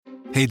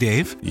Hey,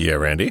 Dave. Yeah,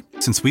 Randy?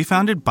 Since we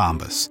founded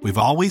Bombas, we've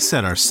always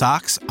said our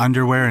socks,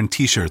 underwear, and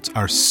T-shirts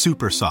are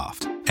super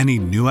soft. Any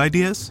new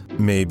ideas?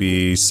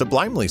 Maybe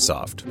sublimely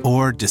soft.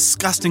 Or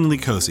disgustingly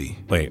cozy.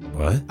 Wait,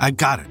 what? I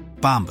got it.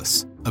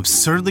 Bombas.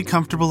 Absurdly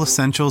comfortable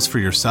essentials for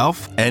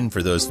yourself and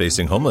for those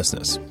facing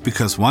homelessness.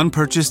 Because one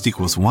purchased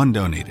equals one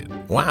donated.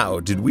 Wow,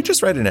 did we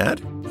just write an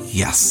ad?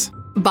 Yes.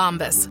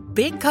 Bombas.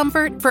 Big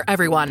comfort for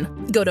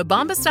everyone. Go to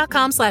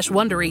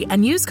bombas.com/Wondery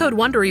and use code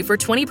WONDERY for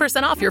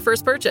 20% off your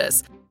first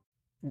purchase.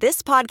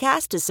 This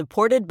podcast is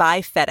supported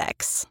by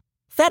FedEx.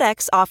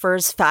 FedEx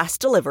offers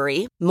fast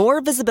delivery, more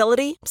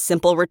visibility,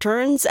 simple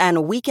returns,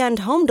 and weekend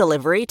home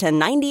delivery to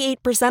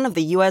 98% of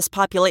the U.S.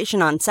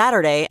 population on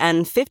Saturday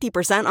and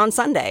 50% on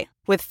Sunday.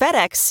 With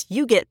FedEx,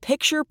 you get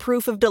picture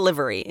proof of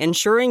delivery,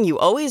 ensuring you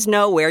always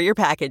know where your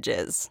package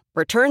is.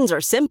 Returns are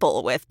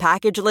simple with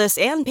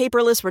packageless and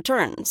paperless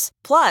returns.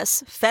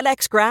 Plus,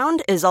 FedEx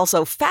Ground is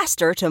also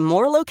faster to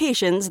more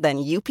locations than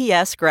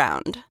UPS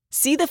Ground.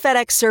 See the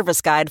FedEx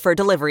service guide for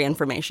delivery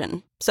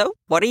information. So,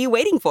 what are you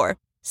waiting for?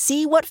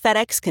 See what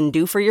FedEx can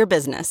do for your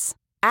business.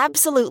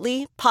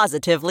 Absolutely,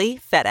 positively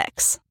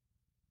FedEx.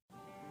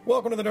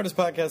 Welcome to the Nerdist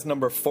Podcast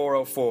number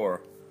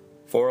 404.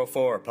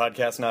 404,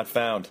 podcast not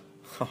found.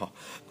 Oh,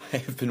 I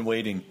have been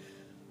waiting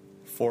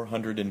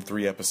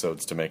 403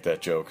 episodes to make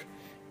that joke,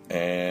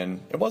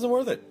 and it wasn't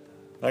worth it.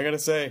 I gotta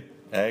say,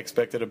 I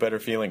expected a better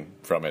feeling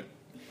from it.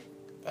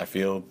 I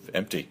feel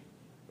empty.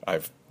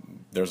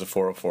 There's a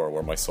 404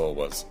 where my soul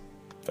was.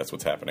 That's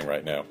what's happening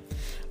right now.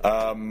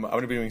 I'm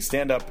going to be doing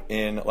stand-up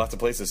in lots of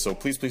places, so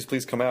please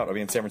come out. I'll be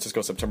in San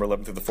Francisco September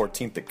 11th through the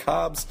 14th at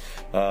Cobb's,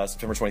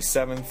 September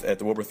 27th at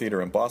the Wilbur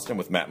Theater in Boston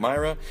with Matt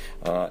Myra,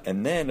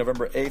 and then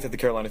November 8th at the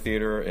Carolina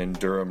Theater in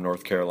Durham,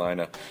 North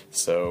Carolina.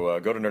 So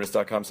go to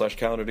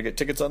nerdist.com/calendar to get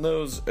tickets on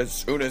those as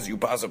soon as you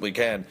possibly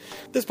can.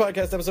 This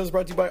podcast episode is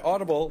brought to you by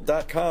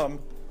Audible.com.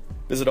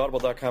 Visit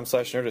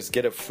audible.com/nerdist.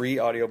 Get a free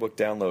audiobook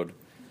download.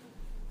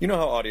 You know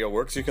how audio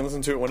works. You can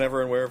listen to it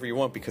whenever and wherever you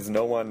want because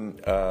no one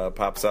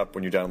pops up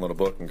when you download a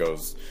book and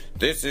goes,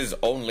 "This is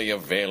only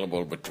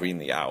available between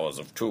the hours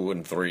of 2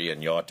 and 3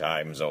 in your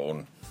time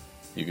zone."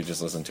 You can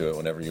just listen to it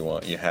whenever you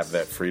want. You have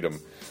that freedom.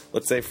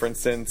 Let's say, for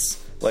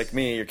instance, like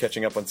me, you're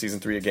catching up on Season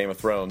 3 of Game of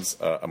Thrones.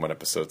 I'm on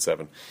Episode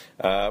 7.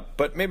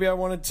 But maybe I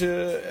wanted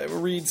to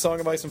read Song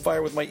of Ice and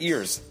Fire with my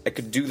ears. I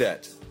could do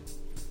that.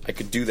 At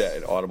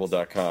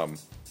audible.com.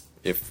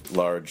 If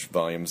large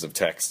volumes of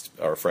text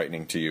are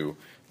frightening to you,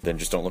 then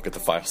just don't look at the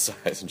file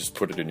size and just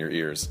put it in your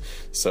ears.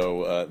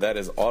 So that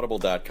is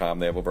audible.com.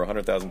 They have over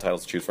 100,000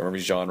 titles to choose from, every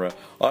genre.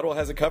 Audible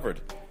has it covered.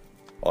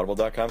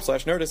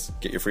 Audible.com/Nerdist.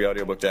 Get your free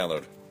audiobook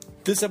download.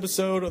 This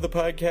episode of the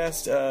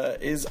podcast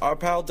is our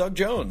pal Doug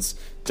Jones.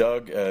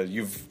 Doug,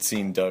 you've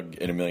seen Doug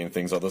in a million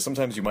things, although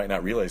sometimes you might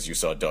not realize you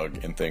saw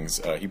Doug in things.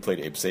 He played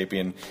Abe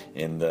Sapien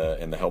in the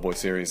Hellboy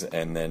series,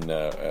 and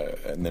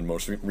then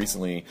most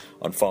recently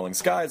on Falling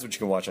Skies, which you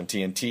can watch on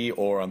TNT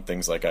or on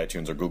things like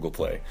iTunes or Google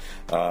Play.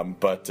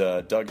 But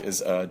Doug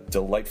is a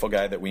delightful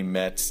guy that we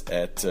met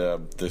at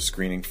the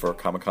screening for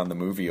Comic-Con the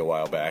movie a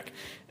while back.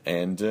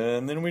 And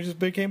then we just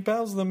became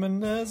pals with them,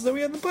 and so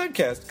we had the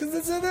podcast, because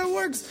that's how that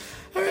works.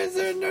 All right,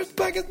 so Nerdist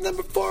Podcast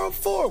number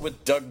 404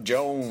 with Doug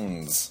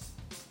Jones.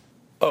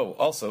 Oh,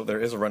 also, there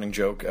is a running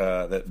joke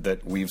that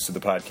weaves through the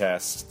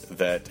podcast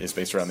that is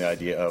based around the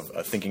idea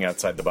of thinking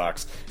outside the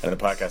box. And in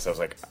the podcast, I was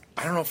like,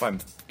 I don't know if I'm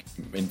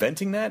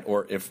inventing that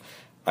or if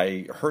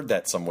I heard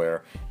that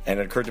somewhere, and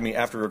it occurred to me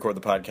after we record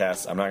the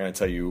podcast. I'm not going to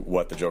tell you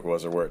what the joke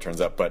was or where it turns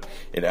up, but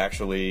it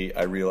actually,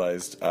 I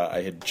realized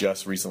I had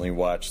just recently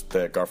watched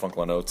the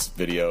Garfunkel and Oates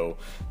video,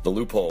 The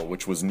Loophole,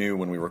 which was new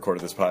when we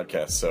recorded this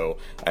podcast, so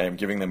I am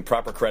giving them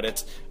proper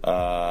credit,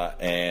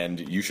 and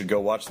you should go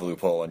watch The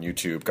Loophole on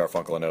YouTube,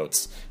 Garfunkel and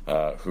Oates,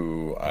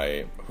 whom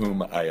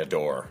I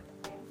adore.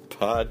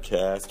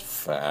 Podcast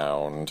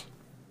found.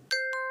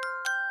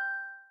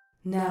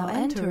 Now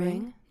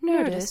entering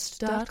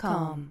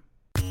Nerdist.com.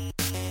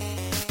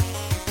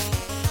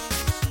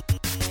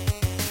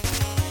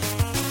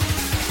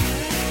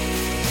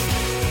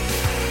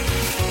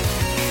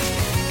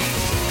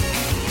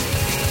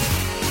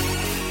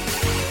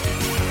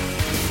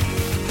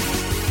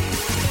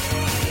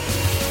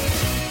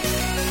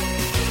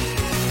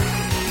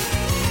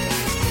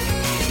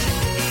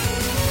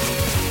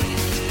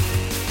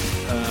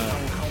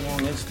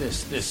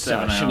 This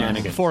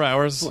shenanigans. 4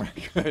 hours.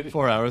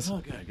 4 hours.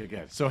 Oh,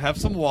 good. So have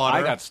some water.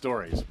 I got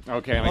stories.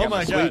 Okay, and I Oh got my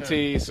my God.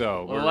 sweet tea,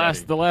 so The we're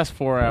last ready.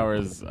 4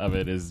 hours of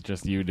it is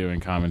just you doing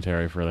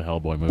commentary for the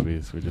Hellboy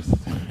movies. We just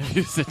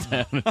you sit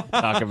down and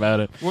talk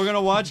about it. We're going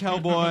to watch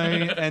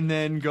Hellboy and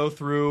then go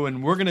through,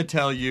 and we're going to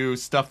tell you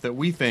stuff that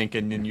we think,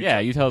 and then you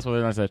You tell us whether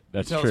or not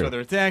that's tell true. us whether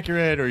it's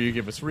accurate, or you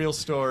give us real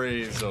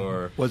stories,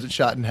 or... Was it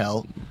shot in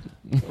hell?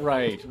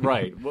 Right.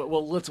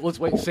 Well, let's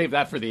wait. Save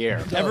that for the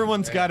air.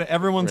 Everyone's got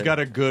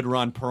a good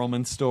Ron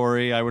Perlman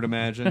story, I would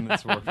imagine.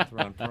 That's worked with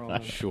Ron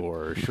Perlman.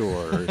 Sure.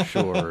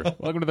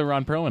 Welcome to the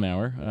Ron Perlman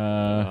Hour.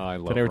 I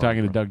love Today we're Ron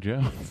talking to Perlman. Doug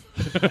Jones.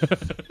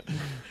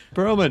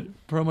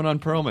 Perlman on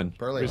Perlman.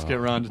 Perlman. Just get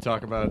Ron to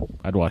talk about...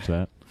 I'd watch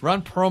that.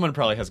 Ron Perlman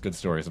probably has good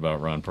stories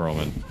about Ron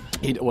Perlman.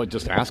 Well,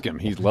 just ask him.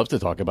 He loves to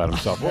talk about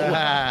himself.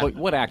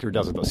 What actor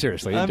doesn't, though?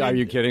 Seriously, are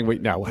you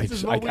kidding? No,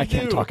 I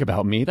can't talk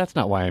about me. That's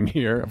not why I'm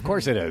here. Of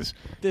course it is.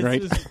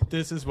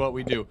 This is what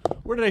we do.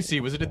 Where did I see?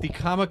 Was it at the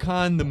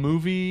Comic-Con, the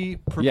movie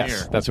premiere?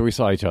 Yes, that's where we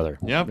saw each other.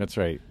 Yep. That's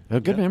right.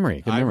 Good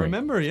memory. Good memory. I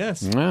remember,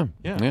 yes. Yeah.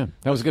 That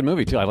was a good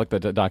movie, too. I liked the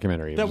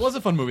documentary. That was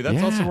a fun movie.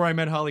 That's also where I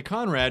met Holly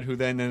Conrad, who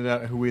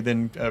we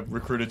then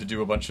recruited to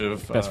do a bunch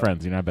of... Best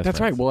friends. You're not best friends.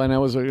 That's right. Well, and I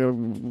was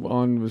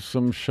on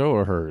some show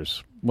of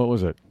hers. What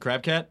was it?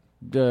 Crab Cat?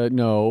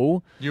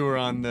 No. You were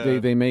on the...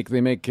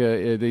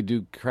 They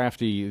do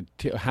crafty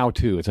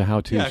how-to. It's a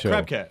how-to show. Yeah,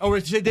 Crab Cat. Oh,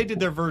 they did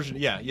their version.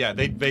 Yeah.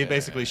 They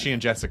basically, she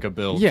and Jessica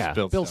build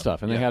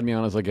stuff. And they had me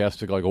on as a guest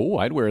to go, like, oh,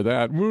 I'd wear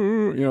that.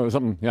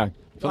 Something, yeah.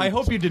 I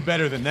hope you did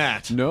better than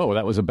that. No,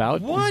 that was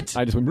about... What?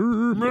 I just went...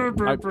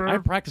 I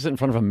practiced it in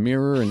front of a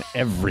mirror and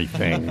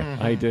everything.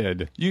 I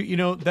did. You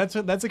know, that's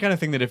the kind of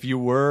thing that if you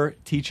were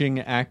teaching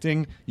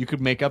acting, you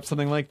could make up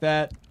something like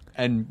that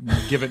and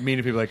give it meaning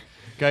to people like,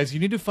 guys, you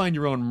need to find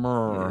your own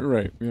mirror.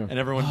 Right, yeah. And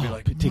everyone would be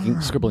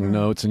like... scribbling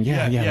notes and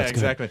that's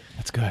exactly. Good.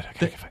 That's good.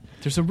 Okay.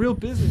 There's a real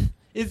business.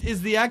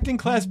 Is the acting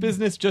class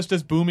business just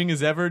as booming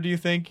as ever, do you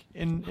think?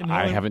 In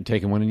I haven't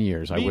taken one in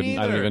years. I don't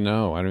even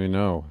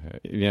know.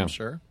 Yeah. I'm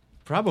sure.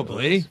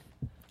 Probably.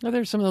 Now,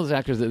 there's some of those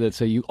actors that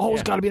say you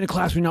always got to be in a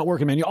class when you're not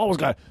working, man. You always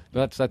got.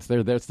 That's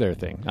their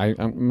thing.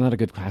 I'm not a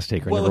good class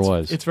taker. I never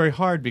was. It's very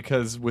hard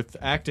because with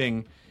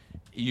acting,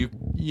 you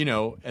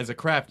know, as a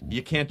craft,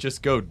 you can't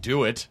just go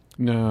do it.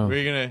 No. Where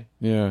you're gonna.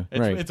 Yeah.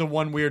 It's a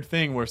one weird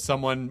thing where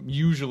someone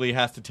usually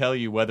has to tell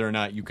you whether or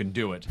not you can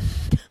do it.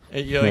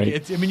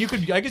 Right.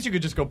 I guess you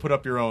could just go put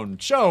up your own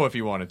show if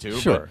you wanted to.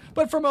 Sure.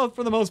 But for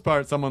the most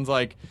part, someone's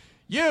like,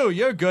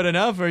 you're good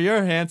enough, or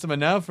you're handsome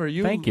enough, or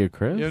you. Thank you,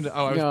 Chris.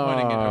 I was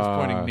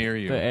pointing near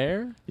you. The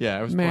air? Yeah,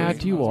 I was.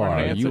 Matt, you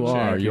are.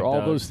 You're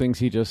all those things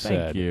he just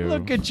said. Thank you.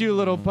 Look at you,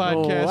 little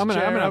podcast. I'm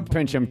gonna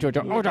pinch him. Wash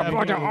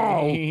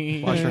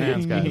your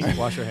hands, guys.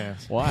 Wash your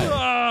hands.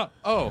 Why?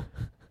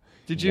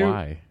 Did you?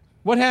 Why?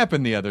 What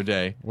happened the other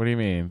day? What do you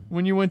mean?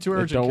 When you went to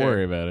urgent care? Don't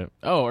worry about it.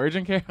 Oh,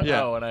 urgent care?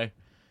 Yeah. Oh,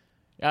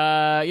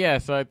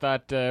 and so I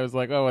thought I was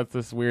like, what's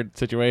this weird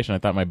situation? I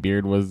thought my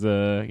beard was,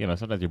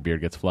 sometimes your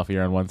beard gets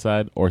fluffier on one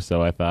side, or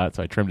so I thought.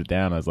 So I trimmed it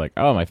down. I was like,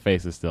 my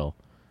face is still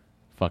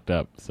fucked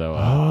up. So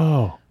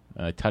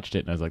I touched it,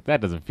 and I was like,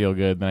 that doesn't feel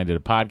good. Then I did a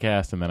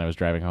podcast, and then I was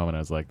driving home, and I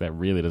was like, that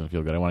really doesn't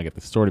feel good. I want to get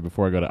this sorted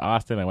before I go to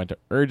Austin. I went to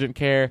urgent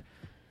care.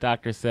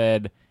 Doctor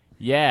said,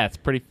 yeah, it's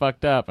pretty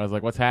fucked up. I was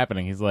like, what's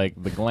happening? He's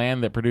like, the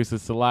gland that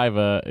produces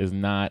saliva is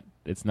not...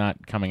 It's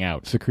not coming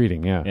out.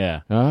 Secreting,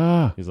 yeah.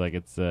 Yeah. He's like,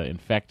 it's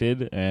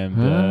infected,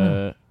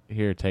 and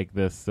here, take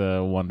this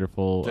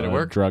wonderful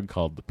drug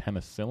called the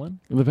penicillin.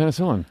 The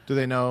penicillin. Do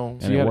they know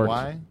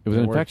why? It was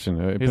an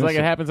infection. He's like,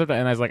 it happens sometimes.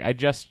 And I was like, I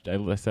just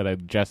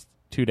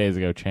 2 days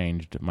ago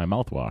changed my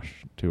mouthwash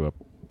to a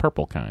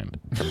purple kind.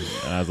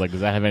 And I was like,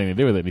 does that have anything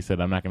to do with it? And he said,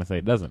 I'm not going to say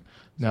it doesn't.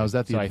 Now, is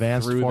that the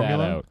advanced formula? I threw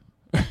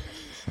that out.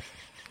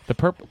 The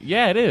purple,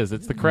 yeah, it is.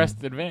 It's the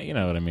Crest Advance. You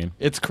know what I mean?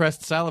 It's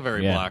Crest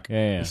salivary block.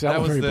 Yeah.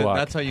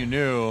 That's how you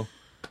knew.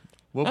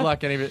 We'll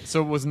block any of it.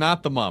 So it was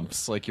not the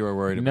mumps like you were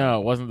worried about. No,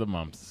 it wasn't the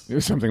mumps. It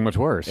was something much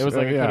worse. It was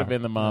like it could have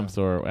been the mumps,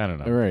 or I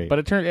don't know. Right. But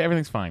it turned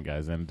everything's fine,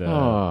 guys. And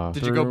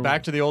did you go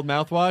back to the old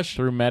mouthwash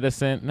through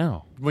medicine?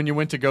 No. When you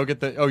went to go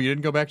get you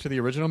didn't go back to the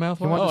original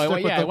mouthwash.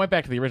 I went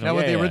back to the original. Now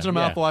with the original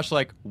mouthwash,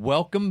 like,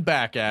 welcome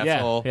back,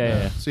 asshole.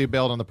 Yeah. So you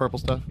bailed on the purple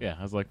stuff? Yeah,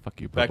 I was like,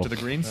 fuck you. Back purple. to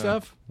the green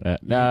stuff.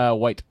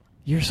 White.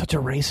 You're such a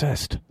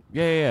racist.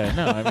 Yeah.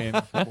 No, I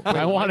mean,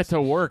 I want it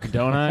to work,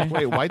 don't I?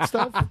 Wait, white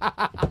stuff?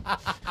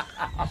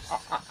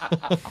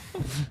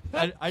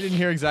 I didn't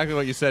hear exactly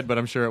what you said, but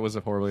I'm sure it was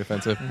horribly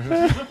offensive.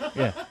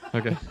 Yeah.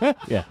 Okay.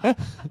 Yeah.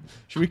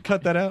 Should we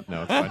cut that out?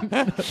 No, it's fine.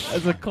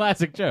 It's a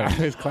classic joke.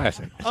 It's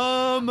classic.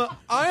 I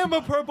am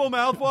a purple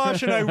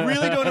mouthwash, and I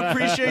really don't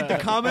appreciate the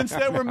comments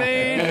that were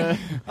made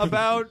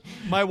about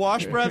my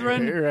wash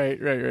brethren.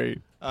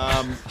 Right.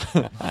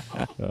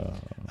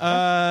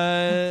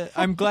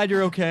 I'm glad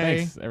you're okay.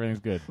 Thanks. Everything's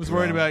good. Was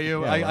worried about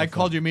you. Yeah, I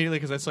called you immediately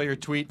because I saw your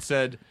tweet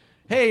said,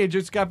 "Hey,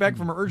 just got back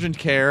from urgent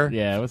care."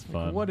 Yeah, it was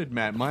fun. What did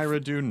Matt Myra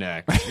do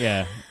next?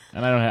 Yeah,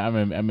 and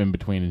I'm in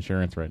between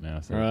insurance right now,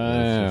 so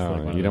it's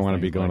just like you don't want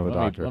to be going to the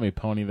doctor. Let me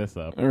pony this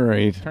up. All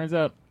right. Turns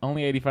out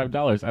only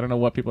 $85. I don't know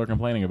what people are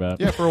complaining about.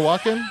 Yeah, for a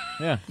walk-in.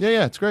 Yeah,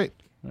 it's great.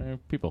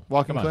 People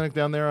walk-in clinic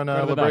down there on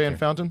La Brea and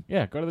Fountain.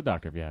 Yeah, go to the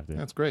doctor if you have to.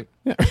 That's great.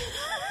 Yeah.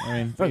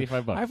 I mean,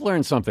 $85. I've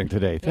learned something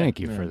today. Thank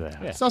you for that.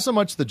 Yeah. It's not so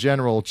much the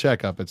general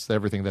checkup; it's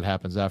everything that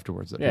happens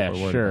afterwards that people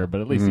are worried about.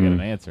 But at least you get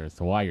an answer as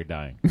to why you're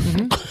dying.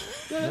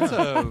 That's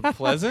a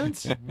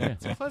pleasant.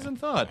 It's a pleasant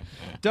thought.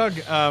 Doug,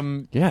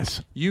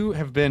 yes, you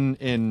have been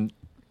in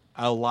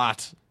a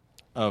lot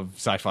of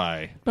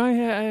sci-fi.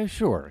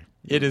 Sure.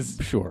 It is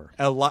sure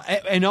a lot,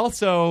 and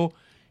also.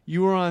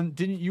 You were on,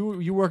 didn't you?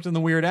 You worked on the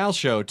Weird Al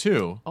show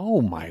too.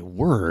 Oh my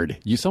word!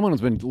 Someone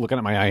has been looking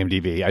at my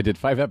IMDb. I did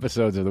 5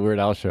 episodes of the Weird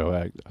Al show,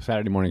 a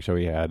Saturday morning show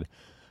he had.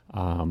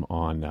 on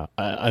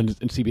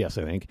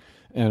CBS, I think.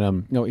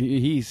 And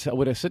he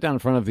would sit down in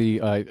front of the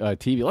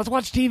TV. Let's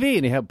watch TV,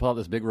 and he had pull out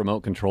this big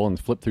remote control and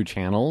flip through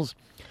channels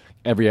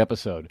every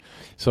episode.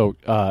 So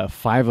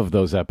 5 of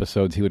those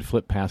episodes, he would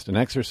flip past an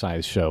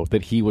exercise show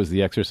that he was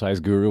the exercise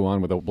guru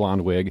on with a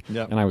blonde wig,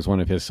 and I was one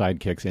of his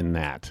sidekicks in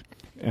that.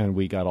 And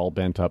we got all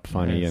bent up,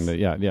 funny, Nice.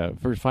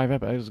 and for 5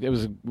 episodes, it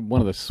was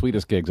one of the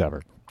sweetest gigs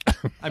ever.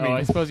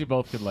 I suppose you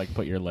both could like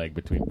put your leg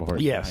between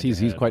boards. Yes,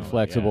 he's quite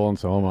flexible, and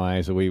so am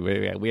I. So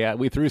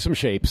we threw some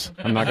shapes.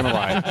 I'm not gonna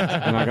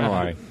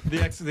lie.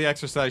 The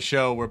exercise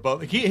show where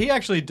both he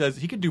actually does.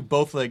 He could do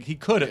both. Like he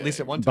could at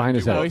least at one time. Behind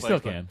his do head. both he still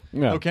legs, can.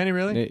 Yeah. Oh, can he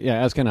really?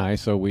 Yeah, as can I.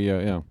 So we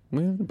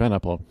bent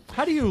up a little.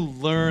 How do you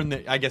learn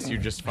that? I guess you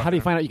just. How do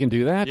you find out you can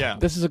do that? Yeah.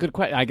 This is a good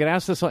question. I get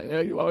asked this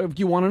if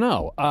you want to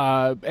know.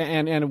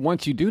 And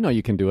once you do know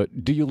you can do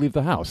it, do you leave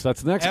the house?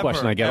 That's the next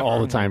question I get all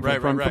the time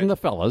from the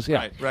fellas.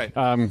 Yeah. Right.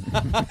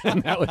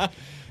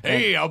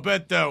 Hey, I'll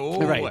bet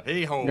the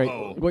hey ho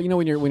ho. Well,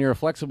 when you're a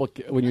flexible,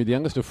 when you're the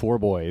youngest of 4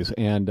 boys,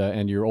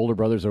 and your older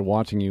brothers are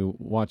watching you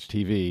watch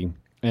TV,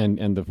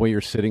 and the way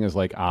you're sitting is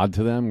like odd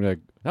to them. You're like,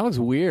 that looks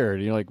weird.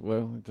 And you're like,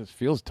 well, it just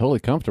feels totally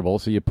comfortable.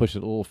 So you push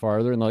it a little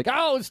farther, and they're like,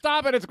 oh,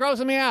 stop it! It's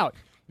grossing me out.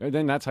 And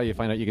then that's how you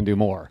find out you can do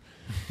more.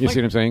 You see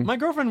what I'm saying? My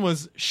girlfriend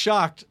was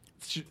shocked.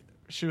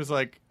 She was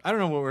like, I don't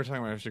know what we were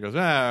talking about. She goes,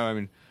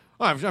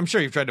 I'm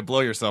sure you've tried to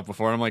blow yourself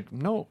before. And I'm like,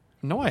 no,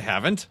 I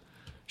haven't.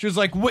 She was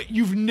like, what?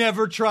 You've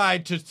never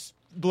tried to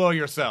blow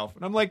yourself?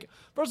 And I'm like,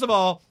 first of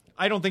all,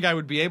 I don't think I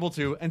would be able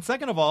to. And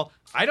second of all,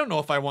 I don't know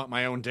if I want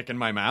my own dick in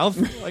my mouth.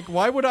 Like,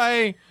 why would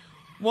I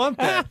want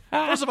that?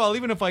 First of all,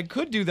 even if I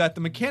could do that,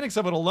 the mechanics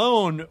of it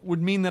alone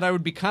would mean that I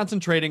would be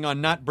concentrating on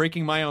not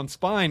breaking my own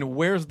spine.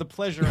 Where's the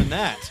pleasure in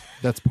that?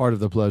 That's part of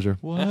the pleasure.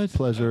 What?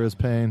 Pleasure is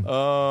pain.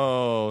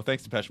 Oh,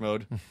 thanks, Depeche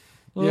Mode.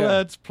 Yeah.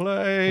 Let's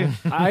play.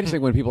 I just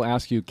think when people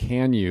ask you,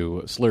 can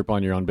you slurp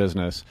on your own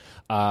business?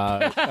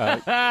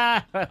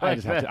 I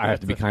have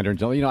to be kinder and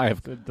gentle. I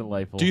have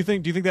delightful. Do you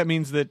think that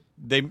means that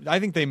they? I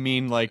think they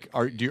mean like,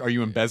 are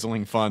you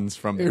embezzling funds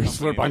from? The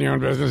slurp on your own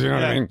business. You know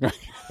what I mean?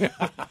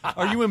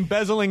 Are you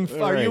embezzling?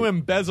 Right.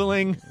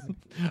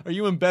 Are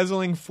you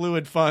embezzling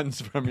fluid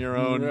funds from your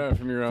own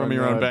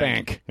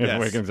bank?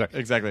 Yes,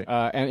 exactly.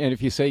 And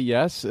if you say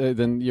yes,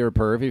 then you're a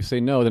perv. If you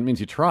say no, that means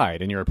you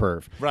tried and you're a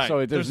perv. Right.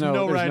 So there's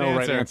no right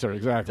answer.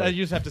 Exactly.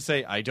 You just have to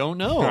say, I don't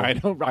know.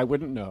 I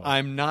wouldn't know.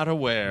 I'm not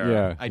aware.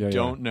 Yeah. I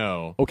don't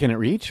know. Oh, can it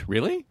reach?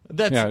 Really?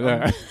 That's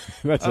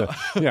that's it.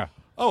 Yeah.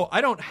 Oh,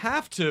 I don't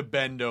have to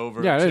bend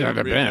over. Yeah, I don't to have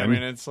to really- bend. I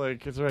mean, it's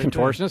like it's right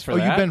Contortionist for Oh,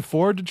 that? you bend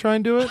forward to try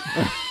and do it?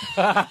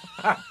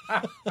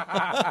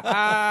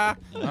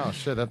 Oh,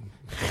 shit. That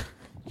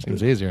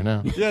seems easier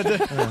now.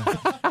 Yeah,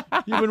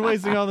 you've been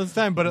wasting all this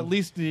time, but at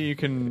least you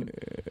can.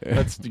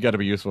 You got to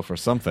be useful for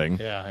something.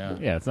 Yeah.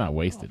 Yeah, it's not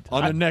wasted.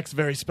 On the next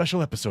very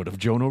special episode of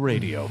Jono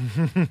Radio.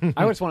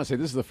 I just want to say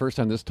this is the first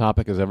time this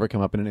topic has ever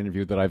come up in an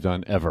interview that I've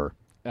done ever.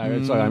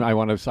 So I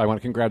want to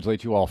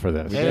congratulate you all for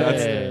this.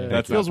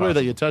 That feels weird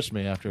that you touched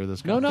me after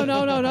this. No.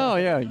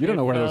 Yeah, you don't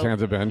know where those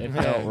hands have been.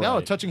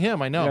 No, touching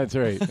him, I know. That's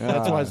right.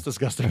 That's why it's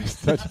disgusting.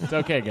 It's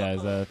okay, guys.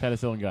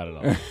 Penicillin got it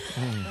all.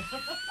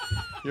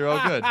 You're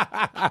all good.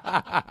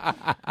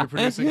 You're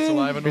producing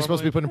saliva. Are you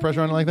supposed to be putting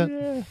pressure on it like that?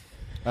 Yeah.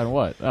 On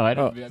what? Oh, I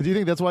don't. Do you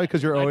think that's why?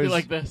 Because you're I always do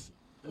like this.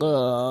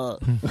 Do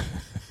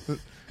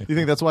you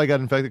think that's why I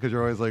got infected? Because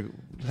you're always like,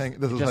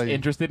 this is Just how you...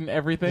 interested in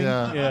everything.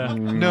 Yeah.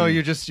 No,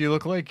 you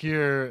look like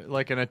you're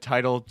like in a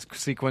title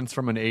sequence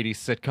from an '80s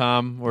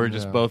sitcom where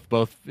just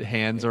both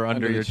hands are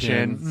under your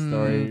chin.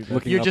 Story.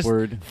 Looking You're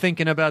upward. just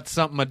thinking about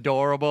something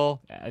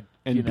adorable.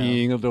 And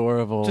being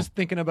adorable. Just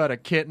thinking about a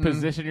kitten.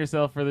 Position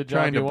yourself for the job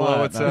Trying to you blow want,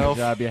 not itself.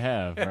 the job you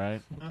have,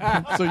 right?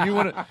 So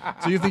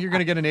you think you're going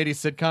to get an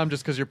 '80s sitcom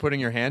just because you're putting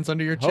your hands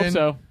under your chin? Hope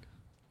so.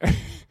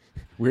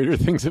 Weirder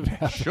things have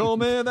happened. Show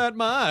me that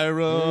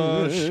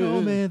Myra. Show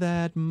me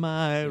that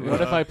Myra.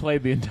 What if I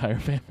played the entire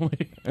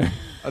family?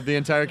 The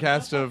entire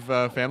cast of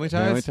Family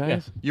Ties? Family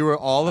Ties? You were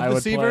all of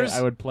the Seavers?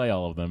 I would play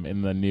all of them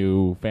in the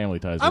new Family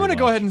Ties. I'm going to rewatch.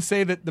 go ahead and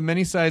say that the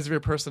many sides of your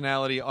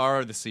personality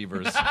are the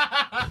Seavers.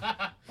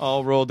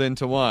 All rolled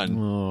into one.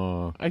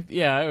 Oh.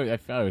 I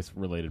always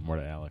related more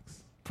to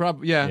Alex.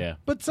 Yeah.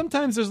 But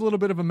sometimes there's a little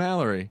bit of a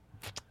Mallory.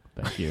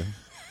 Thank you.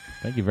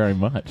 Thank you very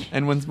much.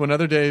 And when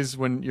other days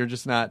when you're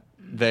just not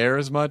there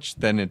as much,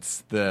 then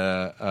it's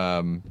the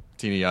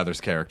Tina Yothers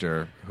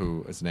character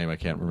who his name I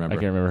can't remember. I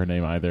can't remember her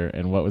name either.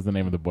 And what was the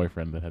name of the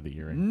boyfriend that had the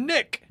earring?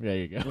 Nick. There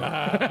you go.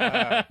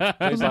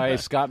 Played by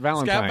Scott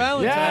Valentine. Scott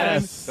Valentine.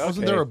 Yes.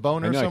 Wasn't there a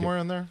boner somewhere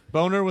in there?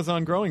 Boner was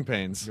on Growing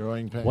Pains.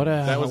 Growing Pains. What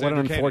an Andrew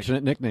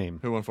unfortunate nickname.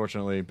 Who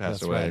unfortunately passed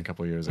That's away right. a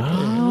couple years ago.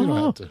 You don't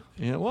have to.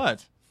 Yeah,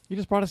 what? You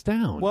just brought us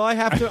down. Well, I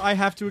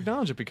have to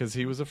acknowledge it because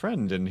he was a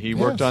friend and he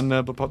worked on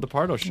the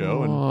Pardo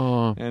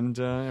show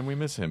and we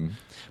miss him.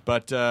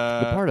 But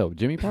the Pardo,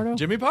 Jimmy Pardo.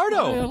 Jimmy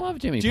Pardo. I love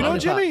Jimmy. Do you know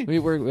Jimmy?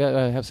 We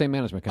have same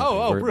management company.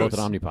 Oh, we're Bruce. both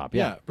at Omnipop.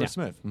 Yeah, Bruce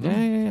Smith.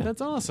 Yeah.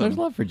 That's awesome. There's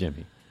love for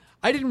Jimmy.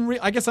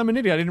 I guess I'm an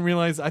idiot. I didn't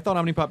realize. I thought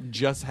Omnipop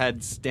just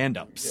had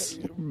stand-ups.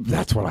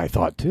 That's what I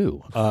thought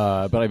too.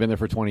 But I've been there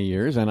for 20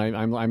 years, and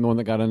I'm the one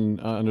that got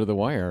under the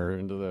wire,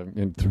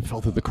 and fell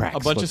through the cracks. A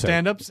bunch of let's say.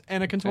 stand-ups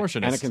and a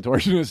contortionist. And a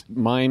contortionist,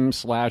 mime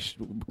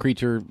 /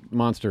 creature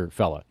monster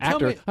fella.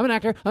 Actor. I'm an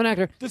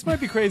actor. This might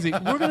be crazy.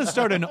 We're going to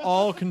start an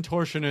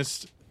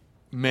all-contortionist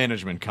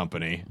management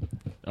company.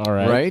 All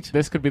right. Right?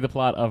 This could be the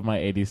plot of my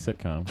 80s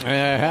sitcom.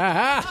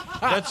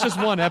 That's just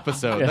one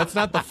episode. That's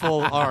not the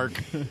full arc.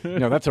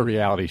 No, that's a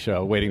reality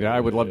show waiting there.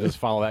 I would love to just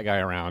follow that guy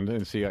around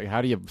and see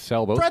how do you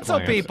sell both Pretzel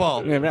clients? people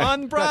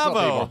on Bravo. Pretzel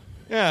people.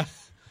 Yeah.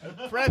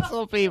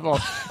 Pretzel people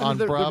On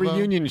the Bravo?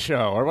 reunion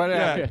show or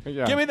whatever.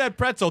 Yeah. Give me that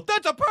pretzel.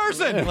 That's a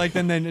person. Like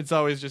then it's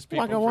always just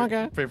people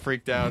Waka, waka.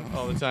 freaked out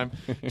all the time.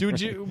 Dude,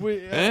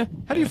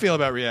 how do you feel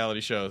about reality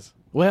shows?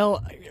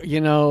 Well,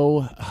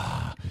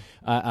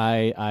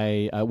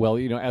 well,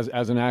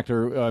 as an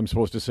actor, I'm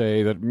supposed to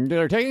say that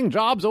they're taking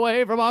jobs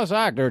away from us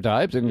actor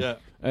types, and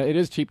it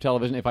is cheap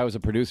television. If I was a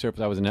producer, if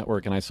I was a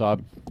network, and I saw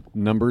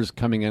numbers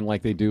coming in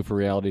like they do for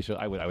reality shows,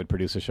 I would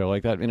produce a show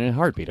like that in a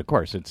heartbeat. Of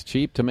course, it's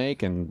cheap to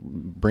make and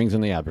brings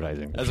in the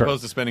advertising, as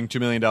opposed to spending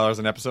 $2 million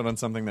an episode on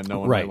something that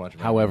no one would watch.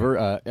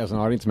 However, as an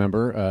audience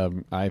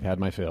member, I've had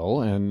my fill,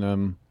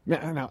 and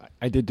now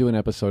I did do an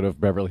episode of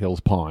Beverly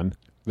Hills Pawn.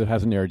 That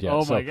hasn't aired yet.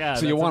 Oh my God!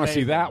 So you want to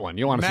see that one?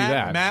 You want to see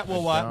that? Matt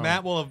will watch.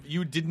 Matt will have.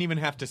 You didn't even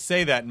have to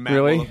say that. And Matt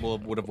Really?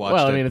 would have watched.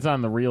 Well, it. I mean, it's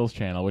on the Reels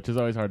channel, which is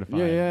always hard to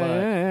find.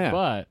 Yeah.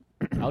 But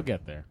I'll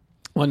get there.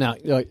 Well, now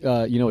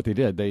you know what they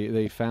did.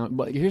 They found.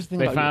 But here's the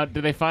thing.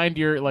 Did they find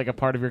your a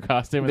part of your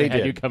costume and they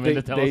had you come in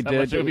to tell us how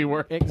much it would be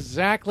worth?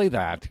 Exactly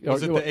that.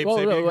 Was it the Abe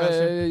Sapien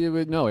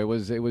costume? No, it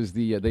was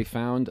the. They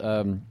found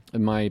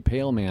my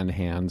Pale Man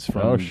hands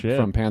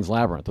from Pan's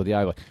Labyrinth with the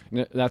eye.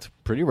 That's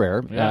pretty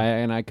rare,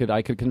 and I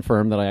could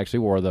confirm that I actually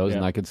wore those,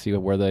 and I could see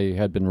where they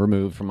had been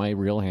removed from my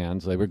real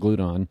hands. They were glued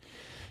on,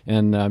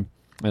 and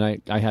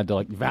I had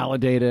to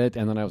validate it,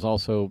 and then I was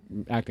also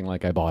acting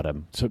like I bought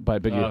them. So,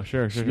 but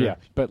sure. Yeah,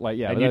 but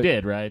and you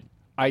did, right?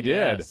 I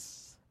did.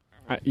 Yes.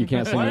 You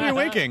can't say Why are you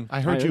winking?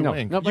 I heard you no,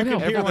 wink. no, You no,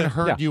 everyone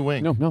heard you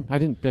wink. No, I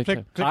didn't.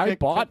 I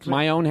bought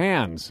my own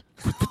hands.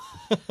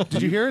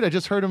 Did you hear it? I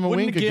just heard him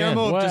Wouldn't wink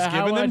Guillermo again. have just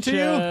given them to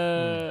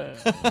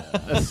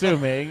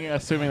you?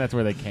 Assuming that's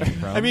where they came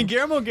from. I mean,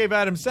 Guillermo gave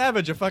Adam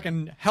Savage a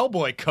fucking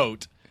Hellboy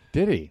coat.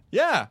 Did he?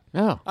 Yeah.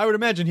 Oh. I would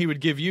imagine he would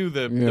give you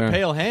the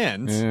pale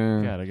hands.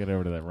 Yeah. Gotta get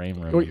over to that rain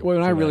room.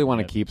 When I really want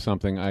to keep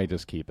something, I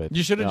just keep it.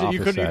 You should have. You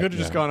could have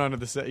just yeah. gone onto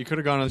the set. You could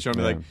have gone on the show and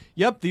be like,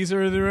 "Yep, these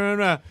are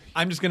the.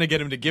 I'm just going to get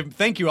him to give.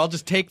 Thank you. I'll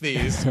just take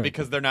these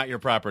because they're not your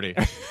property."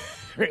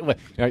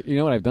 You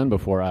know what I've done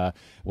before?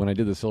 When I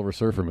did the Silver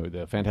Surfer movie,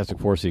 the Fantastic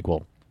Four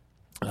sequel.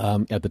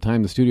 At the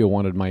time, the studio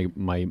wanted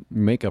my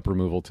makeup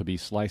removal to be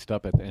sliced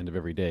up at the end of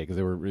every day because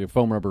they were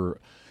foam rubber.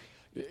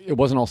 It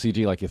wasn't all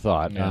CG like you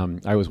thought. Yeah.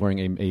 I was wearing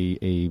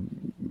a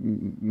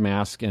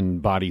mask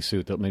and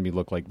bodysuit that made me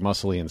look like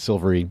muscly and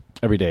silvery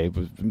every day.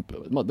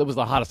 That was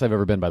the hottest I've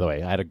ever been, by the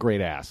way. I had a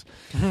great ass.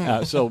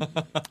 So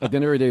at the end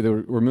of every day, they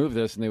would remove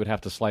this and they would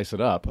have to slice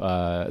it up,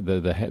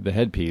 the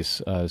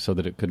headpiece, so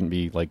that it couldn't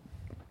be like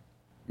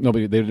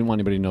nobody. They didn't want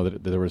anybody to know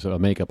that there was a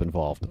makeup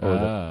involved.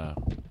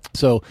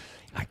 So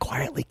I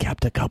quietly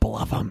kept a couple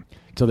of them.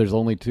 So there's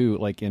only two,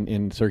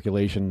 in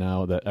circulation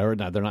now. They're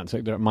not.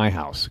 They're at my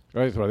house.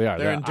 Right, where they are.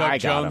 They're in Doug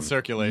Jones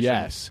circulation.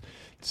 Yes.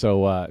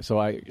 So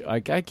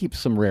I keep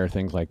some rare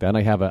things like that.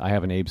 I have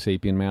an Abe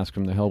Sapien mask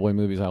from the Hellboy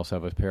movies. I also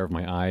have a pair of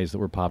my eyes that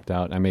were popped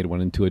out. I made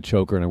one into a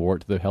choker and I wore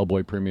it to the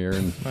Hellboy premiere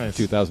in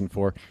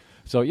 2004.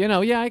 So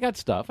I got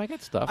stuff.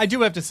 I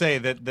do have to say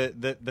that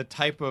the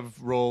type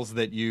of roles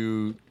that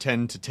you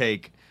tend to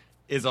take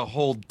is a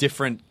whole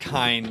different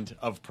kind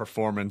of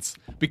performance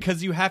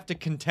because you have to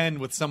contend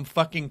with some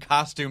fucking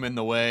costume in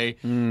the way.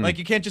 Like,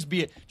 you can't just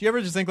be... Do you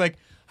ever just think, I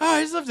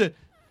just love to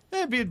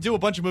do a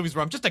bunch of movies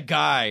where I'm just a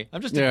guy.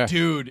 I'm just a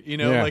dude,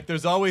 Like,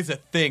 there's always a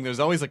thing. There's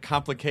always a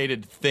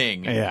complicated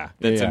thing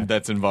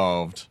that's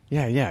involved.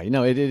 Yeah.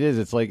 It is.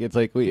 It's like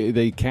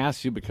they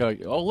cast you because,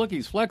 oh, look,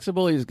 he's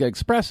flexible, he's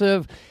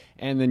expressive,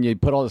 and then you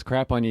put all this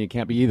crap on you. You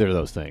can't be either of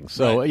those things.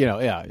 So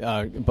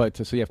but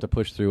so you have to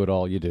push through it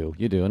all. You do,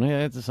 and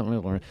it's something I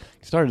learned.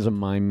 I started as a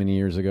mime many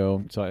years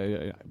ago, so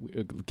I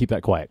keep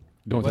that quiet.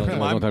 Don't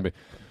tell me.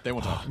 They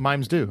won't talk.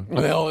 Mimes do.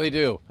 Oh, they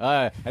do.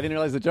 I didn't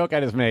realize the joke I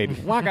just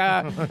made.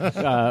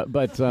 Waka.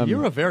 But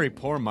you're a very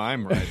poor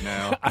mime right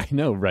now. I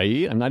know,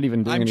 right? I'm not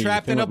even doing I'm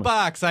trapped in a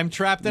box. I'm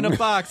trapped in a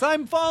box.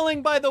 I'm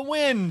falling by the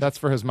wind. That's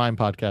for his mime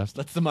podcast.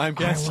 That's the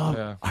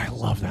Mimecast. I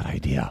love that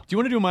idea. Do you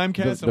want to do a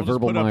Mimecast? The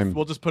verbal mime.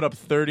 We'll just put up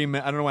 30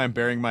 minutes. I don't know why I'm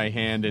burying my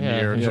hand in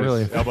here. Yeah,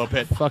 really. Elbow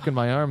pit. Fucking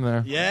my arm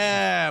there.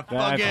 Yeah,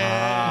 fuck it.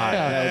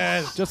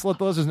 Yes. Just let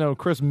the listeners know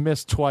Chris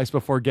missed twice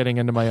before getting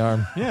into my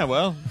arm. Yeah,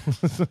 well,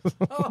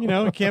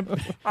 can't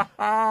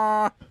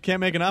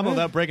make an omelet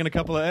without breaking a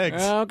couple of eggs.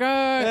 Oh,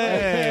 God.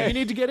 Hey. You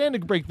need to get in to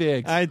break the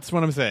eggs. That's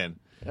what I'm saying.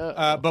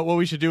 But what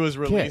we should do is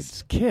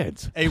release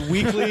kids. A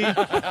weekly.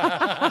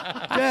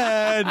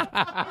 Dad.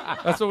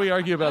 That's what we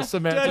argue about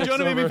semantics. Dad, do you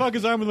want to make me fuck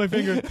his arm with my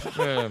finger?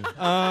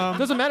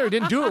 Doesn't matter. He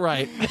didn't do it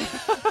right.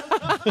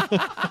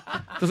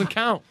 Doesn't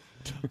count.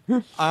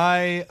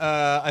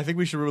 I think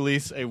we should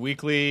release a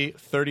weekly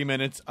 30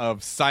 minutes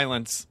of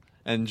silence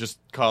and just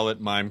call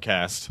it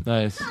Mimecast.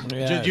 Nice.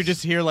 You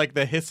just hear like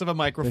the hiss of a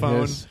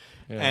microphone, hiss.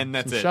 and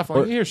that's Some it.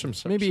 shuffling. You hear some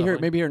Maybe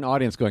shuffling. hear an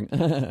audience going.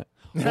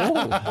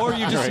 Or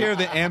you just hear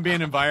the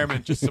ambient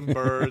environment, just some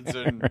birds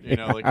and like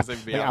because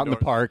they'd be Like out in the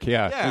outdoors. park.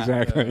 Yeah,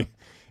 exactly.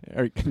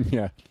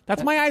 Yeah.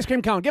 That's my ice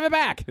cream cone. Give it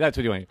back. That's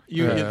what you're doing.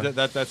 You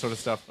that sort of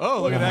stuff.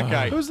 Oh, look at that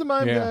guy. Who's the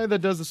mime Yeah. guy that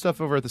does the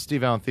stuff over at the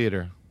Steve Allen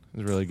Theater?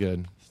 It's really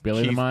good.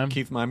 Billy the Mime?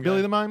 Keith Mime. Billy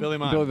guy? the Mime? Billy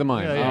Mime. Billy the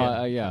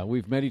Mime. Yeah,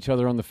 We've met each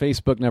other on the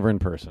Facebook, never in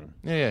person.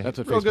 Yeah. That's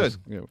what Real Facebook's-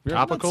 good. Yeah.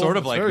 Topical. Sort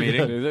of It's like very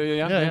meeting. good.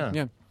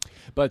 Yeah.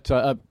 But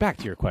back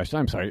to your question.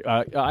 I'm sorry.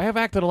 I have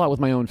acted a lot with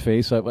my own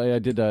face. I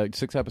did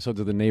 6 episodes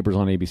of The Neighbors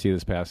on ABC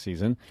this past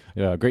season.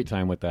 Great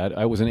time with that.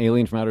 I was an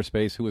alien from outer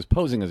space who was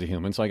posing as a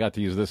human, so I got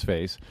to use this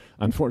face.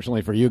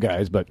 Unfortunately for you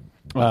guys, but...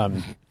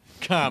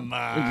 Come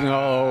on.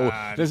 No,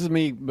 this is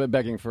me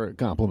begging for a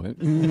compliment.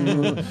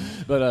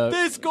 But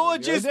This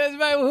gorgeous.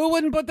 who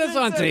wouldn't put this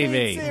on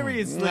TV?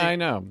 Seriously. I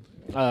know.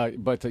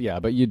 But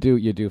you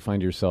do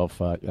find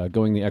yourself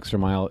going the extra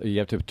mile. You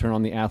have to turn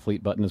on the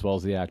athlete button as well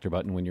as the actor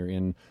button when you're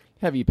in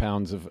heavy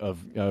pounds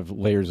of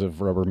layers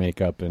of rubber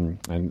makeup and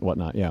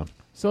whatnot. Yeah.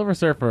 Silver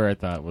Surfer, I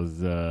thought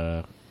was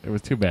it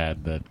was too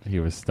bad that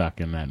he was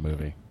stuck in that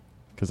movie.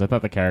 Because I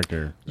thought the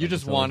character... You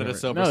just wanted a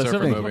Silver the Surfer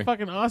Silver movie. was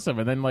fucking awesome.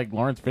 And then, like,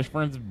 Lawrence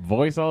Fishburne's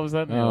voice all of a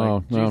sudden, you're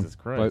like, Jesus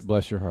Christ.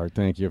 Bless your heart.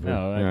 Thank you for.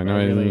 No,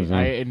 yeah,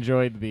 I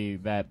enjoyed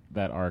that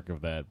arc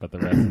of that, but the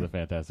rest of the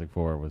Fantastic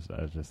Four was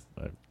just,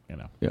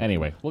 Yeah.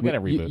 Anyway, we'll get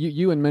a reboot.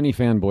 You and many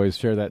fanboys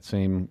share that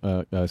same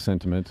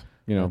sentiment.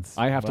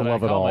 I have to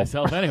love it all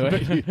myself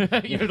anyway.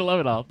 You have to love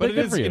it all. But it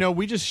good is, for you.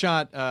 we just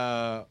shot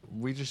a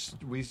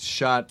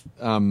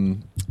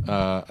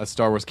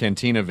Star Wars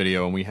Cantina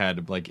video, and we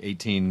had like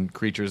 18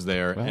 creatures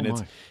there, and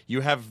it's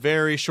you have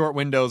very short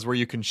windows where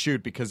you can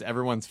shoot because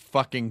everyone's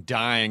fucking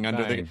dying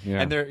under the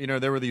yeah. and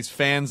there were these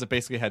fans that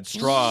basically had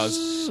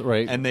straws,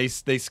 right, and they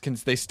stick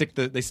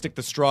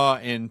the straw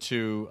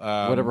into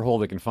whatever hole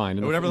they can find,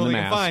 in whatever the they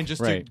mask. can find,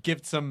 just right. to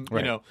give some,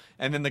 Right.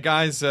 and then the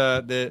guys,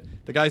 the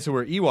guys who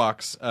were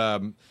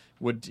Ewoks,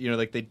 would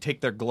they'd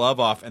take their glove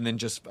off and then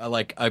just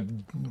like a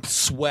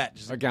sweat,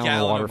 just a gallon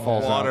of water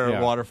falls out.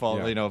 Yeah.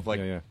 waterfall, Yeah. of like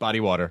Yeah. body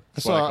water.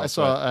 I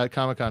saw at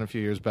Comic-Con a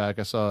few years back.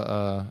 I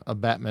saw a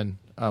Batman,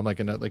 like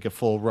in a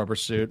full rubber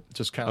suit,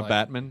 just kind of A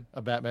Batman?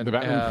 a Batman, The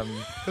Batman?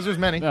 because there's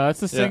many. No,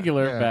 it's a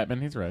singular Yeah. Batman.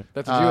 He's right.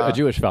 That's a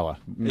Jewish fella.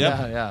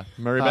 Yeah.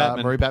 Murray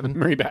Batman. Murray Batman.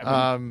 Murray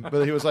Batman.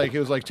 But he was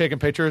like taking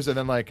pictures, and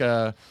then like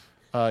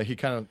he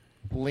kind of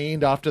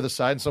leaned off to the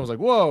side, and someone was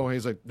like, "Whoa!" And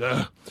he's like,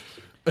 "Ugh,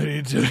 I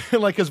need to."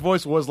 Like his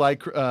voice was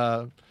like,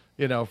 from the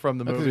He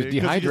movie. was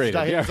dehydrated.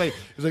 'Cause he Yeah. just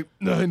he's like,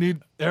 "No, I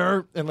need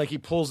air," and like he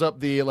pulls up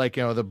the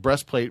the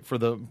breastplate for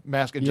the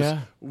mask, and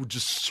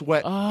just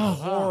sweat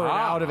poured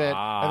out of it,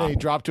 and then he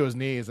dropped to his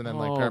knees, and then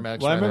like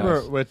paramedics. Well, I ran remember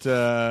out. with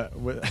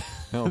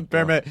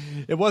paramedic,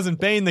 it wasn't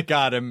Bane that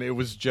got him. It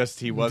was just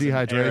he wasn't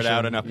aired Dehydration.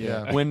 out enough.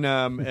 Yeah. When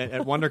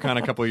at WonderCon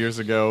a couple years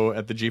ago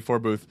at the G4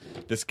 booth,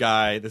 this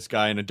guy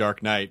in a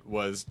Dark Knight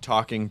was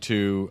talking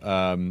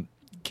to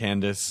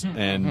Candace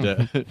and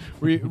I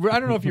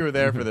don't know if you were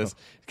there for this.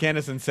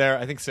 Candace and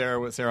Sarah. I think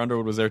Sarah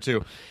Underwood was there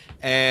too,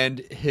 and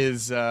he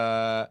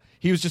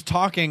was just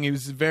talking. He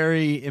was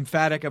very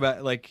emphatic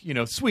about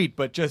sweet,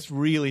 but just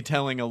really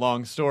telling a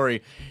long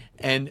story.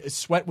 And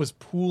sweat was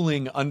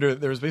pooling under.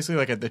 There was basically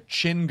like the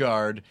chin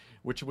guard,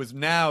 which was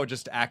now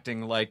just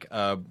acting like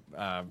a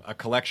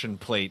collection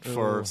plate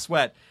for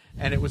sweat,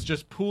 and it was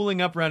just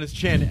pooling up around his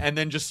chin, and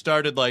then just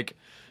started like.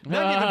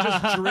 Not even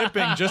just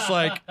dripping, just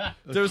like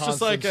there was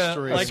just like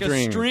a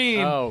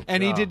stream,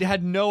 and he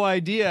had no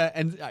idea,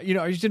 and I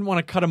just didn't want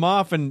to cut him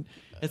off, and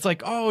it's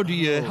like, do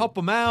you help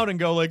him out and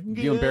go like,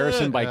 Do you embarrass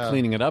him by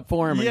cleaning it up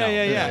for him? Or yeah, no?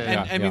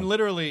 And I mean,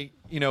 literally,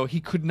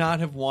 he could not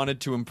have wanted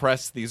to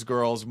impress these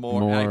girls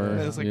more.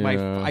 It's like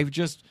I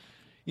just.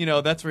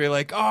 That's where you're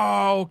like,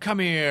 come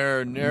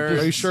here,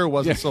 nerd. Are you sure it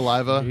wasn't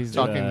saliva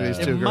talking to these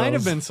two girls? It might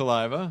have been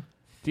saliva.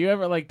 Do you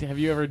ever have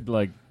you ever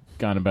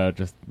gone about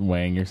just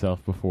weighing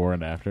yourself before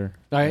and after?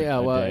 I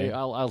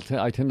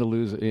tend to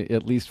lose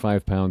at least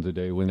 5 pounds a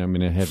day when I'm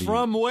in a heavy.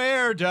 From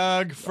where,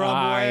 Doug? From where?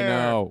 I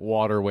know,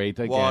 water weight.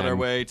 Again. Water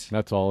weight.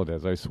 That's all it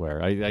is. I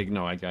swear. I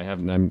know. I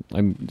haven't.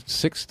 I'm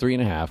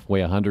 6'3.5",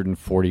 weigh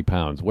 140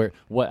 pounds. What?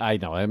 I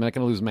know. I'm not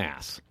going to lose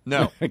mass.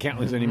 No, I can't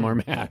lose any more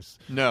mass.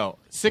 No,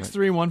 6'3",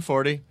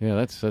 140. Yeah,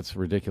 that's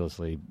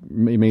ridiculolously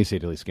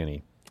emaciatedly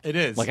skinny. It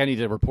is. Like I need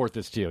to report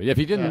this to you. If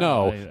you didn't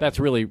know,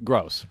 that's really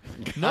gross.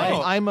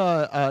 No, I'm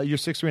you're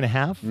 6'3.5".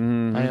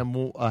 Mm-hmm. I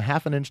am a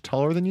half an inch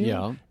taller than you.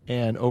 Yeah.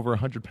 And over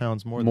 100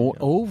 pounds more than you.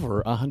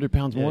 Over 100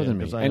 pounds more than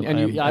me. 'cause I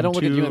don't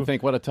look at you and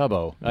think, what a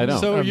tubbo. I don't.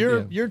 So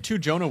you're two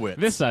Jonah Witts.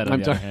 This side on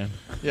the other hand.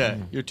 Yeah,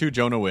 you're two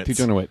Jonah Witts. Two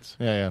Jonah Witts.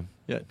 Yeah.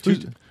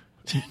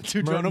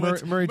 Two Jonah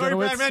Witts. Murray Jonah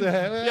Witts.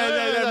 Batman.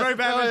 Yeah. Murray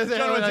Batman.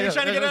 Jonah Witts. You're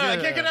trying to get out. I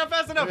can't get out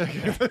fast enough.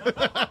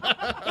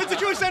 It's a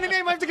Jewish sounding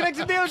name. I have to connect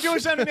to the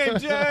Jewish sounding name.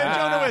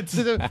 Jonah Witts.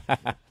 We're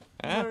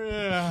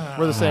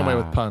the same way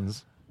with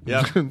puns.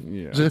 Yep.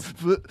 Yeah.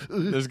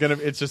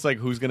 It's just like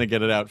who's gonna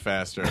get it out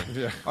faster.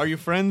 Are you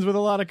friends with a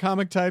lot of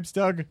comic types,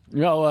 Doug?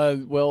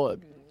 No,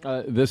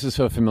 this is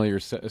a familiar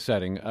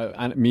setting.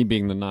 Me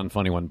being the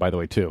non-funny one, by the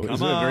way, too. It's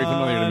very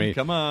familiar to me.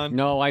 Come on.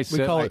 No, We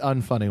call it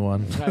unfunny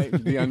one.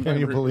 Can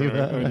you believe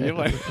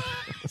that?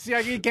 See,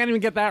 you can't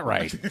even get that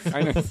right.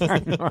 I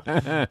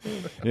know.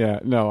 Yeah,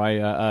 no,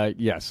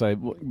 yes.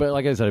 But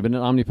like I said, I've been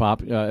at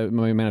Omnipop,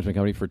 my management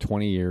company, for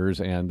 20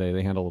 years, and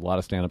they handle a lot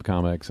of stand-up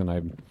comics,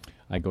 and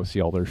I go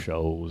see all their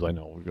shows. I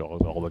know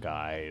all the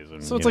guys.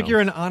 And, So it's like you're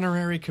an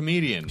honorary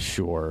comedian.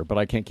 Sure, but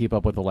I can't keep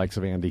up with the likes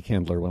of Andy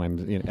Kindler when I'm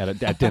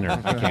at dinner.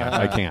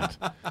 I can't.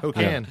 Who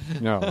can?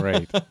 No,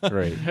 right.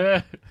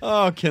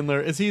 Oh,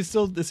 Kindler, is he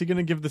going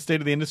to give the State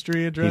of the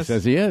Industry address? He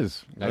says he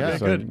is. Yeah,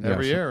 So, good. yes.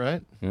 Every year,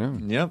 right? Yeah.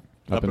 Yep.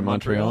 Up in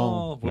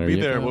Montreal. We'll There be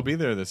you there. go. We'll be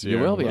there this year.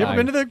 You will be. You ever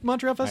been to the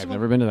Montreal I've Festival?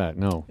 never been to that.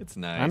 No, It's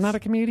nice. I'm not a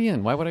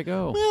comedian. Why would I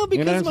go? Well, because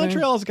You know what I'm saying?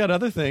 Montreal's got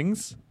other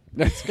things.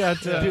 It's got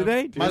Do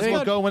they? Do Might as they?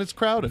 well go when it's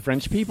crowded.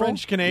 French people,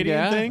 French Canadian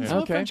Yeah? things.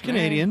 Well, Okay. French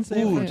Canadians.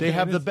 Ooh, they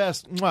have the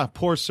best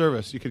poor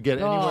service you could get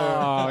anywhere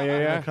Oh,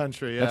 yeah. in the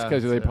country. That's Yeah,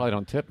 because they probably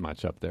don't tip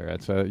much up there.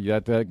 That's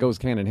that goes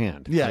hand in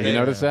hand. Yeah, you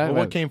notice that?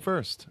 Well, what came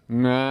first?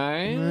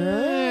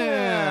 Yeah.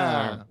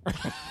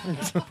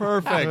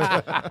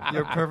 Perfect.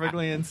 You're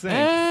perfectly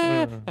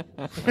insane.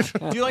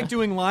 Do you like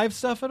doing live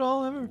stuff at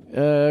all ever?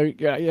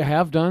 Yeah, you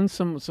have done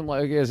some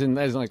like as in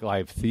like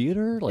live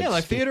theater, like Yeah,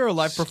 like theater or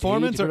live stage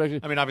performance. Or, production.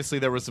 I mean, obviously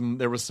there was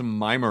some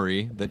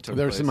mimery that took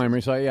There was place. some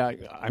memory, so yeah,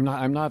 I'm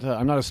not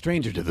a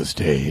stranger to the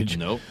stage.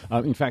 Nope.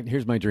 In fact,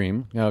 here's my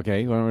dream.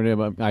 Okay,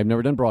 I've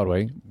never done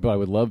Broadway, but I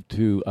would love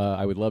to.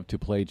 I would love to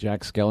play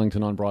Jack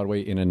Skellington on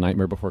Broadway in A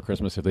Nightmare Before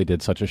Christmas if they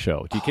did such a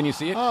show. Can you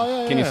see it?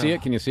 Oh, yeah, Can you yeah. see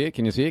it? Can you see it?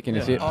 Can you see it? Can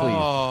you see it? Please.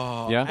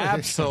 Oh, Yeah?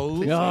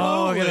 absolutely.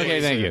 Oh,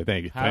 okay,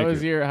 thank you. How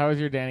is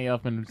your Danny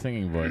Elfman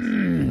singing voice?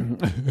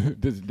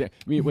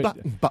 Wait,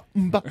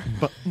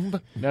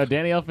 No,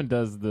 Danny Elfman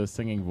does the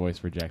singing voice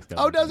for Jack Skellington.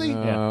 Oh, does he?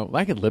 Yeah.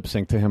 I could lip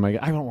sync to him. I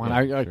don't want.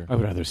 Yeah, sure. I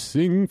would rather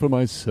sing for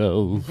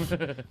myself.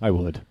 I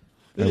would.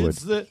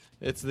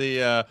 It's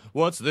the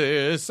what's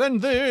this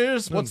and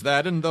this, what's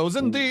that and those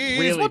and these.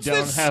 really What's don't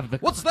this? have the-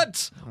 What's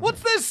that?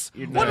 What's this?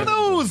 You're What are not-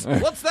 those?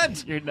 What's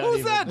that? You're not Who's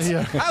even- that?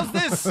 Yeah. How's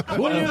this?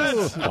 What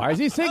is that? Why is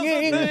he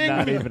singing?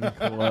 Not even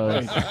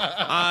close.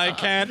 I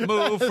can't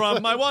move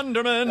from my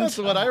wonderment. That's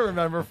what I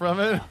remember from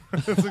it.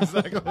 That's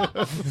exactly.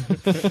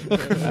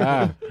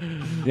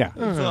 Yeah.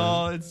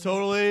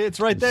 It's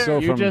right there. So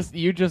You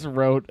from- just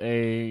wrote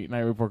a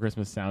Night Before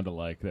Christmas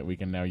sound-alike that we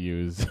can now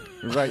use.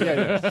 Right.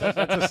 Yeah.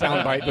 That's a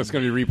soundbite that's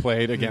going to be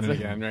replayed again and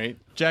again. Right.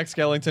 Jack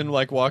Skellington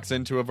walks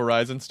into a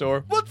Verizon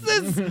store. What's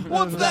this?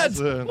 What's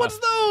that? What's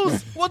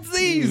those? What's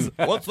these?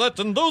 What's that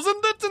and those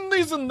and that and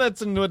these and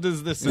that and what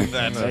is this and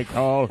that? They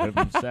call him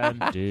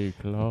Santa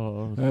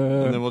Claus.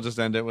 And then we'll just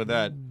end it with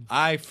that.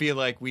 I feel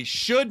like we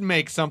should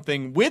make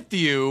something with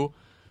you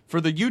for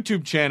the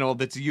YouTube channel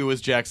that's you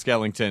as Jack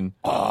Skellington.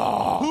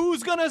 Oh.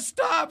 Who's gonna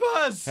stop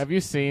us? Have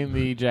you seen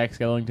the Jack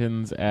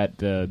Skellingtons at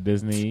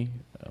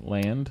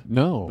Disneyland?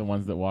 No. The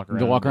ones that walk around.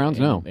 The walk-arounds?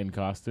 No. In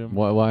costume.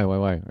 Why?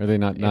 Are they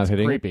not It's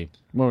hitting? creepy.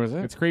 What was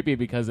it? It's creepy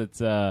because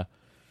it's A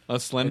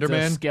Slender it's a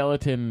Man?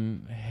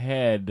 skeleton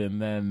head, and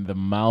then the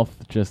mouth.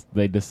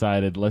 They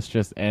decided let's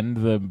just end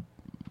the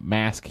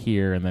mask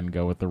here and then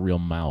go with the real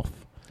mouth.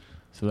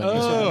 So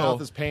that So the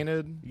mouth is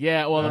painted.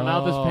 yeah, well, the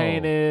mouth is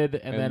painted,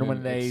 and then then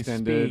when they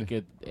extended.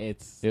 speak,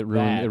 it's It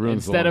ruins- that. it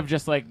ruins the instead of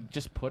look.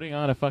 just putting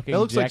on a fucking. It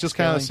looks like Jack just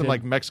kind of some Skellington-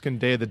 like Mexican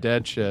Day of the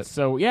Dead shit.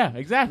 So yeah,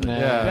 exactly,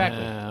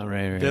 exactly.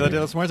 Right. De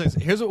La Smart Things.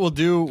 Here's what we'll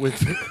do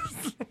with.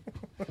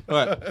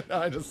 What?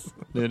 I just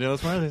De La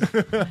Smart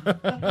Things.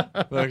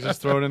 Let's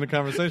just throw it in the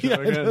conversation.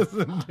 Again.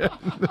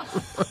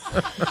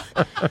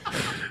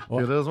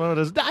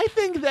 I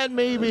think that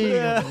maybe.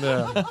 Yeah.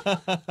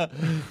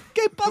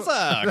 ¿Qué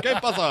pasa? ¿Qué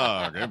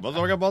pasa? ¿Qué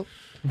pasa? ¿Qué pasa?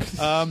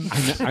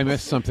 I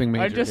missed something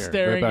major I'm just here,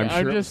 staring. but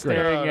I'm sure just it's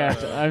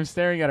great. I'm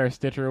staring at our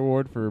Stitcher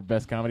Award for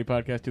Best Comedy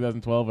Podcast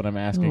 2012, and I'm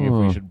asking if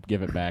we should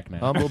give it back now.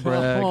 Humble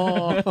brag.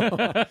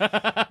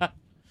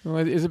 Well,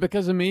 is it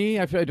because of me?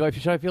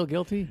 Should I feel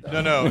guilty?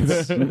 No.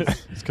 It's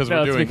because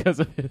No, we're it's doing.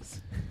 because of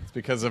his. It's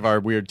because of our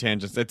weird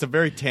tangents. It's a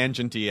very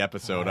tangenty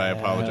episode. I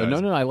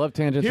apologize. No, I love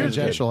tangents. Here's-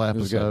 Tangential It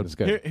was good. episode. It's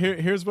good.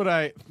 Here's what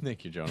I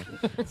thank you,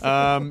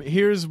 Jonah.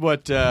 Here's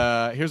what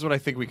I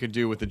think we could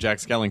do with the Jack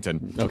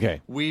Skellington. Okay.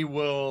 We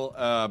will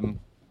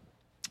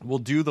we'll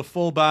do the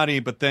full body,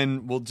 but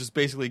then we'll just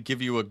basically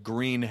give you a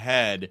green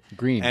head.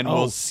 Green. And Oh,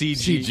 we'll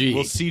CG. CG.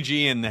 We'll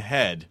CG in the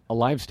head. A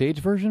live stage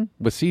version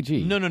with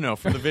CG. No,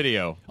 for the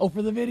video. Oh,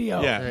 for the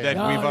video. Yeah, that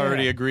we've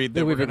already agreed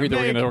that we've we're agreed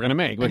that we're going to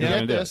make. What are you Get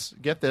gonna do? this.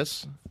 Get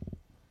this.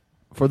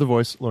 For the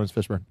voice, Lawrence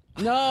Fishburne.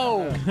 No.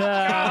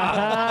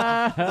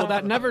 Will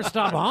that never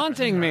stop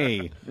haunting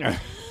me?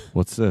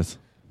 What's this?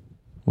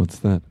 What's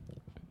that?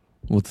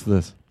 What's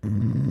this?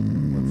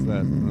 What's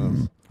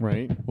that?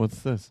 Right. What's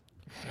this?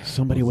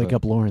 Somebody wake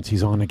up Lawrence.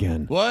 He's on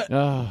again. What?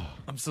 Oh.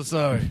 I'm so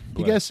sorry.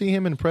 You guys see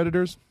him in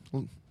Predators?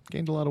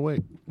 Gained a lot of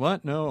weight.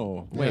 What?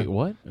 No. Wait, Yeah.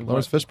 what?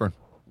 Lawrence Fishburne.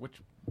 Which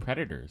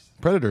Predators?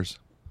 Predators.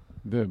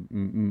 The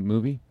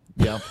movie?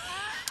 Yeah.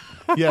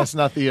 Yes,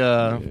 not the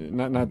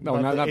not the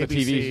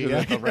TV,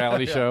 ABC. the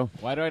reality show.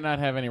 Why do I not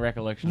have any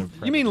recollection of?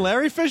 You mean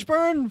Larry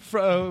Fishburne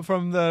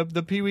from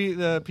the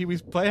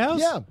Pee-wee's Playhouse?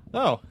 Yeah.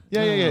 Oh.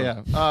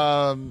 Yeah.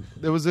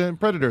 It was in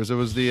Predators. It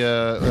was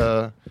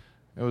the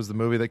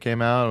movie that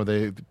came out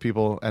where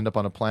people end up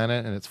on a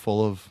planet and it's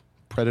full of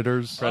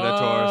predators. Predators.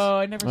 Oh,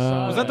 I never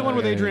saw. Was that the one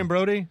with Adrian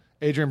Brody?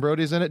 Adrian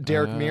Brody's in it.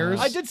 Derek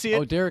Mears. I did see it.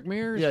 Oh, Derek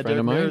Mears. Yeah, friend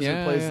of Derek mine. Mears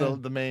Yeah, who plays yeah.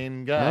 the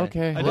main guy.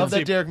 Okay. I love did that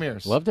see- Derek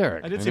Mears. Love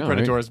Derek. I did see know,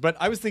 Predators, but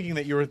I was thinking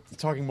that you were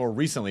talking more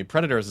recently.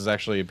 Predators is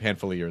actually a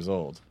handful of years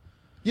old.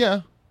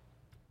 Yeah.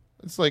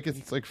 It's like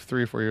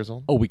 3 or 4 years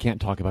old. Oh, we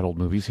can't talk about old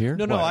movies here?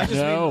 No, I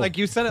just mean like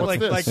you said it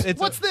What's like this? it's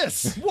What's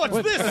this? What's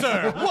this,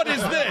 sir? What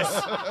is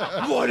this?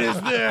 What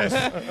is this?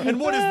 And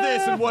what is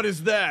this? And what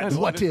is that?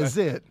 What is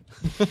it?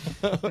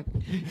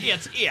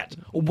 It's it.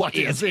 What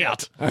is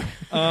it?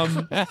 Oh,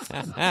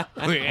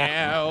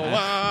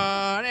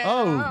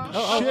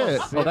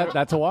 shit. Oh,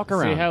 that's a walk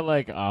around. See how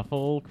like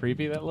awful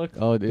creepy that looks?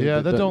 Oh,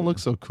 Yeah, that don't look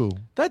so cool.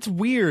 That's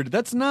weird.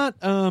 That's not.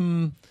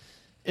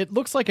 It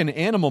looks like an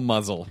animal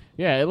muzzle,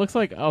 Yeah, it looks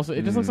like also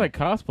it just looks like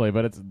cosplay,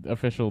 but it's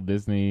official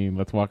Disney.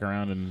 Let's walk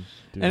around and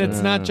do and it's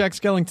that. not Jack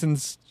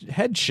Skellington's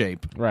head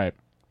shape. Right.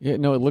 Yeah,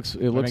 no, it looks I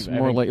think-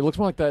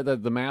 like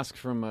the mask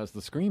from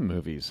the Scream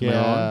movies. Am I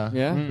Yeah. wrong?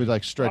 Yeah. With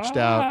like stretched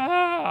out.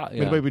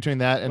 Yeah. Midway between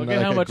that and Look like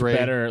at how a much gray.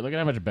 better. Look at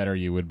how much better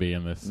you would be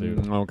in this suit.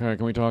 Okay,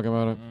 can we talk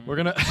about it? We're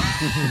gonna.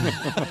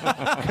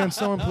 Can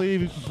someone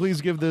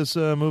please give this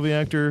movie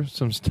actor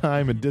some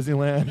time at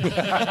Disneyland?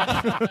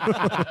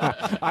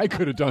 I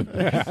could have done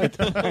that.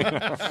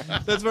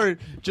 That's very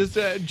just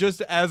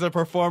as a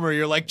performer,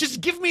 you're like,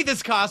 just give me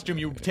this costume.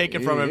 You take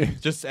it from him,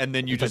 and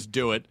then you just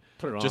do it.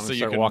 Put it on just so and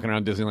you start can walking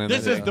around Disneyland.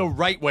 This is the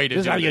right way to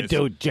This is do how you this.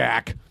 do,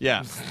 Jack.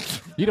 Yeah.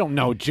 You don't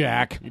know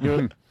Jack. You do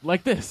it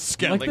like this.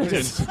 Like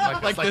this.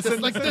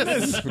 Like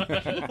this.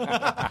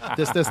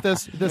 This.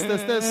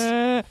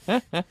 The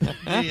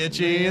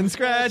Itchy and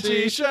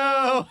Scratchy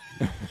Show.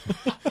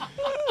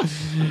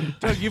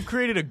 Doug, you've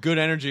created a good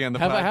energy on the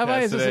podcast Have I?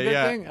 Is this a today. good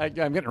Yeah. thing?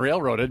 I'm getting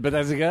railroaded, but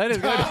that's good. It's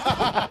good.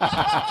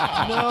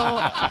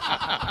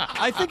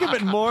 I think of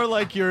it more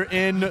like you're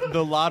in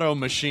the lotto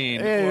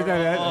machine. where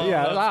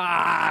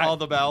all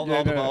the balls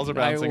are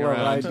bouncing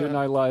around.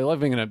 I love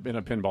being in a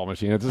pinball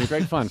machine. This is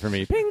great fun for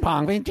me. Ping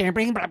pong, ping ping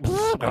ping.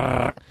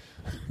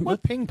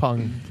 What ping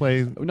pong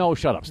play? No,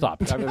 shut up. Stop.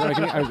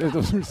 Those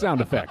are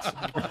sound effects.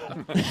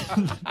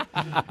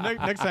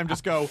 Next time,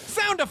 just go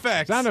sound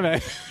effects. Sound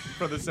effects.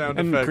 For the sound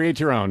And effect. create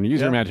your own. Use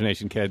your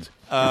imagination, kids.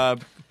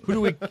 Who do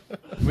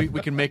we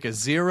can make a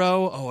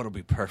 0? Oh, it'll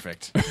be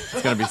perfect.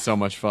 It's gonna be so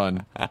much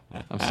fun.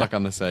 I'm stuck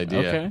on this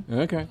idea.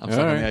 Okay. I'm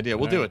stuck on the idea.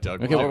 We'll do it,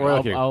 Doug. Okay, We'll do well, it.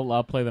 okay.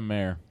 I'll play the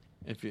mayor.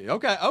 If you,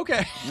 okay.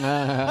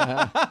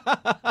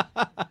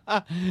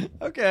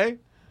 Okay.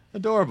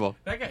 Adorable.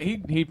 That guy,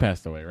 he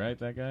passed away, right?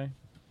 That guy.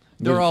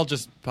 They're all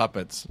just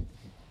puppets.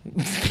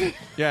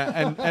 Yeah,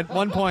 and at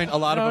one point, a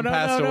lot of them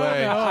passed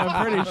away. No,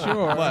 I'm pretty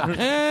sure. What?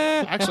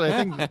 Actually, I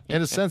think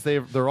in a sense they're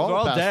all They're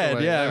all passed dead.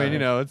 away. Yeah, I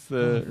mean, it's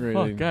the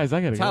Oh, guys, I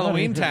gotta it's go.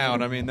 Halloween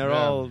Town. I mean, they're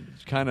all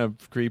kind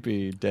of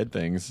creepy dead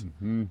things.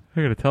 I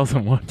gotta tell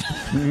someone.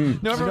 No, You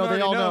know,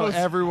 they all know.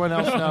 Everyone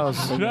else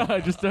knows. No,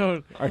 I just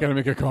don't. I gotta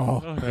make a call.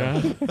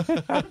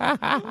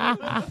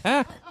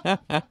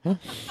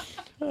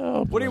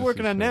 What are you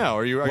working on now?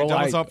 Are you Well,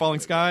 done with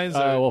Falling Skies?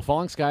 or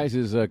Falling Skies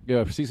is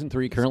season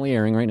 3 currently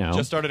airing right now.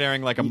 just started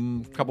airing like a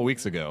couple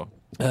weeks ago.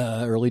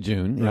 Early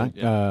June, Right,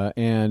 yeah.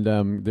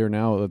 And they're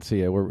now. Let's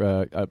see.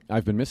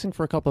 I've been missing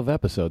for a couple of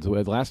episodes.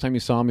 The last time you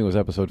saw me was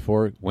episode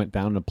 4. Went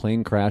down in a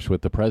plane crash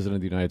with the President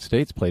of the United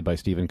States, played by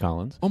Stephen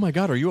Collins. Oh my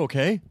God, are you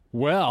okay?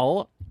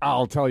 Well,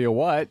 I'll tell you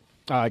what.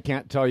 I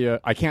can't tell you.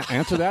 I can't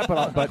answer that,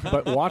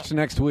 but watch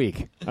next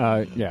week.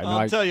 I'll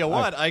tell you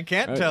what. I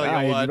can't tell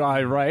you what.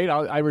 Right.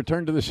 I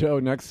return to the show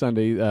next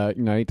Sunday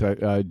night,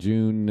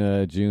 June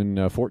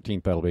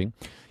 14th. That'll be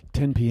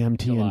 10 p.m.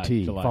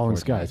 TNT. July Falling 14th.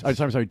 Skies.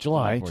 I'm sorry,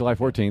 July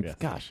 14th. Yes.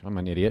 Gosh, I'm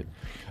an idiot.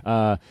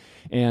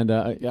 And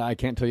I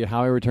can't tell you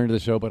how I return to the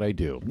show, but I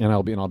do, and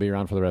I'll be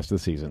around for the rest of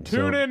the season.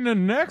 Tune in to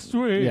next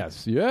week.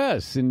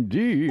 Yes,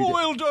 indeed.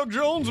 Will Doug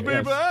Jones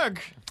be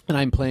back? And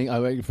I'm playing,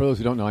 for those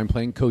who don't know, I'm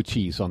playing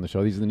Cochise on the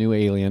show. He's the new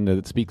alien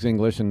that speaks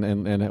English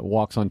and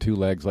walks on 2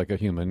 legs like a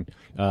human.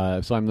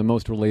 So I'm the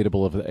most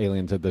relatable of the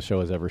aliens that the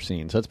show has ever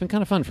seen. So it's been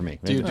kind of fun for me.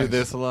 Do you do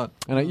this a lot?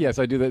 And yes,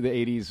 I do the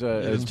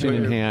 80s chin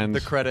in hand. The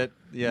credit,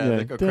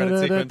 the credit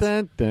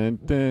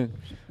sequence.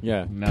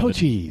 Yeah, Now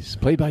Cochise,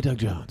 played by Doug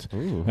Jones.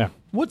 Yeah.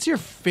 What's your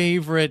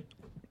favorite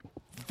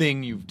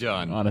thing you've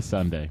done? On a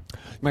Sunday.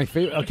 My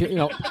favorite, okay,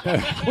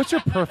 What's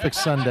your perfect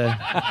Sunday?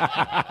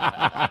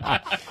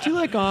 Do you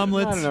like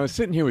omelets? I don't know,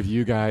 sitting here with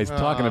you guys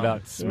talking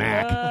about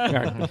smack.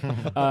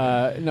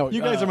 No,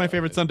 You guys are my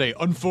favorite Sunday.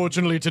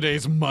 Unfortunately,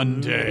 today's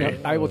Monday.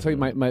 I will tell you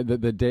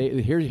the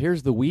day.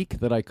 Here's the week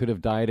that I could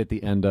have died at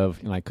the end of,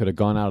 and I could have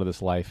gone out of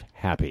this life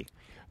happy.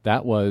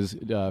 That was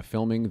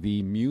filming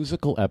the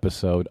musical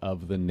episode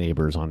of The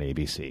Neighbors on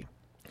ABC.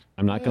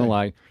 I'm not going to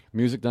lie.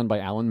 Music done by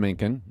Alan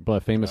Menken,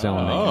 famous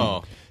Alan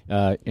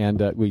Menken.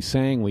 And we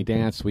sang, we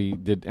danced, we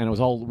did, and it was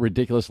all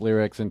ridiculous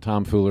lyrics and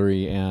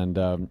tomfoolery, and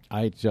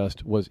I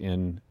just was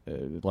in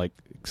like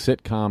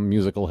sitcom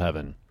musical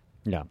heaven.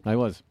 Yeah, I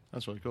was.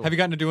 That's really cool. Have you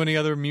gotten to do any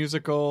other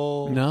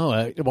musical? No.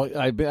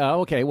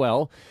 Okay.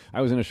 Well,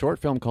 I was in a short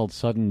film called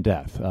Sudden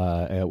Death,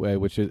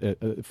 which is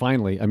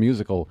finally a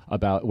musical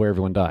about where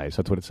everyone dies.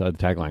 That's what it said,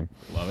 the tagline.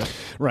 Love it.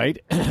 Right.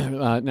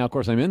 Now, of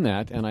course, I'm in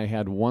that, and I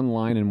had one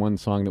line in one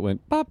song that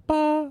went ba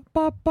ba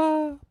ba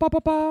ba ba ba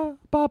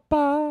ba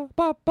ba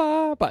ba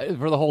ba ba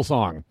for the whole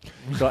song.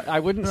 So I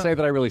wouldn't say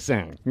that I really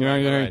sang. You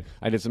know, Right.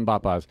 I did some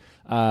ba-bas.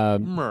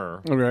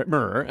 Myrrh.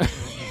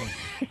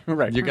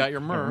 Right, You got your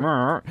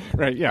myrrh.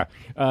 Right, yeah.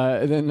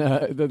 Then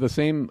the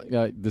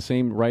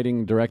same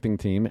writing directing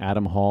team,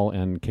 Adam Hall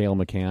and Cale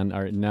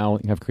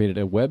McCann, have created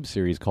a web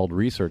series called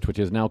Research, which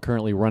is now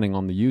currently running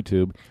on the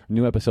YouTube.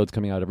 New episodes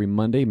coming out every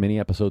Monday, mini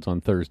episodes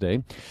on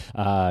Thursday.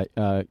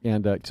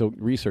 So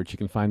Research, you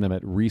can find them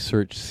at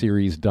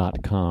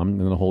researchseries.com, and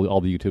then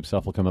all the YouTube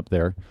stuff will come up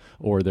there,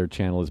 or their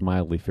channel is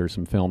Mildly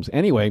Fearsome Films.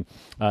 Anyway,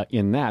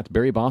 in that,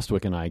 Barry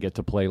Bostwick and I get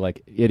to play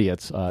like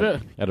idiots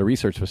at a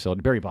research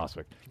facility. Barry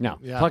Bostwick. Now,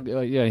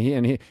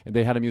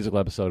 they had a musical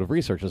episode of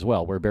Research as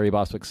well, where Barry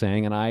Bostwick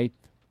sang, and I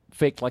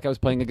faked like I was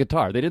playing a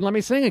guitar. They didn't let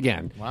me sing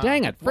again. Wow.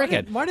 Dang it,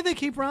 frickin'. Why do they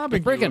keep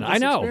robbing you Frickin', of this I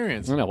know.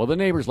 experience? I know. Well, the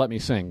neighbors let me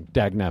sing,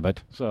 dagnabbit.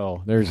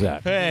 So there's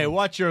that. Hey,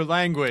 watch your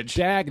language.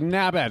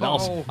 Dagnabbit.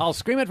 I'll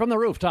scream it from the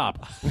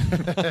rooftop.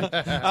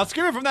 I'll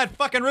scream it from that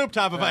fucking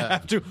rooftop if I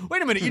have to.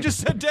 Wait a minute, you just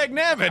said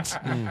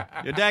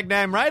dagnabbit. You're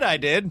dagnam right, I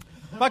did.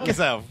 Fuck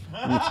yourself.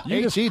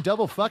 HE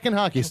double fucking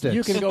hockey sticks.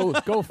 You can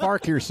go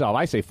fark yourself.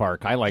 I say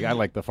fark. I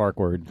like the fark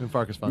word.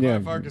 Fark is fun. Yeah,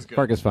 fark is good.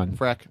 Fark is fun.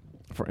 Frack.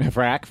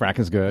 Frack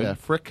is good. Yeah,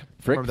 frick.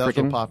 Frick, That was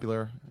real frickin'.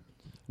 popular.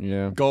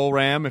 Yeah. Goal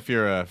Ram, if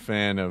you're a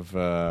fan of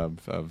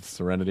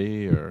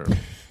Serenity or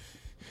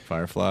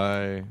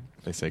Firefly,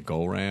 they say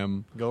Goal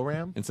Ram. Go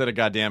Ram? Instead of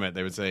goddammit,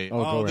 they would say,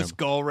 Go this Ram.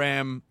 Goal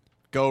Ram.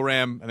 Go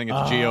Ram. I think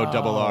it's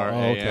GORRAM.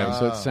 Okay,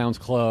 so it sounds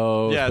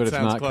close, Yeah, but it it's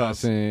sounds not close.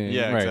 cussing.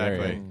 Yeah, Right,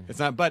 exactly. Right, It's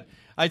not, but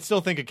I still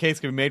think a case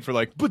can be made for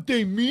like, but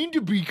they mean to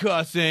be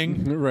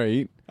cussing.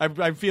 right.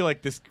 I feel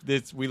like this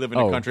we live in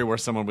a country where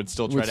someone would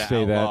still try Would to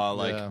say that. outlaw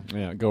like,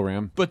 Yeah, go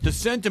Ram. but the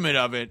sentiment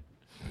of it.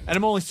 And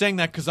I'm only saying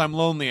that because I'm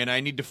lonely and I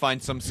need to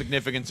find some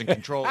significance and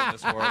control in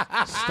this world.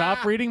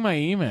 Stop reading my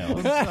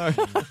emails.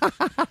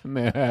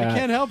 Matt, I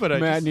can't help it.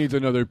 Matt needs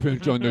another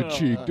pinch on the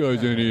cheek,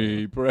 doesn't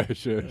he?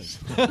 Precious.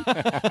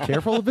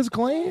 Careful of his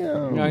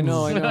glam. I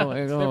know.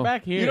 They're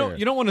back here.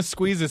 You don't want to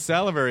squeeze his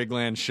salivary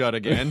gland shut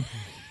again,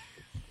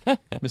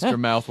 Mr.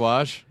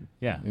 Mouthwash.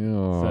 Yeah.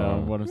 Oh.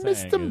 So what I'm saying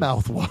Mr. is,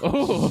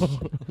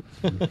 Mouthwash.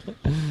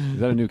 Is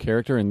that a new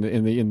character in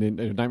the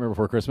Nightmare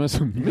Before Christmas?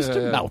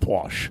 Mr.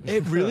 Mouthwash.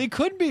 It really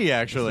could be,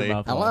 actually.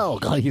 Mouthwash. Hello.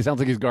 God, he sounds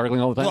like he's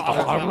gargling all the time.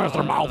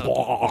 Mr.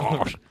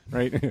 Mouthwash.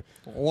 Right?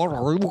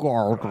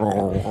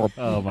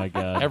 Oh my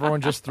god.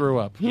 Everyone just threw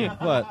up. What?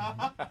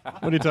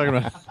 What are you talking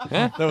about?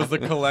 That was the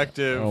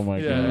collective. Oh my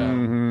Yeah. god.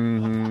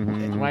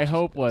 Mm-hmm. My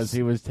hope was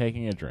he was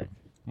taking a drink.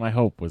 My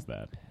hope was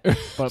that. But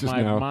Just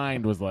my now.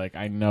 mind was like,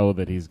 I know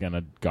that he's going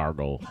to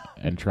gargle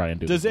and try and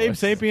do Does the Abe voice.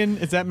 Sapien,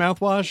 is that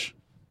mouthwash?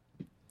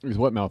 Is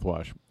what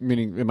mouthwash?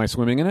 Meaning, am I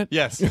swimming in it?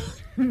 Yes.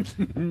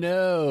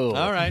 No.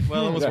 All right.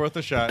 Well, it was worth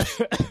a shot.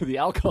 The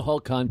alcohol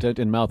content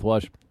in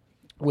mouthwash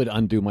would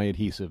undo my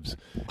adhesives,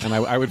 and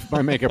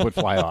my makeup would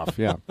fly off.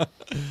 Yeah.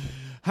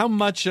 How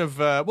much of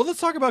well, let's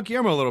talk about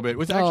Guillermo a little bit.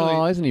 Which actually,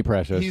 Oh, isn't he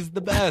precious? he's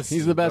the best.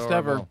 He's the best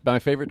ever. Adorable. My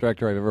favorite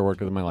director I've ever worked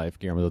with in my life,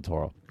 Guillermo del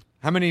Toro.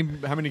 How many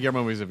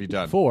Guillermo movies have you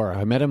done? 4.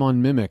 I met him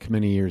on Mimic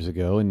many years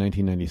ago in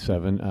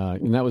 1997,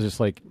 and that was just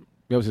like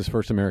that was his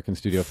first American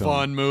studio film.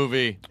 Fun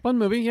movie. Fun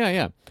movie,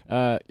 yeah.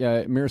 Mira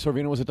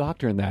Sorvino was a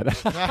doctor in that.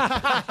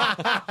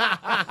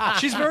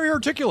 She's very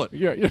articulate.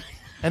 yeah.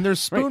 And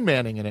there's spoon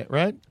manning in it,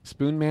 right?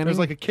 Spoon Manning. There's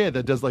like a kid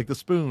that does like the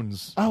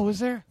spoons. Oh, is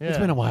there? It's Yeah.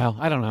 been a while.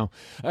 I don't know.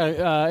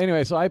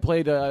 Anyway, so I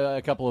played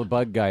a couple of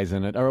bug guys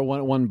in it, or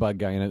one bug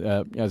guy in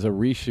it as a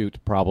reshoot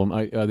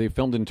problem. They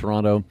filmed in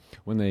Toronto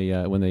when they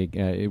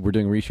were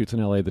doing reshoots in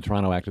LA. The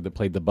Toronto actor that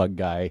played the bug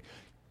guy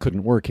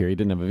couldn't work here. He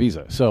didn't have a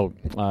visa. So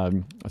I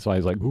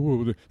was like,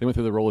 ooh. They went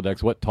through the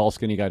Rolodex. What tall,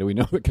 skinny guy do we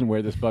know that can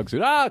wear this bug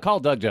suit?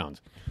 Call Doug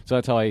Jones. So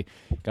that's how I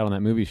got on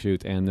that movie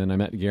shoot. And then I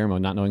met Guillermo,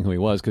 not knowing who he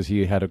was, because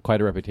he had quite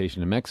a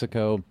reputation in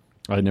Mexico.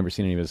 I had never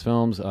seen any of his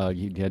films.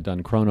 He had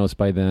done Kronos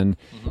by then.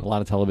 A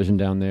lot of television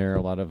down there,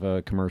 a lot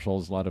of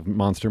commercials, a lot of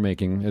monster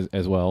making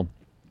as well.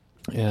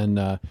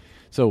 And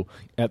so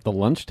at the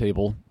lunch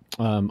table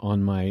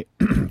on my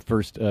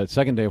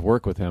second day of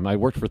work with him, I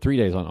worked for 3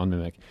 days on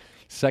Mimic.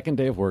 Second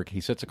day of work, he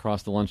sits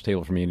across the lunch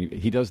table from me, and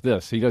he does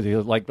this. He does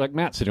like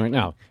Matt's sitting right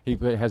now. He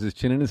has his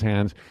chin in his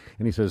hands,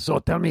 and he says, "So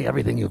tell me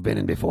everything you've been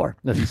in before."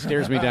 As he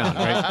stares me down,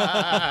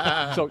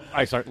 right? So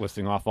I start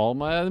listing off all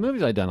the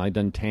movies I'd done. I'd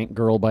done Tank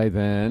Girl by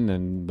then,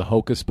 and The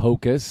Hocus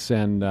Pocus,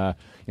 and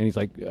he's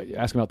like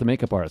asking about the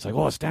makeup artist. Like,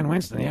 "Oh, Stan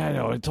Winston, yeah,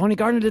 no, Tony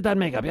Gardner did that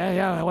makeup,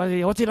 yeah.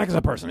 What's he like as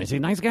a person? Is he a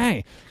nice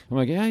guy?" I'm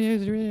like,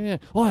 "Yeah.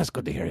 Oh, that's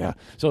good to hear, yeah."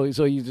 So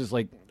he's just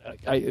like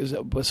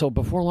so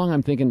before long,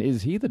 I'm thinking,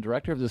 is he the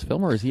director of this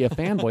film, or is he a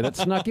fanboy that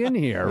snuck in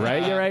here?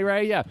 Right,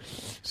 right, yeah.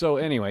 So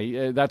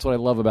anyway, that's what I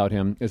love about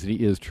him, is that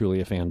he is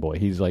truly a fanboy.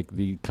 He's like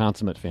the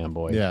consummate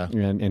fanboy. Yeah.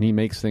 And he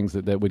makes things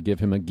that would give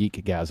him a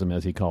geekgasm,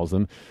 as he calls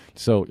them.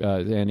 So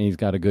and he's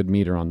got a good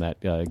meter on that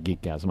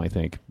geekgasm, I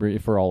think,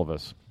 for all of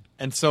us.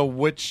 And so,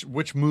 which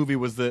movie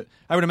was the?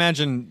 I would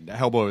imagine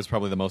Hellboy was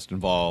probably the most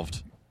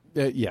involved.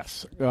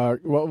 Yes.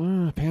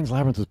 Pan's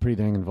Labyrinth was pretty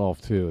dang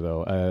involved too,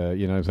 though.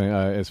 You know what I'm saying?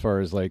 As far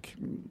as like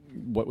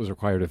what was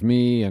required of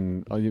me,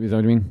 and is that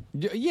what I mean?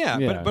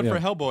 Yeah, but for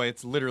Hellboy,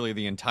 it's literally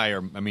the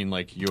entire. I mean,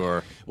 like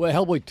your. Well,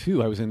 Hellboy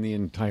 2, I was in the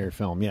entire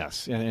film.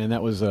 Yes, and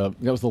that was the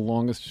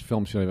longest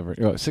film shoot I've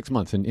ever. 6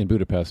 months in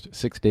Budapest,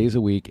 6 days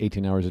a week,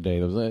 18 hours a day.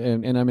 That was,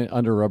 and I'm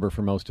under rubber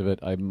for most of it.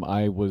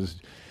 I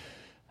was.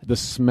 The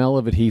smell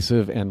of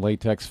adhesive and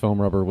latex foam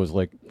rubber was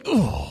like,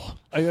 ugh.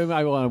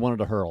 I wanted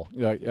to hurl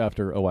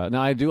after a while.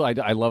 Now I do.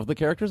 I love the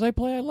characters I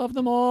play. I love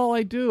them all.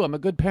 I do. I'm a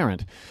good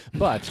parent,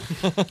 but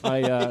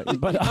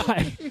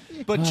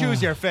But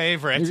choose your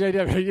favorite.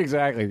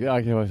 Exactly.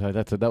 That was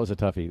a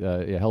toughie.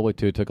 Hellboy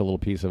 2 took a little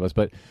piece of us.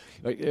 But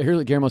here's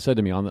what Guillermo said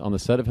to me on the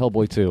set of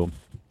Hellboy 2,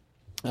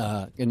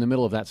 in the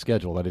middle of that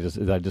schedule that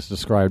I just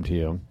described to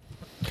you.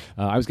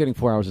 I was getting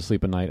 4 hours of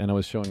sleep a night, and I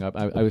was showing up.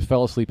 I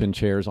fell asleep in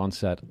chairs on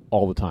set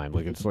all the time.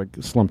 Like it's like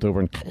slumped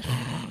over and.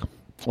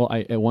 Well,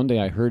 one day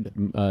I heard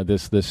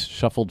this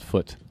shuffled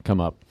foot come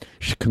up.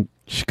 Shkunk,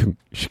 shkunk,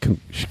 shkunk,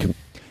 shkunk.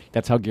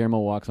 That's how Guillermo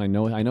walks. I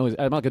know.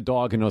 I'm like a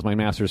dog who knows my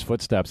master's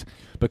footsteps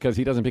because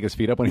he doesn't pick his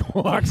feet up when he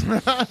walks.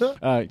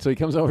 So he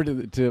comes over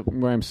to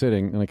where I'm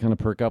sitting, and I kind of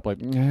perk up,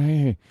 like,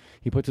 hey.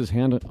 He puts his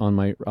hand on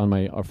my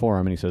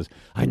forearm, and he says,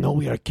 "I know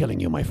we are killing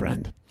you, my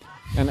friend."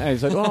 And I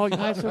said, well,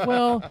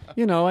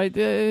 you know,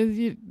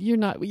 you're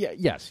not.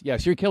 Yes,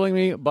 you're killing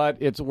me, but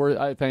it's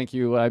worth. Thank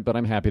you, but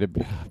I'm happy to.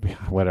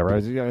 Whatever.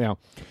 You know.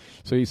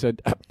 So he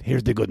said,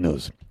 "Here's the good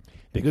news.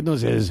 The good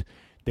news is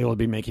they will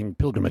be making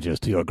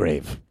pilgrimages to your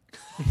grave."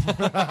 It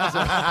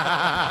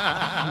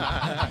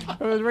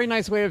was a very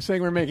nice way of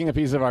saying we're making a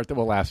piece of art that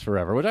will last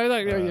forever, which I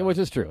like, which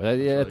is true.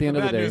 At the end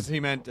of the day, he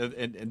meant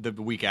the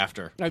week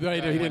after. I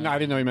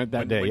didn't know he meant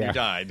that day. When you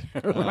died,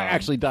 I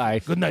actually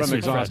died from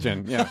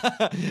exhaustion. Yeah,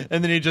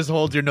 and then he just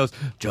holds your nose.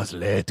 Just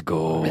let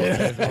go.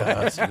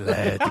 Just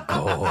let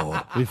go.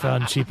 We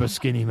found cheaper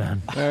skinny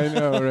man. I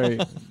know, right?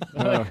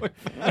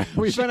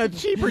 We found a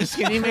cheaper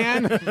skinny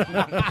man.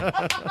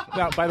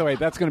 Now, by the way,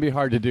 that's going to be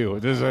hard to do.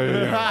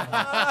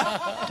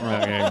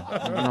 Okay. That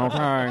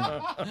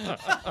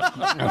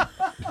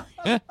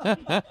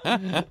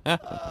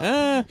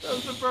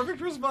was the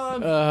perfect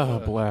response. Oh,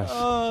 bless.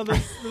 Oh, the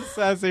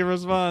sassy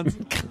response.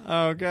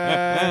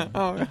 Okay.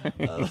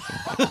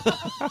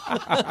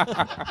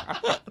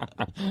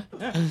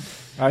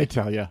 I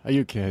tell you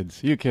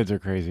kids are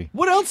crazy.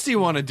 What else do you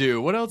want to do?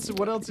 What else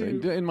do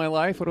you... In my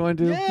life, what do I want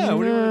to do? Yeah,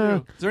 what do you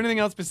want to do? Is there anything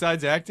else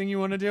besides acting you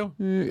want to do?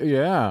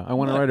 Yeah, I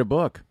want to write a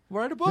book.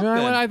 Write a book,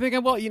 then. I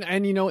think, well,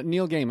 and you know what,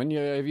 Neil Gaiman,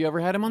 have you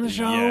ever had him on the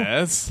show?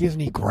 Yes. Isn't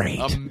he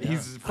great?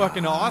 He's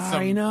fucking awesome.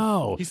 I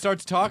know. He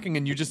starts talking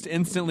and you just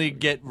instantly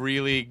get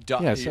really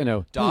yes, I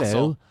know. docile.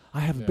 Hello, I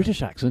have a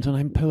British accent and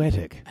I'm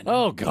poetic.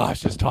 Oh, gosh,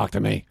 just talk to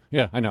me.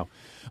 Yeah, I know.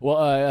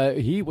 Well,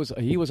 he was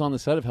on the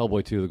set of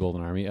Hellboy 2, The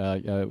Golden Army,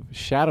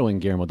 shadowing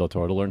Guillermo del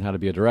Toro to learn how to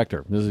be a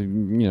director. This is,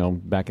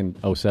 back in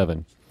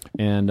 2007.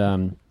 And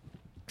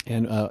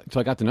so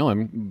I got to know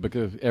him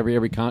because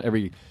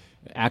every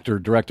actor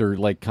director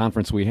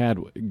conference we had,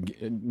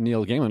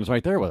 Neil Gaiman was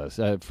right there with us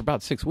for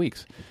about 6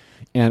 weeks,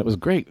 and it was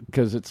great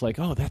because it's like,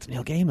 oh, that's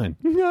Neil Gaiman,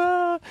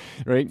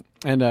 right?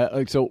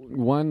 And so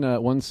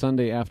one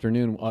Sunday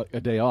afternoon, a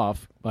day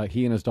off,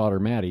 he and his daughter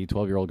Maddie,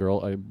 12-year-old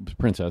girl,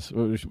 princess,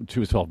 she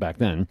was 12 back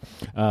then,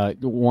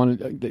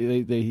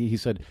 he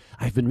said,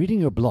 "I've been reading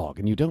your blog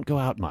and you don't go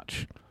out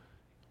much.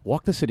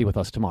 Walk the city with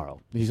us tomorrow."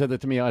 He said that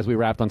to me as we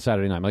wrapped on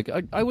Saturday night. I'm like,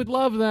 I would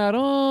love that.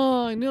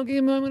 Oh, Neil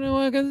Gaiman, I'm going to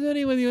walk the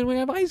city with you and we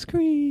have ice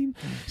cream.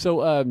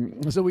 So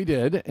we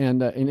did.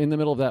 And in the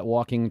middle of that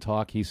walking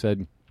talk, he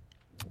said,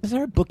 "Is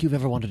there a book you've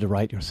ever wanted to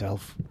write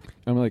yourself?"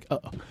 I'm like,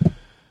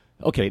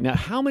 okay, now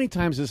how many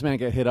times does this man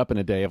get hit up in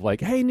a day of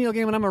like, "Hey, Neil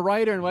Gaiman, I'm a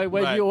writer, and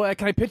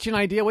can I pitch you an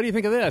idea? What do you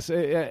think of this?"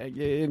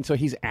 And so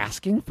he's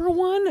asking for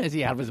one? Is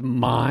he out of his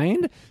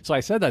mind? So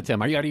I said that to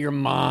him. "Are you out of your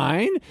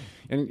mind?"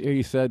 And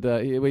he said,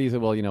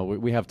 well,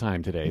 we have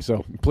time today,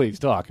 so please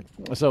talk.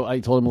 So I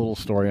told him a little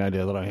story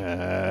idea that I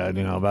had,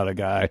 about a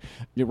guy.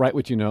 You write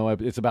what you know.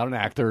 It's about an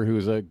actor who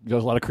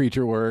does a lot of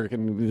creature work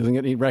and doesn't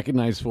get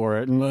recognized for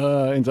it, and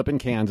ends up in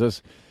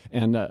Kansas,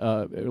 and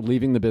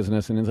leaving the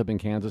business, and ends up in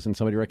Kansas, and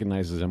somebody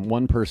recognizes him.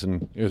 One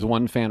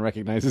fan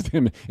recognizes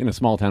him in a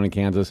small town in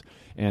Kansas,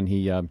 and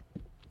he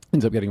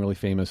ends up getting really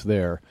famous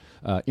there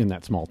in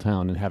that small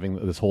town and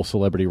having this whole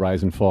celebrity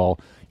rise and fall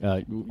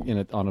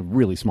on a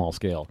really small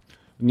scale.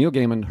 Neil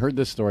Gaiman heard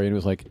this story and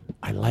was like,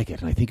 "I like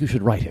it, and I think you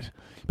should write it.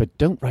 But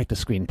don't write the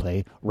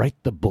screenplay, write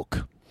the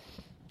book."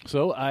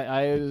 So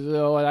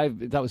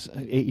that was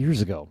 8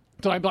 years ago.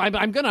 So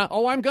I'm gonna.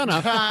 Oh, I'm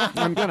gonna.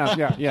 I'm gonna.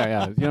 Yeah. You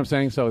know what I'm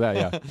saying? So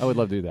I would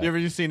love to do that. You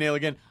ever see Neil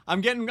again?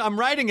 I'm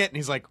writing it, and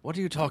he's like, "What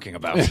are you talking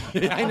about?"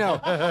 I know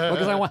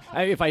because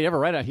if I ever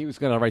write it, he was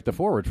going to write the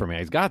forward for me.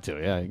 He's got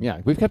to.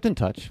 Yeah. We've kept in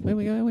touch.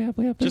 We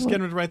have Just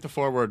get him to write the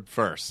foreword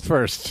first.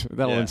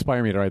 That'll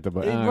inspire me to write the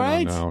book.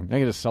 Right? I don't know. I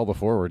can just sell the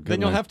forward.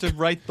 Then you'll have to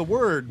write the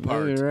word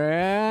part.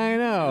 I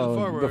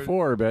know The the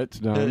forward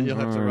bit. No, You'll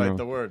have to write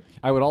the word.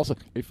 I would also,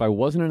 if I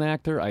wasn't an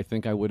actor, I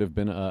think I would have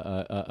been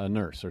a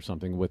nurse or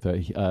something with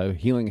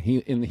healing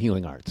in the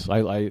healing arts. I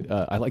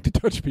like to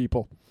touch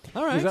people.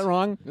 All right. Is that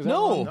wrong?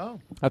 No.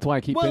 That's why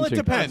I keep Well, pinching.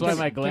 it depends. That's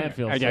why my gland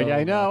feels.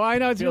 I know.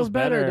 It feels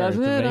better,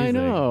 doesn't It's it? I amazing.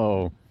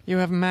 know. You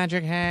have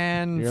magic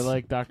hands. You're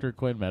like Dr.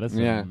 Quinn medicine,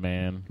 Yeah.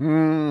 man.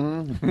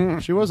 Mm-hmm.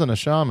 She wasn't a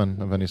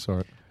shaman of any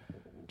sort.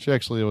 She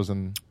actually was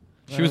in.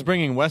 She was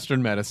bringing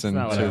Western medicine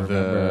That's not what I to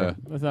remember.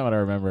 the. That's not what I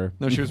remember.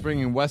 No, she was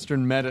bringing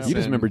Western medicine. You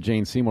just remember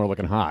Jane Seymour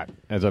looking hot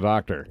as a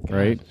doctor,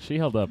 right? She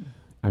held up.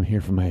 I'm here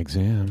for my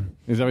exam.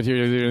 Is that what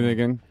you're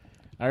thinking?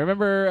 I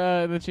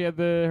remember that she had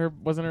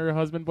wasn't her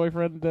husband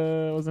boyfriend?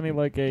 Wasn't he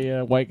like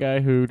a white guy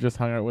who just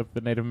hung out with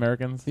the Native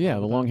Americans? Yeah,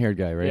 the long-haired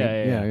guy, right?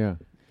 Yeah.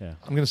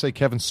 I'm going to say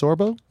Kevin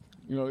Sorbo.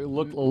 You know,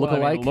 look Well, I mean,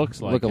 alike. it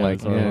looks like look alike.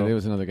 Kevin Yeah, Sorbo. there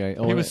was another guy.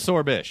 He was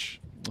Sorbish.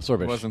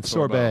 Sorbish. It wasn't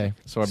Sorbet.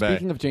 Sorbet.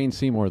 Speaking of Jane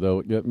Seymour,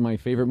 though, my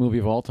favorite movie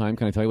of all time.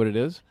 Can I tell you what it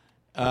is?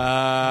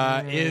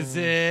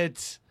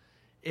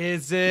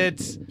 Is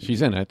it?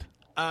 She's in it.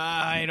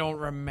 I don't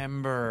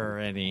remember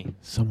any.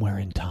 Somewhere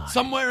in Time.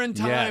 Somewhere in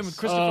Time. Yes. With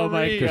Christopher Oh,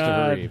 my Reeve.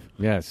 Christopher Reeve.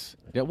 Yes.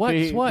 Yeah. What?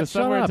 The Shut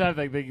Somewhere in up. Time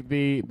thing.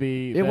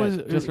 It was-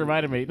 just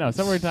reminded me. No,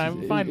 Somewhere in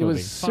Time. Fine It movie.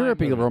 was Fine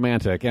syrupy movie.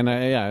 romantic, and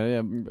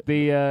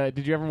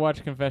Did you ever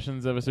watch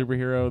Confessions of a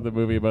Superhero, the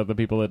movie about the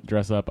people that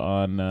dress up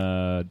on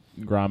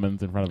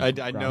Grauman's in front of?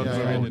 I know.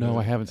 Yeah, no,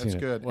 I haven't That's seen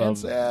good. Well, and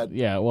sad.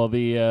 Yeah, well,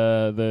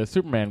 the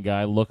Superman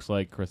guy looks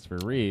like Christopher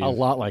Reeve. a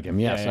lot like him.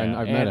 Yes, Yeah,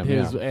 I've met him.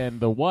 His yeah. and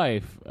the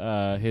wife,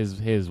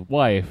 his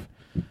wife,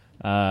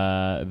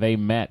 they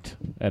met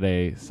at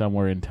a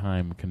Somewhere in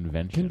Time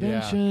convention.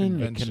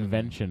 Convention. A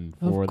convention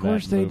for Of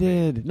course that they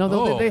movie. did.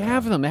 No, they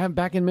have them. They have them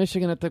back in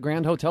Michigan at the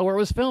Grand Hotel where it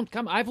was filmed.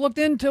 Come, I've looked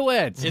into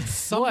it. It's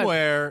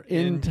somewhere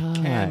in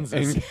time.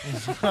 Kansas.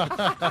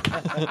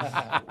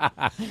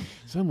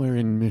 Somewhere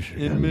in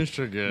Michigan. In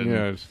Michigan.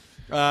 Yes.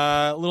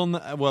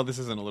 Well, this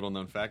isn't a little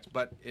known fact,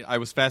 but I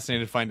was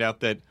fascinated to find out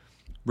that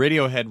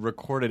Radiohead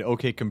recorded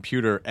OK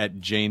Computer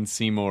at Jane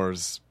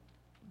Seymour's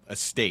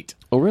estate.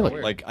 Oh,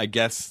 really? Like, I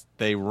guess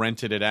they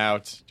rented it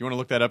out. Do you want to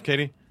look that up,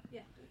 Katie?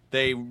 Yeah.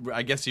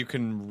 I guess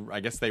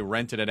they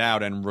rented it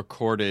out and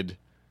recorded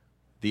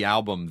the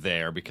album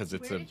there because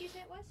it's Where did you say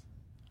it was?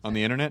 on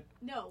the internet.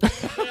 No.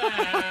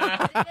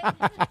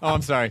 Oh,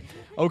 I'm sorry.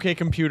 OK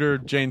Computer,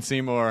 Jane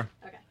Seymour.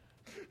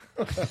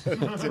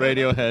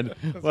 Radiohead.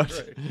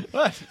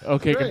 What?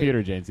 Okay,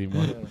 computer, Jane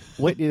Seymour.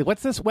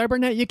 What's this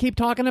Webernet you keep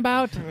talking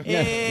about?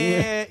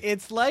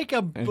 It's like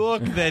a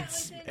book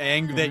that's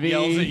that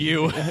yells at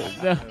you.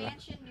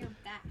 Mansion near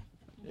Bath.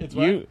 It's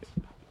You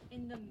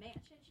In the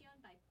mansion she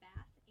owned by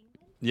Bath,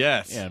 England?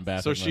 Yes. Yeah, in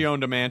Bath, so she England.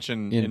 owned a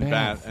mansion In in Bath.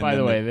 Bath. and By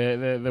the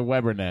then way, the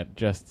Webernet,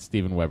 just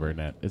Steven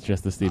Webernet. It's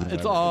just the Steven. It's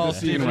Weber. all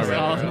Steven It's Weber.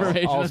 all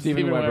information All on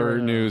Steven Weber Weber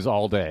news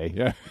all day.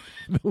 Yeah.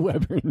 The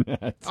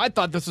Webernet. I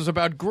thought this was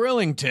about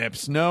grilling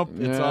tips. Nope.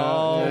 It's Yeah,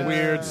 all yeah.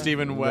 weird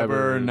Steven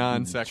Weber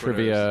non sequiturs.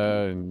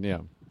 Trivia and yeah.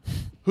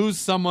 Who's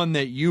someone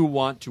that you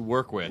want to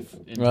work with?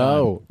 In time?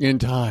 Oh, in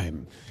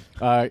time.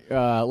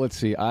 Let's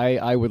see.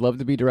 I would love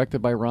to be directed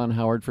by Ron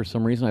Howard for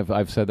some reason.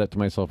 I've said that to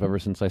myself ever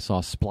since I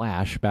saw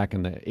Splash back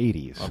in the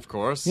 80s. Of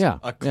course. Yeah,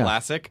 A yeah.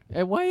 classic.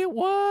 And why it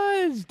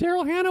was.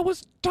 Daryl Hannah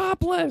was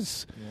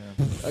topless.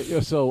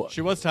 So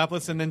She was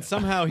topless, and then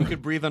somehow he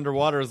could breathe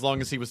underwater as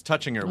long as he was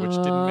touching her, which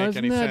didn't make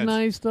any isn't that sense.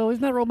 nice, though?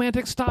 Isn't that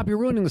romantic? Stop. You're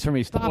ruining this for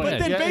me. Stop But it.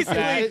 then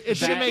basically, it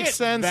should make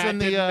sense in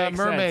the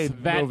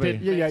mermaid movie.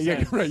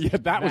 Yeah, right. Yeah,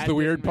 that was the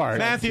weird part.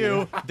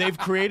 Matthew, they've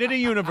created a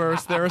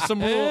universe. There are some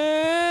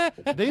rules.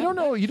 They don't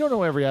know. You don't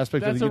know every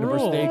aspect That's of the a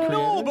universe rule. they created.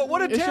 No, but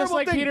what a It's terrible just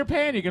like thing. Peter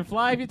Pan. You can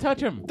fly if you touch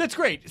him. That's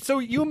great. So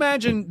you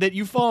imagine that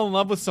you fall in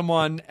love with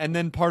someone, and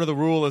then part of the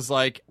rule is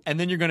like, and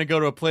then you're going to go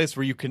to a place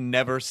where you can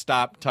never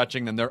stop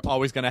touching them. They're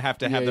always going to have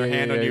their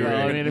hand on you.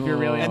 Well, I mean, if you're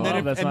really in And then,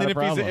 love, that's not a if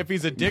problem.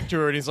 he's a dick to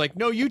her and he's like,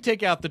 no, you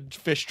take out the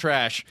fish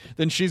trash,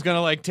 then she's going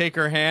to like take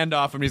her hand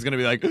off and he's going to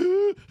be like,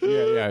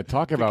 Yeah.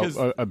 Talk about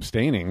Because-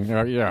 abstaining.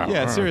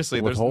 Yeah,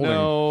 seriously, there's withholding.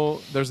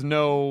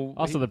 no.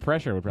 Also, the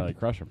pressure would probably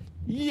crush him.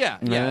 Yeah.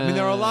 I mean,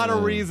 there are a lot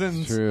of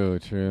reasons True.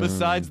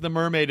 besides the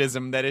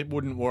mermaidism that it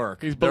wouldn't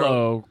work. He's They're-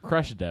 below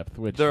crush depth,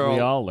 which they're we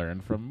all- all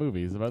learned from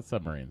movies about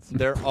submarines.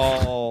 They're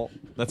all.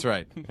 That's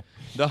right.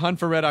 The Hunt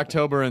for Red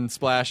October and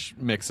Splash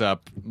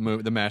mix-up,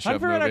 the mashup Hunt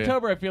for Red movie.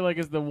 October, I feel like,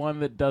 is the one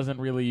that doesn't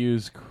really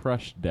use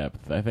crush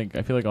depth. I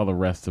feel like all the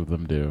rest of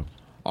them do.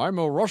 I'm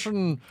a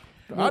Russian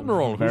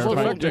admiral who's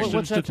Verify defecting.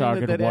 distance to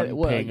target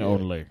one ping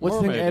only. What's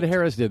the thing Mermaid. Ed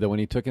Harris did though when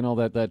he took in all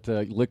that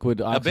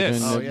liquid oxygen?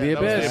 Abyss. Oh, yeah, the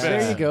that was abyss. the There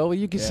Abyss. you go.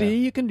 You can see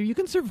you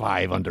can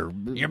survive under.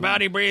 Your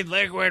body breathed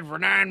liquid for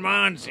 9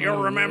 months.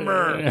 You'll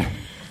remember.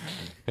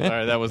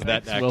 Sorry, that was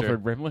that actor.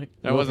 Wilford Brimley.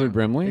 That wasn't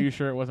Brimley? Are you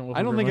sure it wasn't Wilford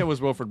I don't Brimley? think it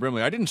was Wilford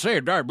Brimley. I didn't say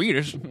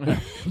diabetes.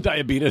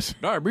 Diabetes.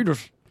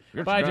 Diabetes.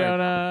 Bye,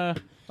 Jonah.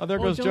 Oh, there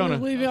goes Jonah.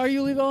 Are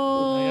you leaving?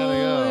 Oh, I gotta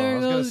go. there I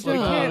was gonna goes sleep. We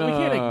Jonah.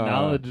 can't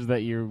acknowledge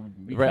that you're...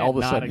 Right, all of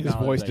a sudden his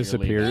voice Yeah,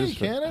 disappears. you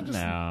can.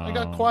 I No.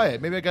 got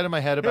quiet. Maybe I got in my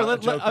head about Here, a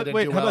joke that didn't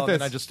wait, do how well, about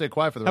and this? I just stayed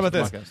quiet for the How rest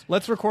about of the this? podcast.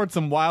 Let's record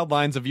some wild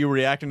lines of you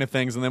reacting to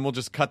things, and then we'll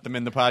just cut them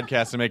in the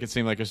podcast and make it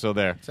seem like you're still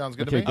there. Sounds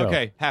good Okay, to me. go.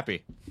 Okay,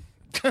 happy.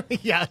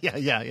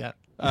 Yeah.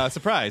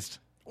 Surprised.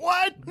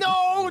 What?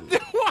 No.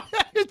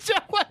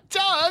 What,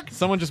 Doug?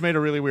 Someone just made a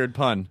really weird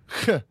pun.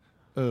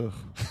 Ugh.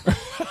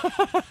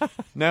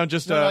 Now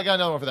just... No, I got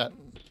another one for that.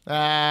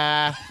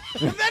 that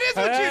is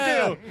what you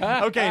do!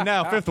 Okay,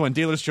 now, fifth one,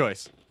 dealer's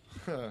choice.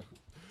 Good.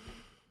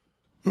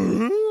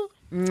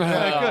 Jonah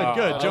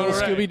Ray.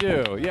 Scooby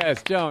Doo.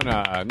 Yes,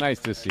 Jonah. Nice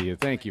to see you.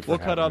 Thank you for We'll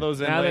cut having all me.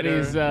 those in Now that later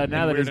he's in now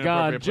that weird he's and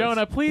gone, inappropriate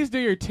Jonah, places. please do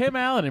your Tim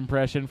Allen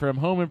impression from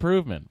Home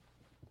Improvement.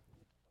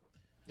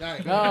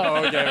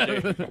 Oh,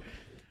 okay.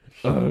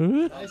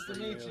 Nice to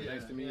meet you.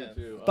 Nice to meet you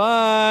too.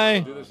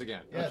 Bye. Do this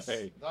again. Yes.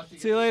 Okay.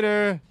 See you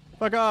later.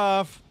 Fuck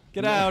off.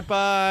 Get out.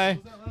 Bye.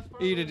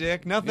 Eat a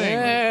dick. Nothing.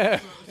 Yeah.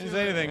 Didn't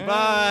say anything.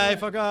 Bye.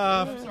 Fuck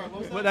off.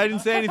 But I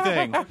didn't say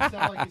anything.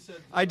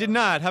 I did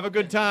not. Have a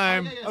good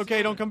time.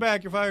 Okay, don't come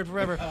back. You're fired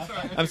forever.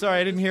 I'm sorry.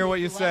 I didn't hear what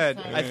you said.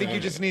 I think you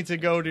just need to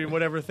go to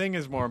whatever thing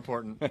is more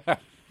important. The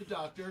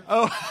doctor.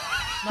 Oh.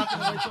 Not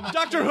gonna wait till my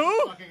Doctor kidney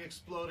Who? fucking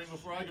exploding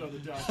before I go to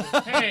the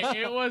doctor.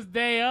 Hey, it was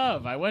day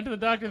of. I went to the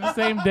doctor the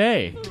same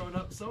day. Grown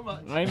up so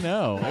much. I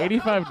know.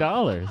 $85.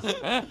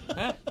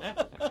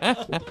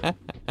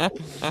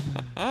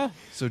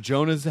 So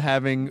Jonah's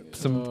having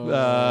some.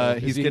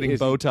 He's getting is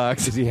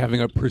Botox. Is he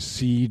having a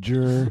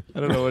procedure? I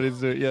don't know what he's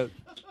doing yet.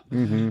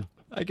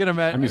 I can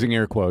imagine. I'm using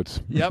air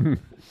quotes. Yep.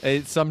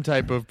 It's some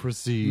type of I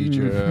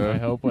procedure.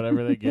 hope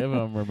whatever they give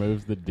him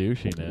removes the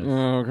douchiness.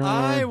 Oh, God.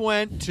 I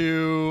went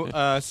to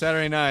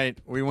Saturday night.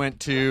 We went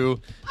to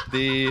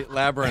the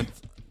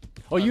Labyrinth.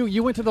 Oh,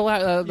 you went to the,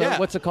 Yeah.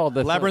 what's it called?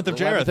 The Labyrinth of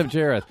Labyrinth of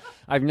Jareth.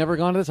 I've never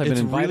gone to this. I've It's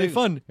been invited. really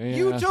fun. Yeah.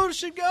 You two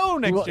should go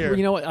next year.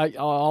 You know what?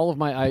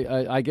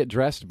 I get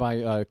dressed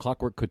by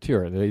Clockwork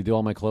Couture. They do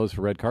all my clothes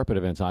for red carpet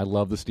events. I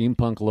love the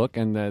steampunk look,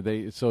 and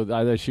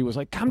she was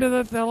like, "Come to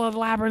the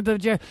Labyrinth of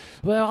Jareth.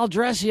 Well, I'll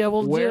dress you.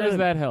 We'll Where do is it."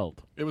 that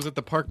held? It was at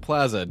the Park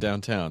Plaza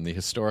downtown, the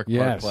historic Park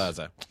Yes.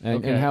 Plaza. And,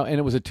 Okay. and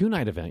it was a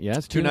 2-night event.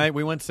 Yes, Tonight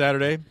we went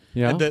Saturday.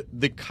 Yeah. And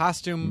the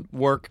costume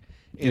work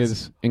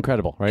is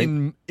incredible, right?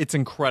 it's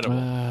incredible.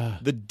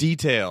 The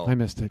detail. I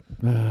missed it.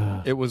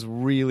 It was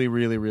really,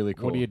 really, really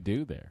cool. What do you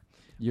do there?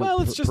 You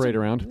Well, it's just parade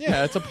around.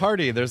 Yeah, it's a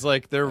party. There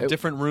are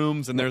different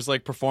rooms, and there's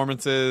like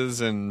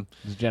performances, and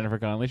Does Jennifer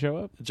Connelly show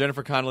up?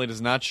 Jennifer Connelly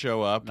does not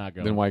show up. Not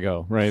going. Then why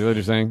go? Right? Is that what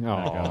you're saying?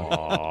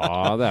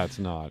 Oh, that's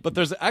not. But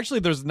there's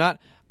not.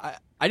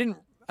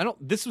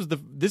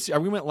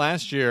 We went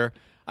last year.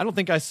 I don't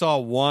think I saw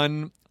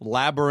one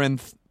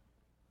Labyrinth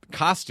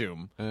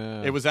costume.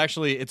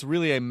 It's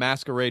really a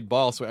masquerade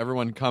ball, so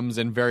everyone comes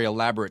in very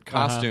elaborate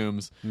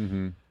costumes.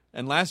 Mm-hmm.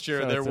 And last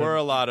year So there it's were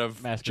a a lot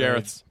of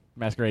Masquerade. Jareth's,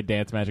 Masquerade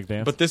dance, magic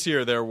dance. but this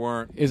year there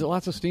weren't. Is it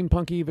lots of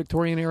steampunky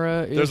Victorian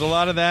era? There's a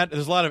lot of that.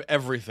 There's a lot of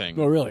everything.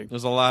 Oh, really?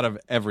 There's a lot of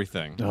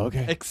everything. Oh,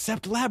 okay.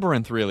 Except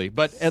Labyrinth, really.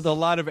 But a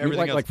lot of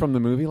everything else. like from the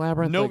movie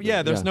Labyrinth. no,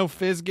 Like, there's no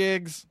fizz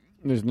gigs.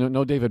 There's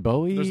no David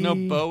Bowie. There's no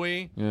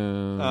Bowie.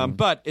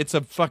 But it's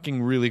a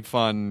fucking really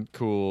fun,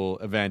 cool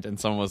event. And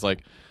someone was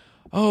like,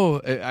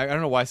 "Oh, I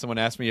don't know why." Someone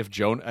asked me if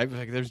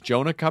there's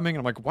Jonah coming, and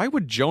I'm like, "Why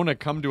would Jonah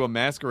come to a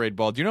masquerade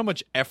ball? Do you know how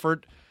much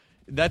effort?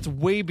 That's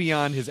way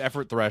beyond his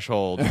effort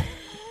threshold."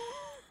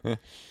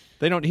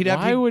 They don't.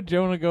 Why would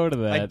Jonah go to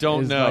that? I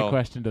don't is know. My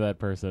question to that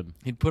person.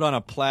 He'd put on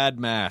a plaid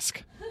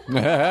mask.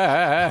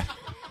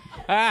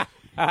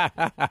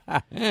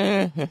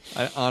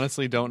 I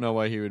honestly don't know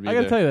why he would be I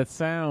gotta there. tell you, that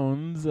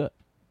sounds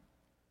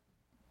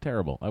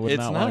terrible. I would It's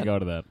not want not. to go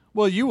to that.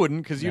 Well, you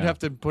wouldn't, because you'd Yeah. have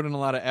to put in a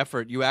lot of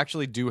effort. You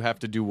actually do have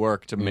to do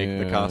work to make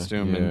the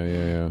costume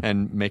yeah.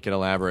 and make it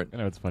elaborate. I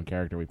know it's a fun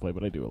character we play,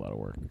 but I do a lot of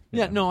work.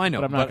 Yeah, no, I know.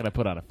 But I'm not going to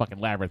put on a fucking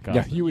Labyrinth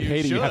costume. Yeah, you would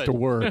hate it. You have to should.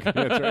 work.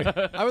 That's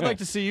right. I would like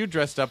to see you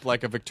dressed up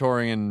like a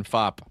Victorian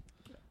fop.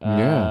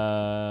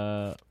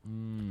 Yeah. Little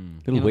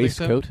You don't think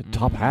so? waistcoat,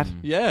 top hat,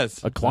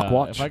 Yes. a clock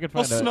watch. If I could A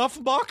find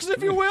snuff box,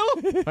 if you will.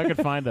 if I could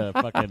find a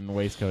fucking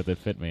waistcoat that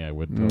fit me, I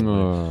would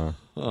totally.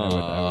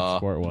 I would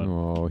sport one.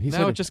 Oh, he Now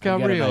said it just got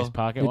Get a real. nice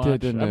pocket It watch.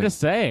 did, didn't I'm it? just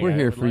saying. We're I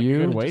here would for like a you.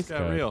 good It Just waistcoat.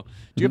 got real.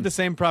 Do you have the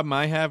same problem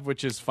I have,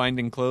 which is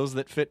finding clothes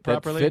that fit that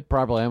properly? fit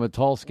properly. I'm a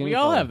tall, skinny. We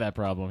all fella. have that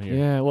problem here.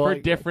 Yeah, well, for I-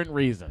 different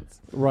reasons.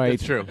 Right.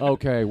 That's true.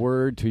 Okay.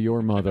 Word to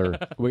your mother.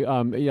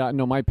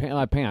 My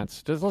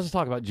pants. Let's just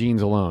talk about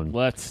jeans alone.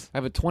 Let's. I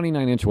have a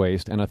 29-inch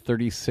waist and a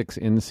 36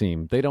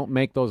 inseam. They don't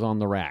make those on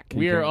the rack.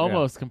 We You are can-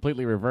 almost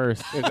completely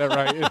reversed. Is that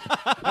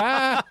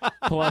right?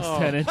 Plus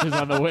 10 inches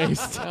on the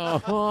waist.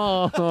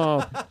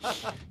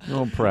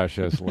 Oh,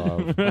 precious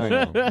love.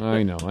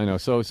 I know.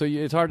 So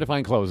it's hard to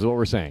find clothes. Is what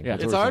we're saying. Yeah.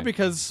 That's It's what we're hard saying.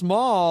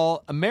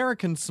 because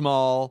American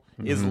small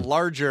is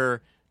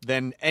larger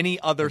than any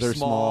other They're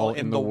small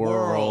in the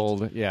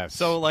world. Yes.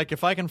 So, like,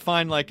 if I can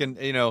find like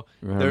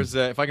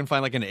if I can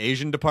find like an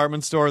Asian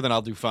department store, then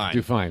I'll do fine.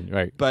 Do fine,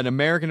 right? But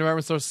American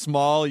department store,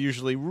 small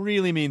usually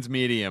really means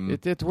medium.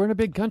 We're in a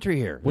big country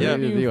here. Where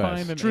do The you US.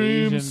 find an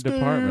Dream Asian stay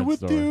department with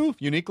store? you.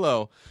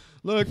 Uniqlo,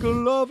 like a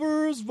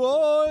lover's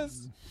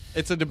voice.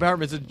 It's a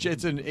department.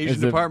 It's an Asian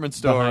Is it department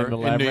store behind the in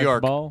New Labyrinth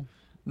York. Ball?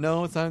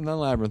 No, it's not in the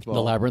Labyrinth Ball.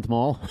 The Labyrinth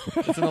Mall.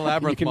 It's in the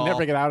Labyrinth You can Mall.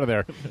 never get out of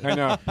there. I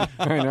know.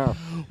 I know.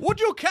 Would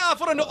you care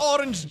for an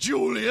orange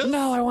Julius?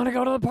 No, I want to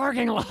go to the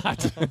parking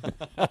lot.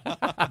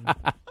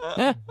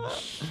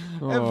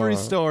 Every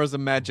store is a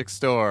magic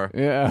store.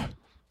 Yeah.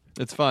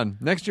 It's fun.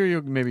 Next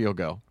year, maybe you'll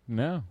go.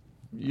 No.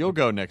 You'll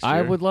go next year.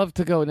 I would love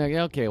to go.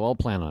 Okay, well, I'll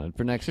plan on it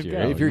for next Should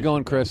year. go. If you're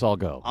going, Chris, I'll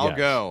go. I'll Yes.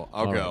 go.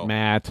 I'll All go. right.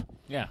 Matt,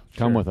 Yeah.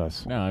 come sure. with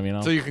us. No, I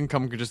mean, So you can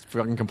come just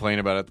fucking complain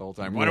about it the whole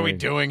time. What are we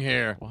doing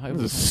here? Why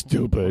This is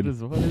stupid.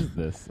 What is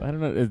this? I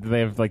don't know. Do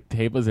they have like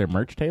tables? Is there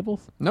merch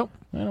tables? Nope.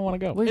 I don't want to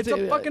go. Well, It's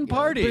a fucking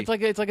party. It's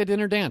like a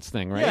dinner dance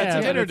thing, right? Yeah, it's a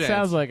but dinner it dance.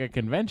 sounds like a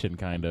convention,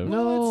 kind of.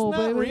 No, it's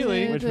not but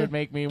really. Which would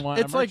make me want.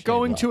 It's like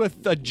going to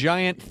a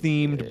giant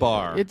themed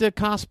bar. It's a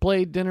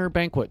cosplay dinner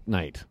banquet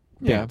night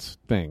dance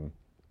thing.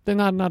 They're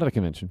not at a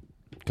convention.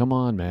 Come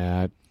on,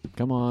 Matt.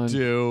 Come on.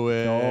 Do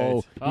it.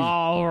 No.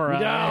 All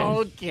right.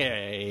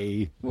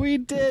 Okay. We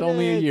did It's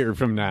only a it. year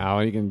from now.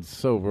 We're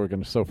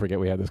going to forget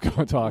we had this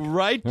talk.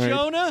 Right, Right.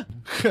 Jonah?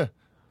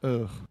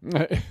 Ugh.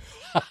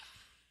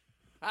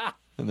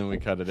 And then we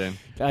cut it in.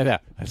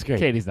 That's great.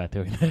 Katie's not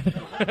doing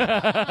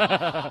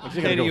that.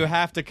 Katie, you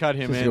have to cut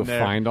him Just in go there.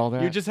 find all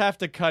that? You just have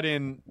to cut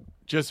in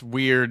just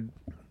weird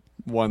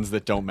ones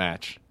that don't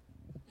match.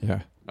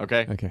 Yeah.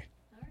 Okay? Okay.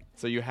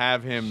 So you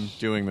have him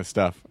doing the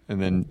stuff,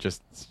 and then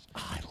just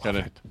cut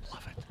it.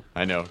 Love it.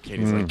 I know.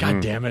 Katie's like,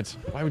 God damn it.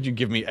 Why would you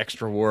give me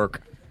extra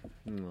work?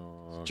 This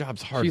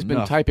job's hard She's enough.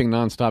 been typing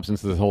nonstop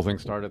since this whole thing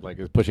started, like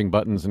pushing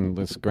buttons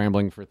and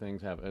scrambling for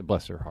things.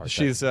 Bless her heart.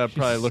 She's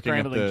probably looking at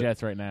Scrambling the...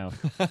 jets right now.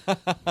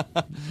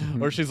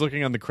 Or she's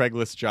looking on the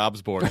Craigslist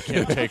jobs board. I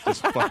can't take this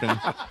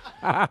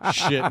fucking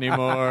shit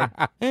anymore.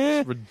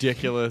 It's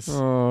ridiculous.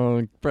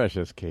 Oh,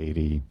 precious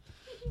Katie.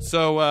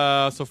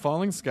 So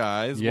Falling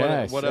Skies.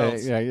 Yes. What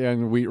else? Yeah,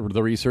 and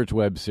the research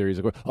web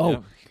series. Oh, Yeah.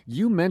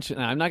 you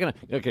mentioned. I'm not gonna.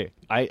 Okay,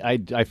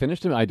 I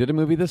finished. I did a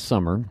movie this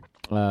summer.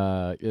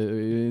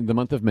 In the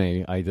month of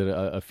May, I did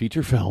a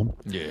feature film.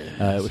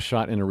 Yeah. It was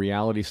shot in a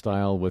reality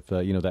style with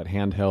that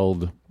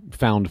handheld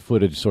found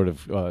footage sort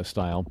of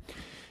style.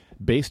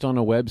 Based on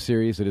a web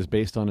series that is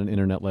based on an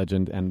internet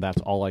legend, and that's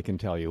all I can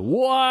tell you.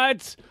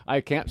 What? I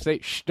can't say.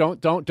 Shh!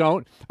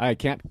 Don't. I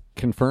can't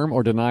confirm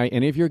or deny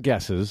any of your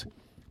guesses.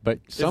 But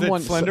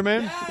someone, Is it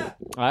Slenderman?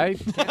 I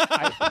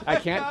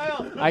can't.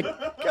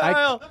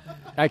 Kyle!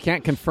 I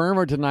can't confirm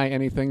or deny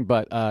anything.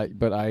 But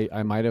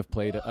I might have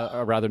played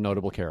a rather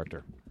notable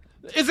character.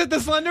 Is it the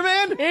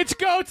Slenderman? It's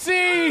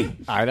Goatsy!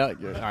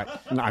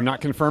 I'm not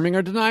confirming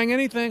or denying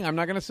anything. I'm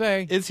not going to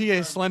say. Is he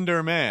a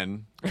slender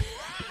man?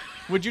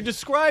 Would you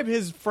describe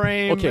his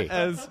frame Okay.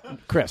 as...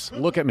 Chris,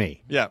 look at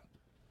me. Yeah.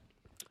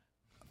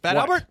 Fat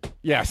What? Albert?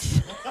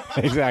 Yes,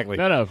 exactly.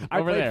 No, I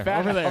over played there. Fat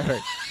Over there. Albert.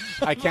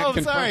 I can't Oh,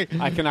 confirm. sorry.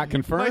 I cannot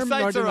confirm. My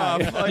sights nor are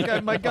deny. off.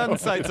 Like my gun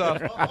sights off.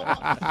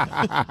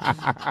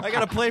 I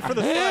gotta play for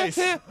the slice.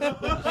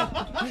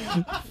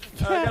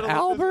 Fat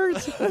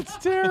Albert. That's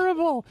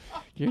terrible.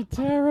 You're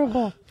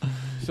terrible.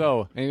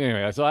 So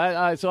anyway, so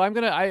I'm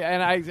gonna.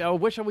 I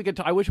wish we could.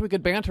 I wish we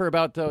could banter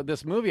about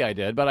this movie I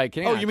did, but I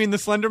can't. Oh, you mean the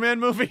Slenderman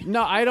movie?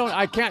 No, I don't.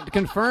 I can't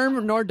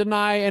confirm nor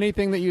deny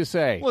anything that you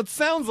say. Well, it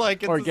sounds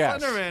like it's or the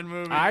guess. Slenderman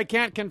movie. I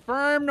can't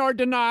confirm nor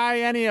deny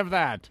any of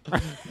that.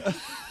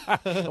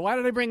 Why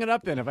did I bring it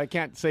up then if I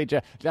can't say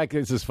Jack?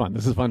 This is fun.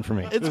 This is fun for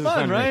me. It's This is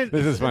fun, for me. right?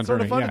 This is fun It's for sort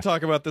me. of fun yeah. to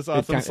talk about this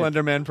awesome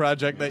Slenderman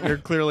project that you're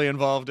clearly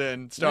involved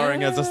in,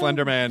 starring as a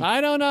Slenderman. I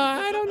don't know.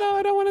 I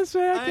don't want to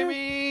say.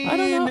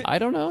 I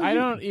don't know. I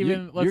don't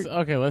even.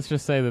 Let's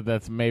just say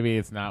that's maybe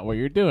it's not what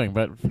you're doing,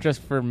 but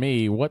just for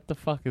me, what the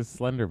fuck is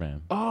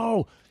Slenderman?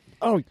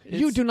 Oh,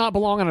 you do not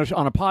belong on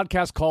a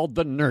podcast called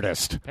The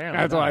Nerdist. Apparently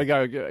That's not. all I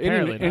got.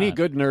 Apparently Any not.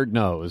 good nerd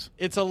knows.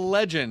 It's a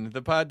legend.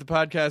 The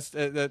podcast.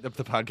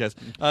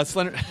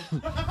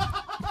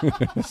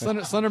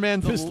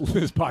 Slenderman's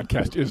This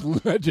podcast is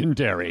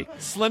legendary.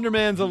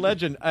 Slenderman's a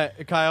legend.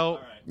 Kyle.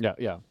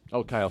 Yeah.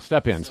 Oh, Kyle,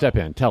 step in.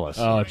 Tell us.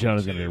 Oh,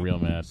 Jonah's gonna be real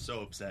mad. So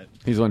upset.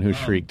 He's the one who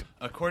shrieked.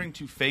 According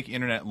to fake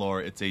internet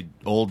lore, it's a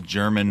old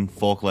German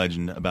folk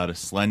legend about a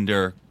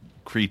slender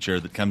creature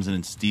that comes in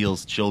and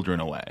steals children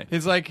away.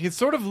 He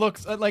sort of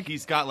looks like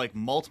He's got like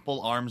multiple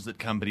arms that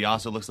come, but he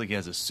also looks like he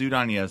has a suit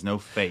on. He has no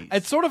face.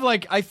 it's sort of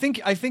like I think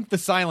the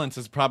silence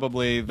is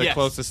probably the Yes.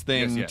 closest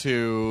thing Yes.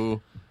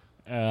 to.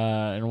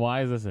 And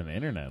why is this an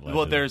internet legend?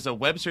 Well, there's a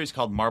web series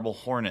called Marble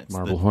Hornets.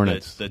 Marble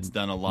Hornets. That's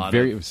done a lot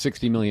Very of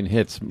 60 million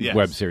hits Yes.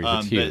 web series.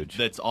 It's huge.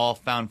 That's all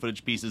found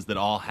footage pieces that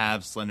all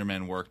have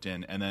Slenderman worked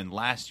in. And then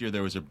last year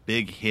there was a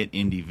big hit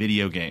indie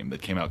video game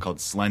that came out called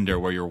Slender,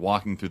 where you're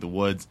walking through the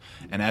woods,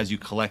 and as you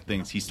collect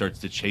things, he starts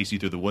to chase you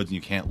through the woods, and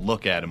you can't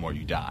look at him or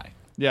you die.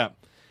 Yeah.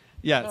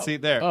 See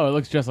there. Oh, it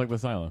looks just like the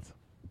silence.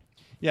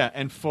 Yeah,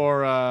 and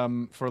for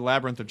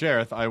Labyrinth of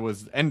Jareth, I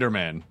was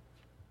Enderman,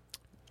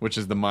 which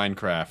is the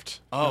Minecraft.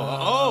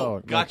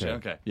 Gotcha.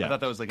 Okay. Yeah. I thought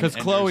that was like an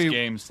Chloe, Ender's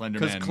Game Slender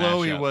Man Because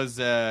Chloe mashup.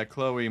 was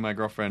Chloe, my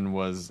girlfriend,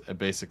 was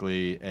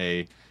basically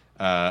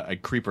a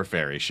creeper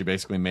fairy. She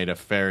basically made a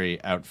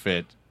fairy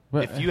outfit.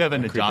 If you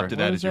haven't Creeper. adopted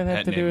that as your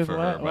pet name for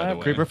her, by the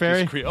way. Creeper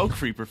fairy?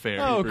 Creeper fairy.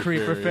 Oh,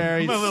 creeper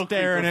fairy My little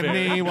staring creeper at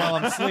fairy. me while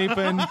I'm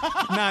sleeping,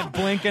 not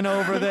blinking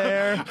over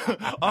there.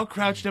 All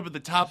crouched up at the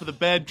top of the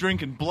bed,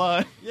 drinking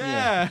blood.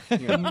 Yeah.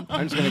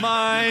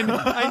 Mine.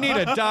 I need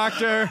a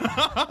doctor.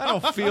 I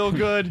don't feel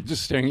good.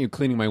 Just staring at you,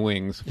 cleaning my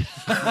wings.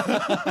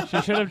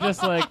 She should have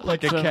just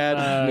like a some,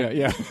 cat.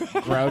 Yeah.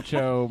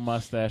 Groucho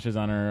mustaches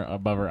on her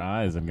above her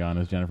eyes and gone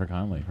as Jennifer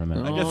Connelly from that.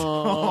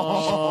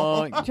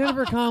 Oh,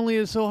 Jennifer Connelly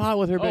is so hot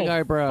with her big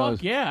eyebrows.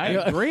 Fuck yeah, I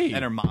agree.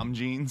 And her mom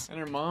jeans. And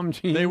her mom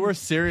jeans. They were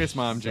serious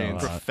mom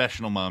jeans.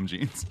 Professional mom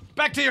jeans.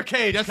 Back to your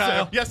cage, Yes,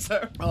 Kyle. sir. Yes,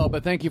 sir. Oh,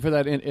 but thank you for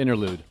that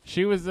interlude.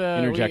 She was.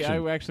 Interjection.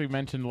 I actually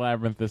mentioned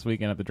Labyrinth this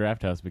weekend at the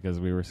Draft House because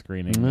we were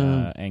screening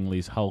Ang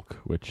Lee's Hulk,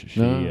 which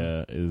she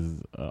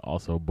is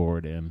also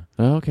bored in.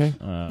 Oh, okay.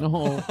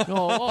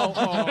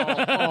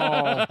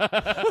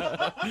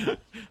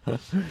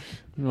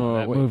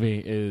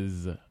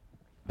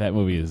 That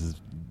movie is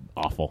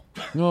awful.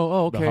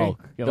 Oh, okay. The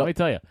Hulk. Yeah, let me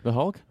tell you. The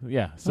Hulk?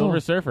 Yeah, Silver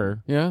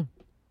Surfer. Yeah.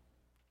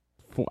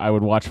 I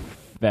would watch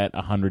that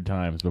 100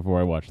 times before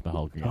I watched the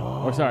Hulk again.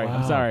 I'm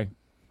sorry,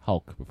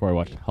 Hulk. Before I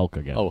watched Hulk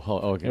again. Oh,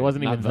 okay. It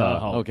wasn't even Not the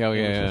Hulk. Okay, It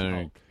was just yeah.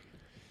 Hulk.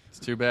 It's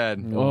too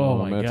bad. Oh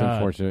my that's god,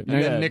 unfortunate.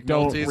 And then Nick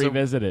don't Nolte's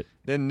revisit it.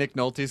 Then Nick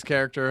Nolte's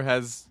character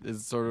is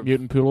sort of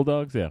Mutant Poodle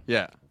Dogs.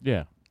 Yeah.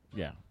 Yeah.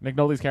 Nick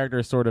Nolte's character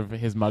is sort of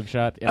his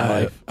mugshot in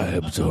life. I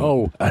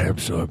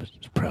absorb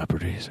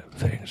properties of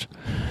things.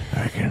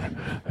 I can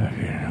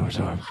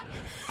absorb.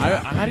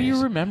 How do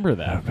you remember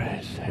that?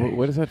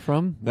 What is that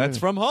from? That's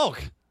from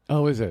Hulk.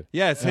 Oh, is it?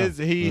 Yes,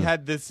 he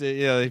had this.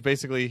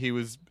 Basically, he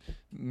was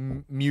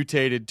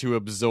mutated to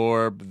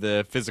absorb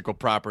the physical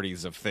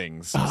properties of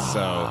things,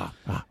 so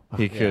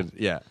he could.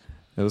 Yeah,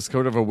 it was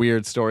sort of a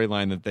weird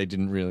storyline that they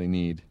didn't really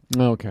need.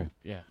 Okay.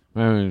 Yeah.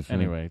 Anyway,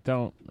 Anyway,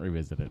 don't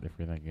revisit it if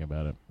you're thinking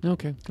about it.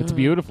 Okay. It's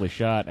beautifully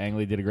shot. Ang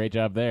Lee did a great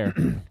job there.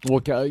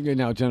 Well,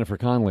 now Jennifer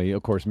Connelly,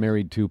 of course,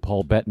 married to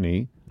Paul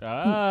Bettany, whom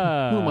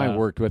I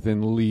worked with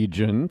in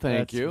Legion. Thank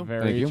That's you.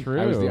 very Thank you.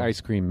 true. I was the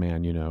ice cream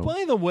man, you know.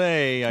 By the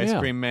way, Ice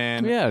Cream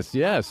Man,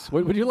 Yes.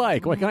 What would you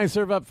like? What can I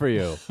serve up for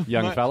you,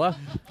 young fella?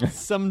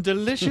 some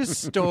delicious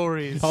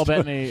stories. Paul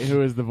Bettany,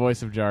 who is the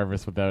voice of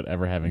Jarvis without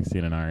ever having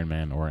seen an Iron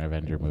Man or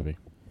Avenger movie.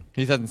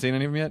 He hasn't seen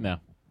any of them yet. No.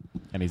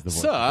 And he's the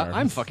voice Sir, of Jarvis.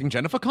 I'm fucking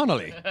Jennifer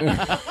Connelly.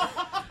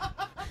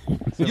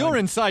 You're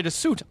inside a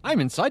suit. I'm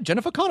inside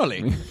Jennifer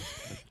Connelly.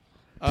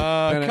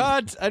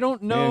 Cut. I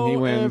don't know And he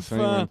wins, if.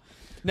 and he wins.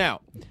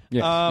 Now,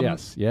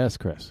 Yes,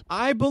 Chris.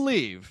 I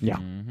believe Yeah.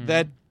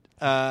 that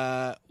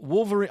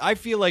Wolverine. I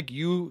feel like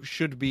you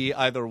should be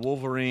either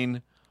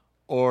Wolverine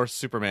or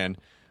Superman.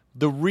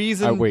 The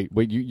reason. Wait.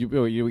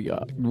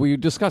 We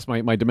discussed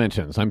my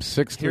dimensions. I'm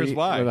 6'3". Here's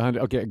why. with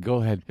 100 Okay,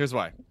 go ahead. Here's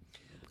why.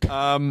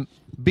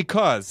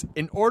 Because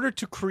in order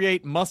to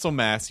create muscle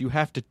mass, you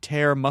have to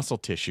tear muscle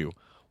tissue,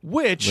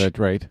 which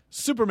Right.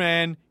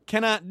 Superman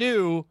cannot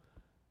do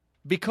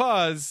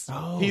because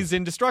he's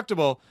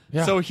indestructible.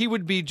 Yeah. So he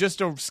would be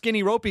just a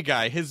skinny, ropey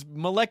guy. His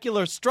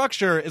molecular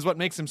structure is what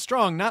makes him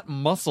strong, not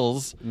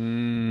muscles,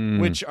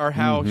 which are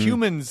how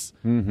humans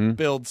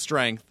build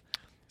strength.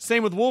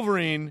 Same with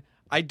Wolverine.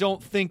 I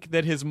don't think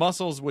that his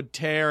muscles would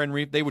tear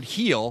and they would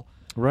heal.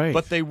 Right.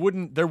 But they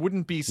wouldn't. There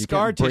wouldn't be You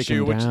scar can't break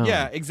tissue. him Which, down.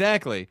 yeah,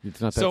 exactly.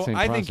 It's not that so same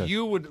I process. think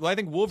you would. I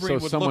think Wolverine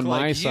So would someone look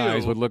like my you.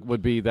 size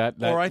would be that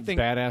or I think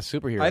badass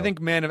superhero. I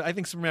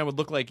think Superman would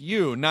look like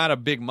you, not a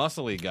big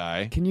muscly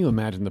guy. Can you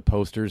imagine the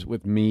posters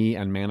with me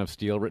and Man of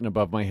Steel written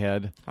above my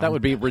head? That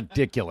would be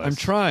ridiculous. I'm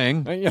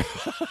trying.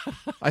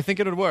 I think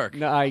it would work.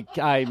 No,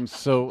 I'm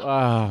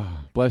so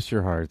bless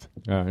your heart.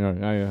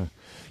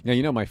 Now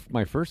you know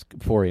my first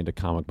foray into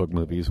comic book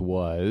movies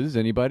was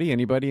anybody?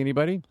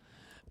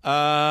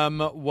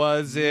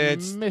 Was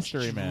it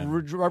Mystery Man?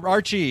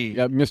 Archie?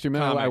 Yeah, Mystery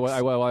Man. I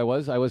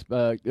Comics. was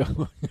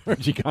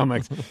Archie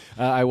Comics.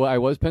 I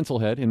was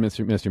Pencilhead in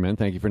Mystery Man.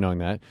 Thank you for knowing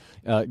that.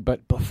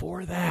 But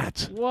before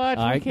that, What?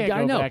 We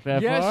can't go back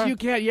that yes, far. you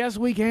can. Yes,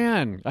 we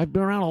can. I've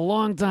been around a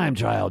long time,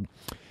 child.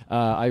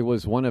 I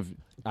was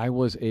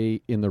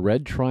in the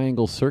Red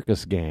Triangle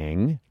Circus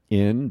gang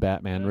in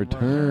Batman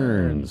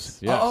Returns.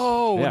 Yes.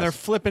 Oh, when Yes. they're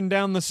flipping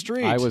down the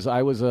street. I was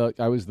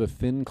the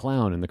thin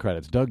clown in the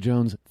credits. Doug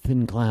Jones,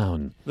 thin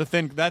clown. the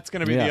thin. That's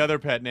going to be Yeah. the other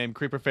pet name: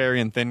 Creeper Fairy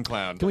and Thin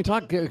Clown. Can we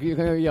talk?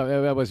 Yeah,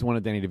 that was one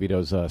of Danny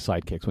DeVito's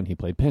sidekicks when he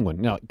played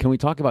Penguin. Now, can we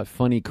talk about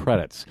funny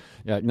credits?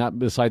 Not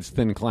besides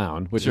Thin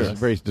Clown, which is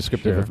very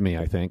descriptive of me,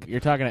 I think.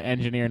 You're talking to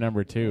engineer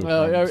number 2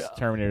 Well, from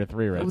Terminator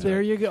 3, right? Oh,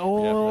 there you go.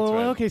 Oh, that's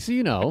right. okay, so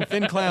you know.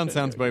 Thin Clown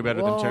sounds way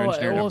better than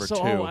Engineer number 2.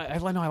 I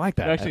like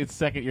that. Actually,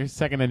 it's your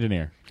second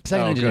engineer.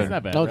 Second Oh, engineer. good. It's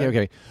not bad, Okay,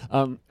 right?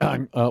 okay.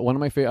 I'm one of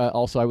my favorite.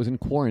 Also, I was in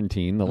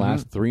quarantine. The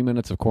last 3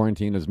 minutes of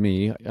quarantine is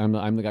me. I'm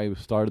the guy who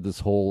started this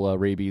whole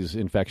rabies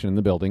infection in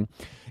the building,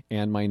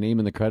 and my name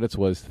in the credits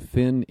was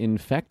Thin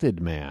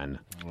Infected Man.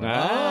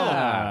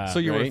 So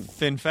you were Right?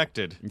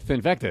 thin-fected.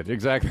 Thin-infected,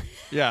 exactly.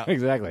 Yeah.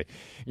 exactly.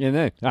 And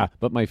then,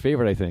 but my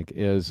favorite, I think,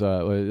 is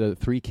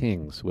Three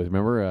Kings. With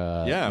remember?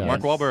 Yeah,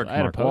 Mark Wahlberg. I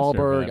had a Mark poster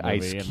for Wahlberg, that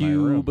Ice movie in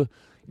my Cube.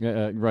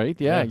 Right?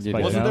 Yeah. Yeah,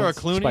 Spike Wasn't there a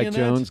Clooney Spike in that?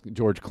 Jones,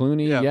 George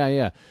Clooney. Yeah.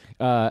 Yeah.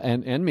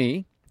 And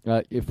me.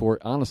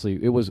 Honestly,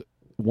 it was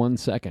 1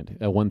 second,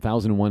 a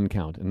 1001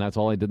 count, and that's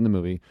all I did in the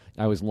movie.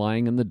 I was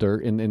lying in the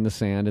dirt, in the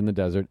sand, in the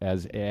desert,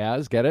 as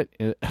get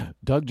it,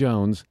 Doug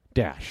Jones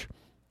dash,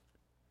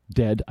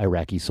 dead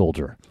Iraqi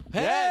soldier.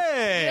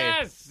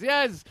 Hey!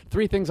 Yes.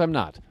 3 things I'm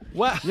not.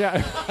 Wow.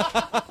 Yeah.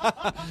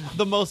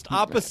 The most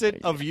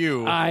opposite of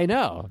you. I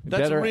know.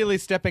 That's Dead or- really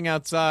stepping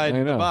outside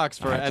I know. the box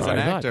for That's as what an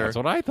I thought. actor. That's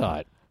what I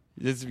thought.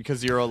 It's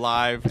because you're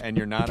alive and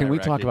you're not. Can we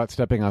Iraqi. talk about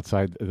stepping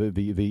outside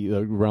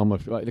the realm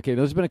of? Okay,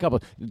 there's been a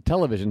couple.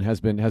 Television has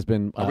been.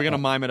 Are we going to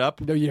mime it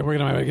up? No, yeah, we're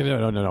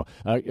gonna. No.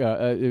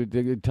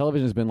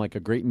 Television has been like a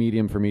great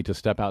medium for me to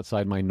step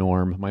outside my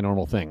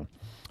normal thing.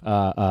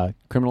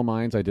 Criminal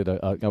Minds. I did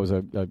I was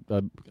a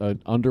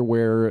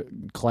underwear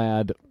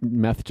clad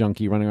meth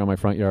junkie running around my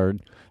front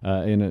yard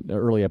in an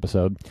early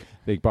episode.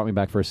 They brought me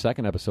back for a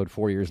second episode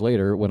 4 years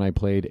later when I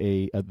played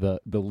the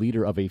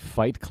leader of a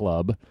fight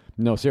club.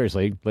 No,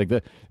 seriously,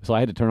 so I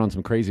had to turn on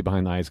some crazy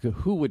behind the eyes.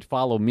 Who would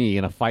follow me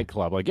in a fight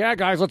club? Like, yeah,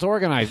 guys, let's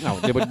organize. No,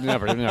 they would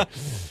never.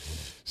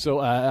 So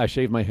I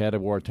shaved my head. I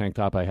wore a tank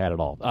top. I had it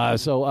all.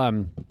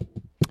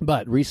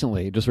 But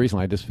recently,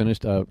 I just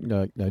finished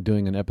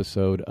doing an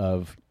episode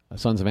of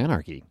Sons of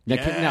Anarchy.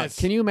 Now,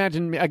 can you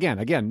imagine me,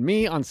 again,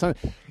 me on Sun?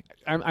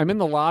 I'm in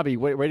the lobby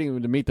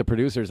waiting to meet the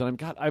producers,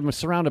 and I'm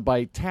surrounded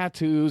by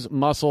tattoos,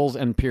 muscles,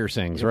 and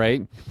piercings.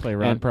 Right? Play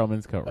Ron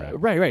Perlman's coat rack.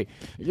 Right.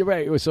 You're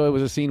right. So it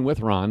was a scene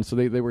with Ron. So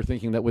they were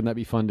thinking that wouldn't that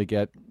be fun to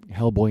get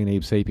Hellboy and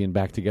Abe Sapien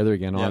back together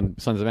again on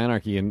Sons of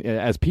Anarchy and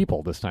as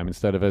people this time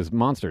instead of as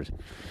monsters.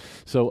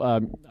 So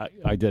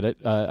I did it.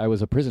 I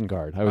was a prison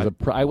guard. I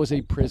was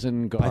a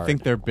prison guard. I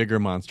think they're bigger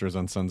monsters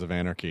on Sons of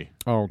Anarchy.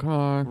 Okay.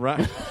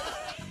 Right.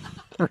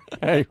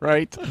 Hey,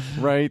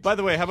 right. By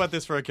the way, how about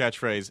this for a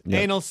catchphrase? Yeah.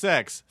 Anal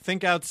sex.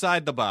 Think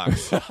outside the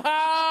box.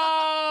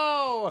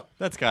 Oh!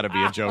 That's got to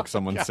be a joke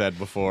someone said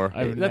before.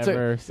 I've That's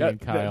never seen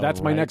Kyle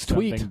that's my write next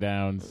tweet. something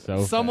down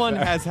so Someone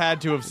fast. has had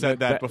to have said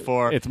that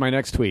before. It's my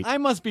next tweet. I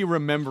must be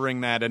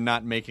remembering that and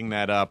not making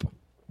that up.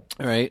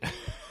 All right.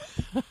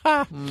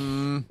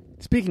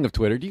 Speaking of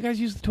Twitter, do you guys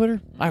use the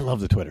Twitter? I love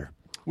the Twitter.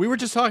 We were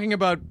just talking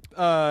about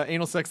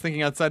anal sex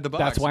thinking outside the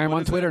box. That's why I'm What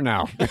on is Twitter it?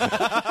 now.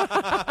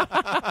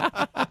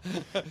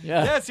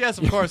 Yeah. Yes,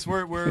 of course.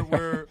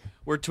 We're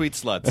tweet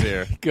sluts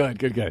here.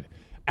 Good.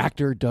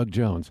 Actor Doug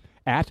Jones.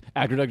 At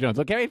Actor Doug Jones.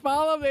 Okay,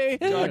 follow me.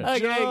 Doug Okay,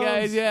 Jones.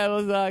 guys. Yeah,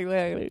 we'll talk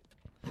later.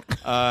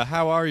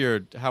 How are your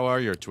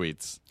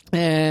tweets?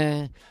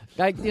 Okay,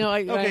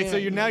 so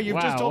you've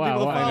just told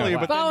people to follow you,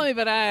 but follow me,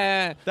 but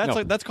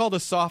that's called a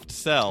soft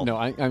sell. No,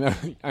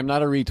 I'm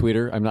not a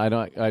retweeter. I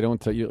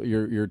don't.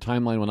 Your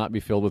timeline will not be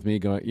filled with me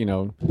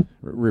going,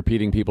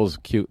 repeating people's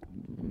cute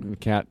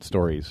cat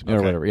stories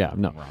or whatever. Yeah,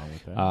 no.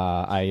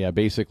 I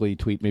basically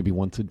tweet maybe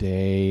once a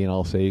day, and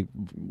I'll say,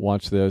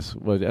 "Watch this,"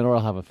 or I'll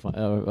have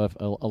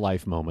a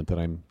life moment that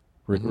I'm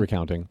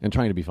recounting and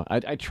trying to be fun.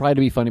 I try to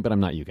be funny, but I'm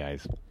not you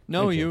guys.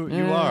 No, you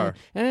are.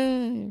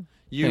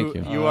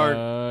 You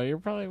are. You're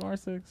probably more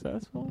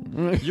successful.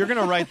 You're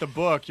gonna write the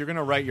book. You're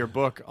gonna write your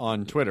book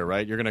on Twitter,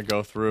 right? You're gonna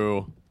go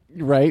through.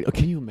 Right?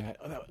 Can you imagine?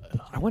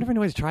 I wonder if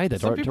anybody's tried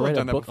that. Some to people write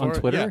have done a book that before. on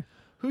Twitter. Yeah.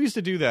 Who used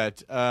to do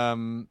that?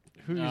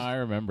 I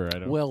remember. I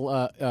don't.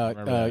 Well,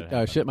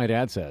 shit, my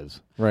dad says.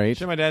 Right?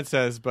 Shit, my dad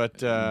says,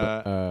 but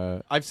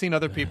I've seen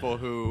other people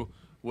who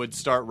would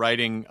start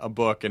writing a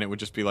book, and it would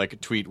just be like a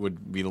tweet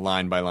would be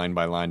line by line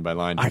by line by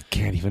line. I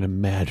can't even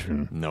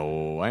imagine.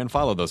 No, I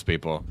unfollow those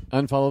people.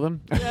 Unfollow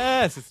them?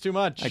 Yes, it's too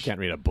much. I can't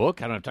read a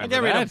book. I don't have time I for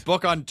can't that. read a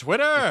book on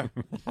Twitter.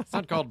 It's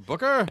not called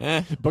Booker.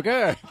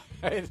 Booker.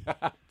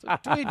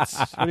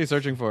 Tweets. What are you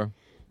searching for?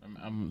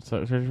 I'm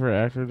searching for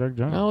actor Doug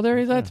Jones. Oh, there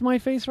he is. That's my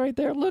face right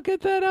there. Look at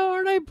that. Oh,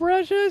 aren't I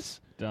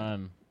precious?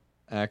 Done.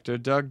 Actor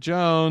Doug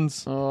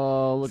Jones.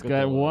 Oh, look He's at got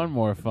that. one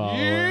more follower.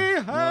 He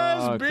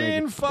has thank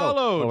been you.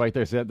 followed. Oh, right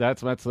there. See,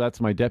 that's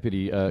my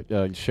deputy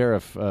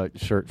sheriff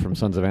shirt from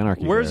Sons of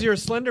Anarchy. Where's there. your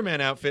Slenderman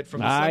outfit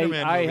from the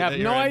Slenderman I movie have that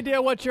you're no in?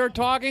 idea what you're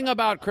talking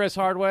about, Chris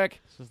Hardwick.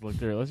 Let's just look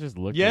through. Let's just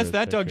look. Yes, through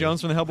that his Doug pictures.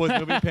 Jones from the Hellboy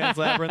movie, Pan's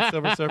Labyrinth,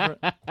 Silver Surfer.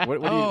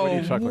 What are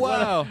you chuckling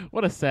wow.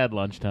 What a sad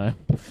lunchtime.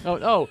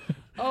 Oh.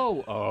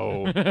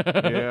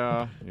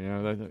 Yeah.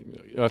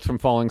 That's from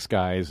Falling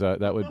Skies.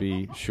 That would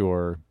be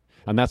sure.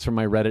 And that's from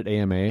my Reddit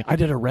AMA. I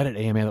did a Reddit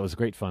AMA that was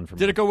great fun for me.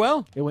 Did it go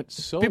well? It went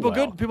so People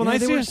well. good? People Yeah, nice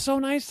they to you? were so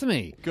nice to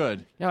me.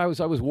 Good. Yeah, I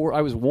was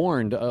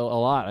warned a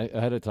lot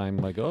ahead of time.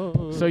 Like,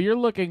 oh. So you're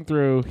looking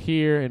through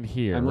here and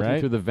here, I'm right? looking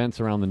through the vents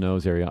around the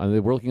nose area.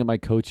 We're looking at my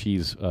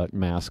Cochise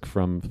mask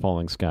from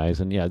Falling Skies,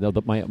 and yeah,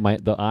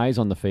 the eyes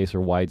on the face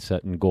are wide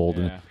set and gold,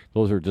 and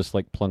those are just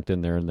like plunked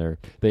in there, and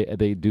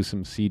they do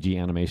some CG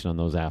animation on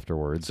those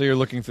afterwards. So you're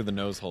looking through the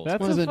nose holes.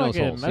 That's One of the nose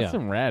holes, That's yeah.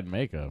 some rad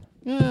makeup.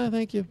 Yeah,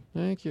 thank you.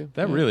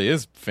 That really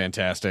is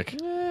fantastic.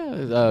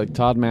 Yeah,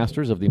 Todd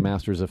Masters of the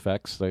Masters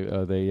Effects. They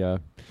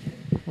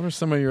What are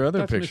some of your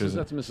other pictures?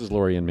 That's Mrs.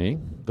 Lori and me,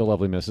 the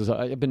lovely Mrs.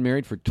 I've been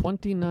married for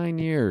 29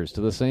 years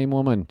to the same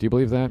woman. Do you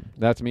believe that?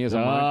 That's me as a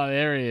mime. Oh,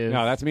 there he is.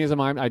 No, that's me as a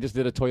mime. I just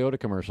did a Toyota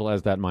commercial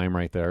as that mime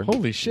right there.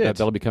 Holy shit.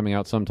 That'll be coming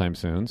out sometime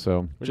soon.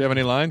 So, Do you have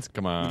any lines?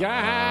 Come on.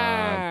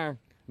 yeah.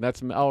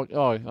 That's and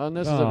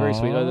this is a very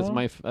sweet. This is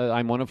my.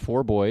 I'm one of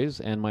 4 boys,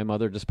 and my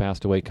mother just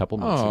passed away a couple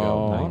months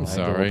ago. I'm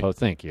sorry.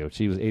 Thank you.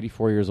 She was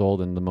 84 years old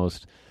and the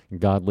most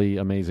godly,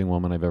 amazing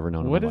woman I've ever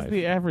known. What in is my life.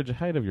 the average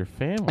height of your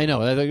family? I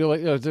know.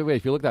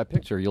 If you look at that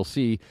picture, you'll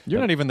see You're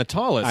not even the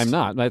tallest. I'm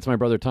not. That's my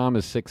brother Tom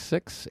is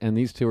 6'6", and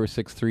these two are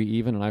 6'3"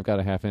 even, and I've got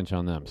a half inch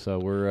on them. So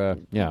we're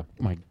yeah.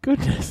 My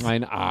goodness.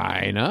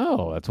 I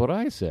know. That's what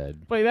I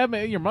said. Wait,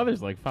 your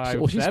mother's like 5'7".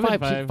 Well, she's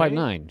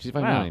 5'9". She's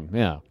 5'9". Wow.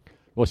 Yeah.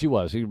 Well, she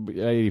was. At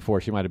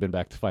 84, she might have been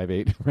back to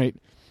 5'8", right?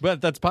 But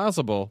that's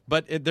possible.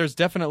 But there's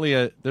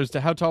definitely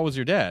how tall was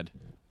your dad?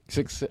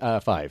 6'5".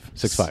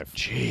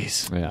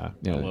 Jeez. Yeah.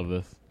 I love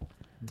this.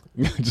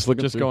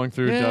 Just going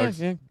through Doug's.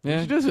 We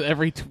should do this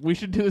with we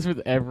should do this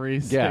with every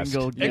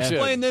single guest.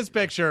 Explain this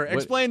picture.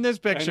 Explain this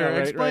picture. I know,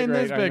 right, Explain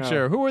right, this right, I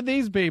picture. know. Who are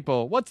these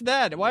people? What's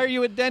that? Why are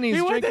you at Denny's?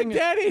 He went to drinking?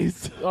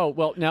 Denny's. Oh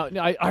well, now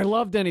I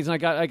love Denny's,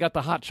 and I got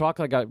the hot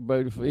chocolate. I got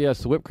the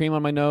whipped cream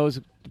on my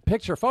nose.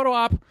 Picture photo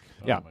op.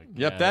 Yeah.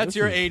 Yep, that's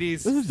your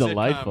 80s. This is sitcom.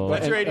 delightful.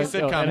 That's your 80s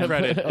sitcom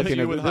credit. It's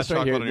you with hot this right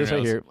chocolate here. on your This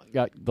right nose.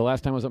 here. The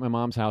last time I was at my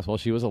mom's house while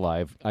she was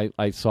alive,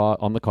 I saw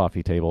on the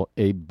coffee table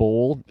a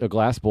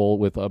glass bowl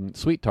with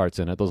sweet tarts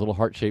in it. Those little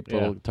heart-shaped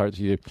little tarts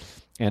you do,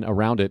 and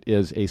around it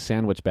is a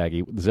sandwich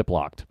baggie,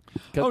 zip-locked.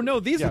 Oh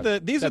no, these are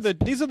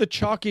the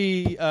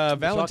chalky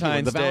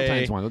Valentine's the Day.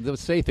 Valentine's one. They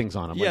say things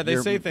on them. Yeah, like, they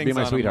 "You're- say things Be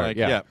my on 'em, sweetheart. like,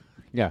 yeah.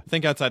 Yeah.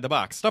 Think outside the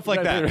box. Stuff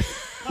like that.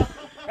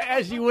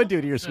 As you would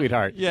do to your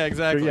sweetheart. Yeah,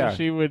 exactly. Yeah.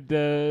 She would.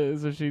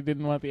 So she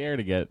didn't want the air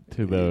to get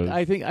to those.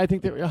 I think that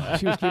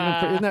she was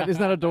keeping them.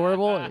 Isn't that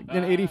adorable? An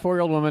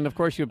 84-year-old woman, of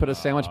course, she would put a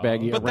sandwich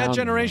baggie But around. that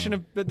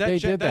generation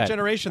that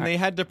generation, they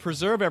had to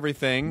preserve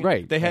everything.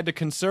 Right. They had to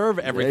conserve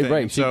everything.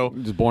 Right. She So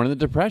was born in the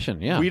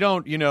Depression. Yeah. we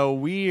don't.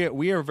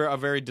 We are a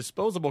very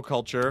disposable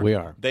culture. We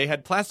are. They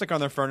had plastic on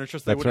their furniture,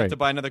 so they That's wouldn't have right. to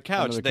buy another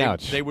couch. Another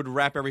couch. They would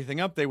wrap everything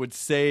up. They would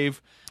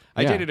save.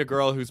 I Yeah. dated a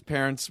girl whose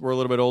parents were a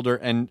little bit older,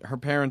 and her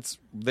parents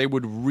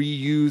would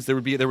reuse.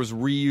 There was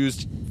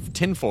reused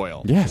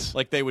tinfoil. Yes.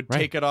 Like they would Right.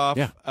 take it off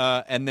Yeah.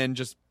 and then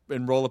just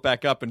roll it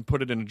back up and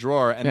put it in a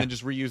drawer, and then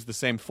just reuse the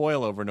same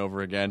foil over and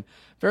over again.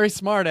 Very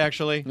smart,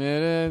 actually. It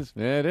is.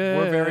 It is.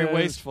 We're very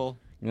wasteful.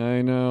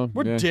 I know.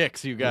 We're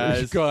dicks, you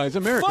guys. Guys,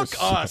 America.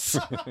 Fuck us.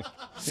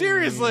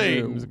 Seriously.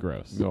 It was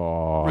gross.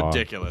 Aw.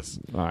 Ridiculous.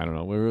 I don't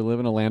know. We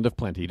live in a land of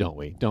plenty, don't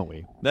we? Don't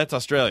we? That's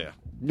Australia.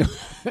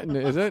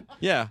 Is it?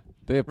 Yeah.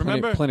 They have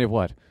Remember? plenty of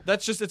what?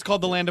 It's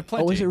called the land of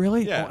plenty. Oh, is it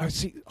really? Yeah. Oh, I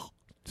see. Oh,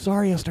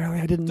 sorry,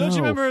 Australia. I didn't know. Don't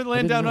you remember I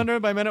Land didn't Down know. Under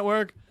by Men at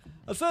Work?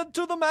 I said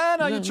to the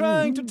man, are you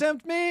trying to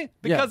tempt me?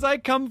 Because I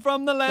come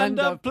from the land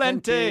of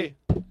plenty.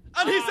 And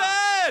he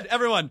said,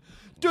 everyone,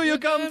 do you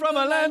come from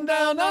a land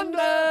down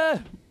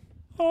under?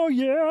 Oh,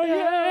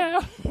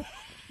 yeah.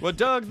 Well,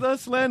 Doug's the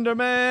Slender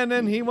Man,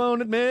 and he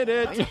won't admit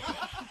it.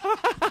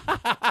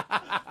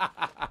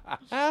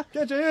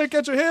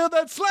 Can't you hear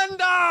that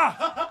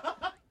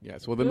slender?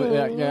 Yes. Well,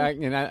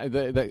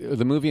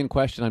 the movie in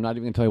question, I'm not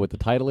even going to tell you what the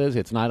title is.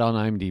 It's not on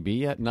IMDb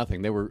yet.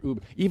 Nothing. They were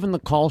even the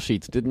call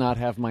sheets did not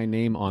have my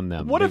name on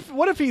them. What if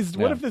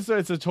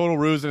it's a total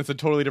ruse and it's a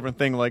totally different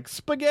thing, like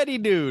Spaghetti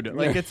Dude?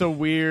 Like it's a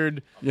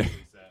weird.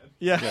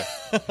 Yeah.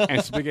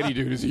 And Spaghetti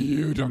Dude is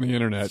huge on the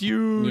internet. It's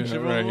huge. Yeah,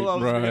 Everyone right.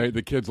 loves Spaghetti.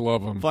 The kids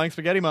love them. Flying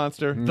Spaghetti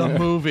Monster, the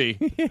movie.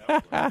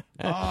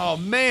 Oh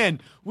man,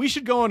 we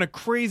should go on a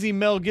crazy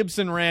Mel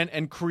Gibson rant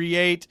and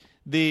create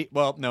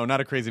not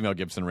a crazy Mel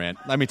Gibson rant.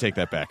 Let me take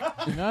that back.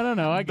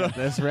 No. I got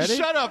this. Ready?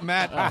 Shut up,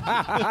 Matt. That's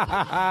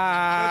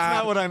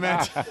not what I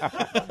meant.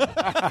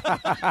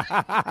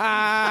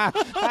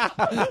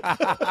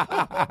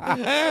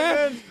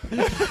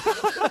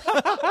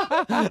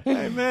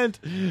 I meant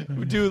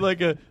do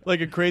like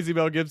a crazy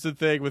Mel Gibson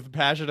thing with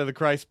Passion of the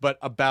Christ, but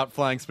about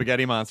Flying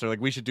Spaghetti Monster.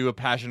 Like we should do a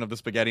Passion of the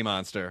Spaghetti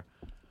Monster.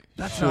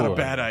 That's not a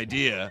bad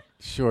idea.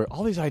 Sure.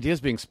 All these ideas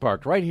being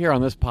sparked right here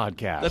on this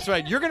podcast. That's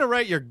right. You're going to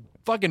write your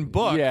fucking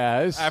book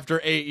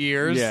after 8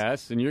 years.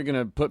 Yes, and you're going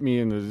to put me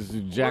in the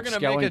Jack We're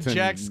gonna make a Skellington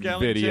Jack Skellington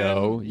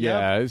video. Yep.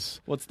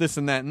 Yes. What's this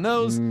and that and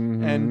those,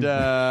 and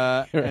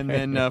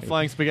then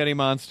Flying Spaghetti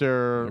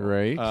Monster,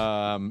 Right.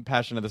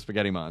 Passion of the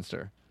Spaghetti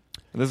Monster.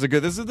 This is a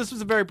good. This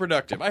was very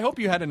productive. I hope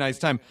you had a nice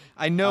time.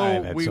 I know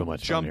I've had we so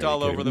much fun jumped here,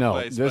 all over the no,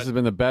 place. This but has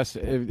been the best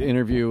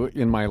interview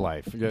in my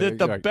life.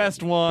 the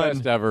best one,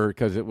 best ever,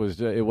 because it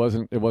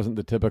wasn't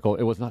the typical.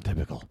 It was not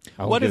typical.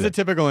 What is a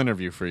typical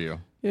interview for you?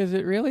 Is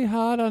it really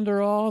hot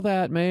under all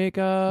that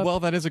makeup? Well,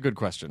 that is a good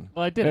question.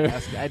 Well, I did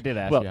ask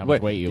Well, you how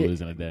much weight you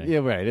lose in a day. Yeah,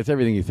 right. It's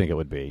everything you think it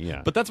would be.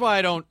 Yeah. But that's why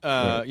I don't.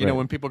 Right, you know, right.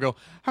 when people go,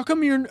 "How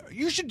come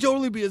you should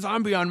totally be a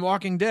zombie on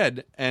Walking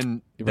Dead?"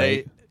 and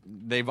Right.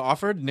 they've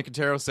offered.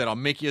 Nicotero said, "I'll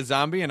make you a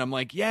zombie," and I'm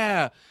like,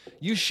 "Yeah,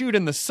 you shoot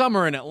in the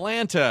summer in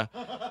Atlanta."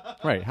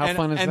 Right. How and,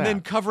 fun is and that?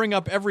 then covering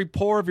up every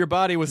pore of your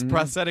body with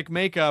prosthetic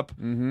makeup,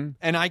 and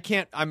I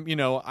can't.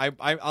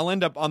 I'll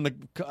end up on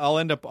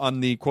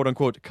the quote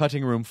unquote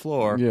cutting room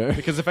floor. Yeah.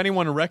 Because if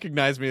anyone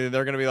recognized me,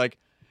 they're gonna be like,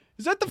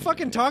 "Is that the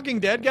fucking Talking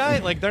Dead guy?"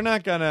 Like they're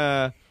not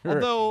gonna.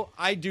 Although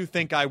I do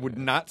think I would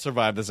not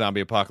survive the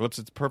zombie apocalypse.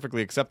 It's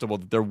perfectly acceptable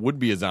that there would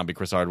be a zombie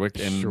Chris Hardwick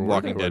in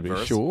Walking Dead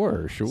verse.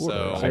 Sure.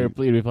 So you'd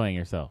be playing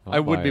yourself. I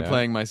would buy be that.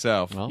 playing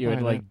myself. I'll You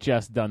had buy that.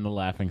 just done the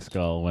Laughing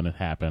Skull when it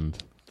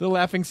happened. The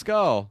Laughing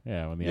Skull.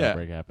 Yeah, when the Yeah,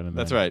 outbreak happened. And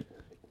That's then- right.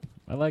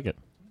 I like it.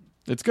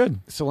 It's good.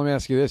 So let me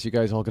ask you this: you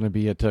guys all going to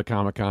be at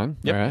Comic-Con?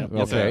 Yep. Right? Yep.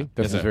 Yes, Okay. sir. This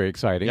Yes, is sir. very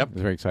exciting. Yep.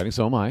 It's very exciting.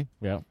 So am I.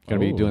 Yeah. Going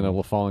to be doing a Ooh.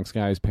 little Falling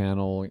Skies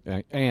panel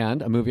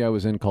and a movie I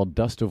was in called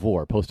Dust of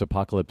War,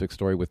 post-apocalyptic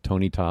story with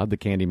Tony Todd, the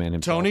Candyman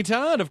himself. Tony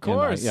Todd, of And,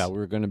 course. yeah,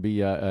 we're going to be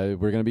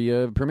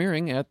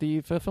premiering at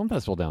the film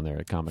festival down there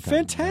at Comic-Con.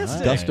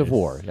 Fantastic. Dust of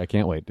War. I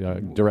can't wait.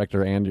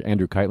 Director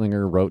Andrew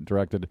Keitlinger wrote,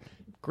 directed.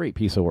 Great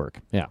piece of work.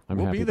 Yeah, I'm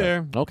We'll happy be with that.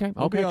 there. Okay.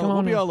 We'll Okay. be come all, on.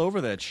 We'll be in. all over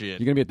that shit.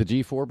 You going to be at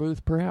the G4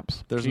 booth,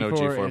 perhaps? There's no G4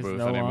 G4 is booth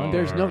no anymore. longer.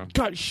 There's no.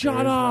 God, shut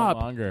There is no up.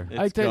 longer.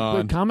 I It's think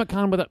gone.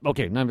 Comic-Con with a.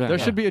 Okay, no, There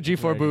should be a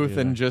G4 Right, booth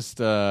yeah. and just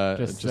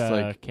Just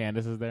like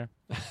Candace is there.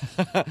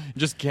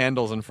 just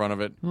candles in front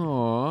of it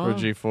Aww. for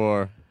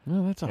G4.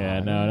 Oh, that's Yeah,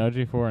 odd. no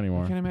G4 I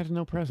anymore. can't imagine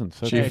no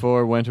presents. Okay.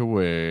 G4 went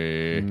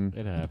away.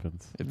 It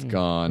happens. It's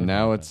gone.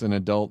 Now it's an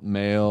adult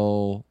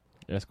male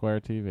Esquire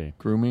TV.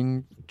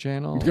 grooming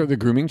channel. The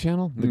grooming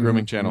channel? The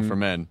grooming channel for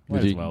men.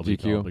 Might as well be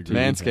GQ. called the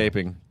grooming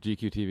Manscaping.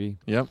 GQ TV.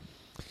 Yep.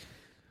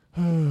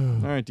 All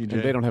right, DJ.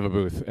 And they don't have a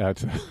booth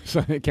at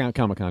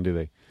Comic-Con, do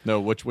they? No,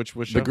 which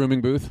show? The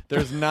grooming booth?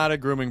 There's not a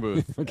grooming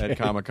booth at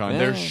Comic Con.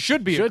 There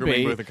should be a Should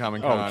grooming be. booth at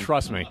Comic Con. Oh,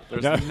 trust me.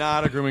 There's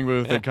not a grooming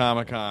booth at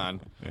Comic Con.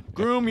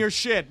 Groom your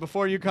shit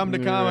before you come to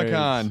Comic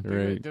Con.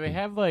 Right. Do they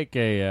have like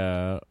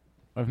a?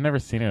 I've never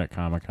seen it at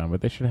Comic Con,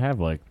 but they should have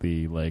like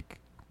the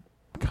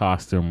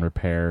costume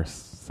repair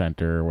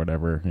center or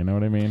whatever. You know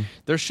what I mean?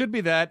 There should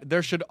be that.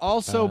 There should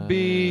also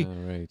be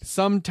right.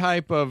 some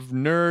type of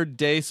nerd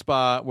day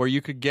spa where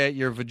you could get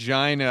your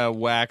vagina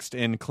waxed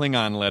in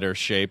Klingon letter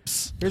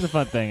shapes. Here's a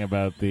fun thing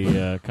about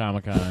the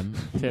Comic Con.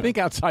 Think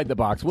outside the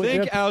box. would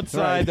Think you?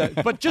 outside,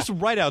 Right. but just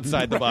right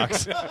outside the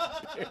box.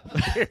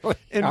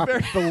 In Off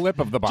very- the lip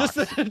of the box.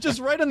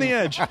 just right on the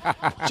edge.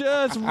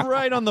 Just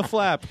right on the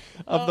flap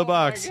of the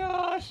box. Oh my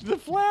gosh, the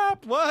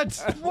flap. What?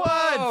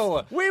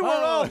 What? We were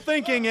all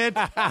thinking it.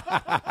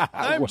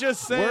 I'm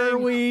just saying. Were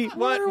we?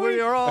 What we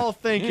are all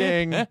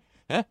thinking.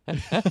 I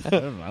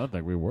don't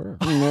think we were.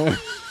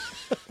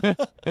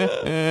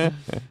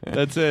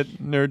 That's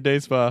it. Nerd Day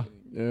Spa.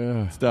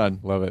 Yeah. It's done.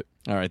 Love it.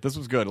 All right, this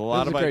was good. A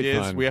lot was of great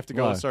ideas. fun. We have to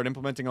go Lot. and start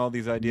implementing all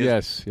these ideas.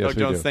 Yes, Doug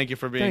we Jones, do. thank you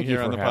for being Thank you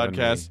here on for the having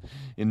podcast.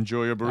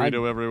 Enjoy your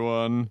burrito,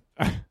 everyone.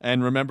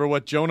 And remember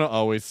what Jonah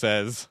always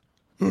says.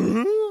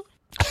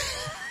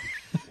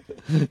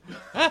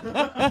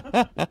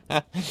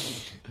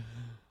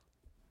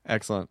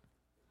 Excellent.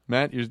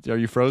 Matt, are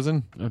you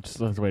frozen? I'm just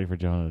waiting for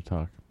Jonah to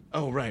talk.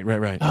 Oh, right.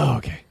 Oh,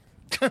 okay.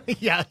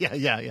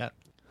 yeah.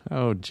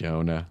 Oh,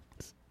 Jonah.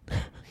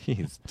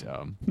 He's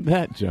dumb.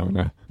 That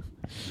Jonah.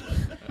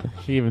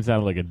 He even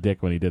sounded like a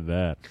dick when he did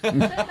that.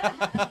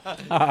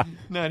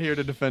 Not here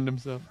to defend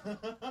himself.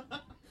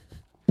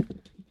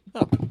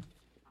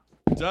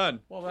 Done.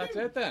 Well, that's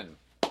it then.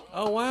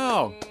 Oh,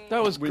 wow.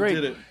 That was We great.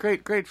 did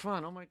it. Great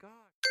fun. Oh, my God.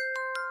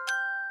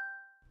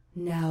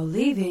 Now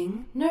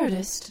leaving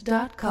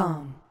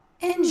Nerdist.com.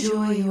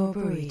 Enjoy your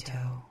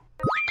burrito.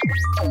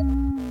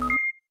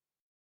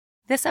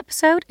 This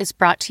episode is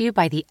brought to you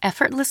by the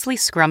effortlessly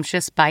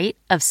scrumptious bite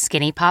of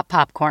Skinny Pop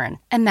Popcorn.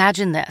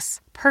 Imagine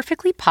this: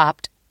 perfectly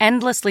popped,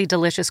 endlessly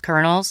delicious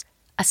kernels,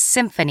 a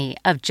symphony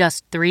of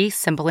just 3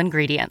 simple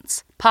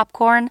ingredients: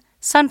 popcorn,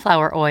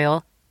 sunflower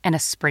oil, and a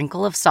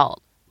sprinkle of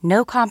salt.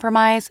 No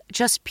compromise,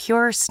 just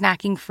pure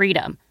snacking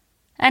freedom.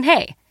 And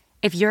hey,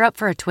 if you're up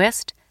for a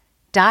twist,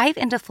 dive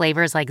into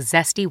flavors like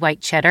zesty white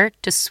cheddar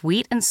to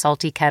sweet and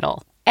salty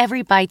kettle.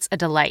 Every bite's a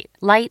delight,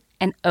 light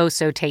and oh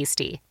so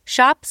tasty.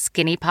 Shop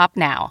Skinny Pop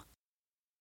now.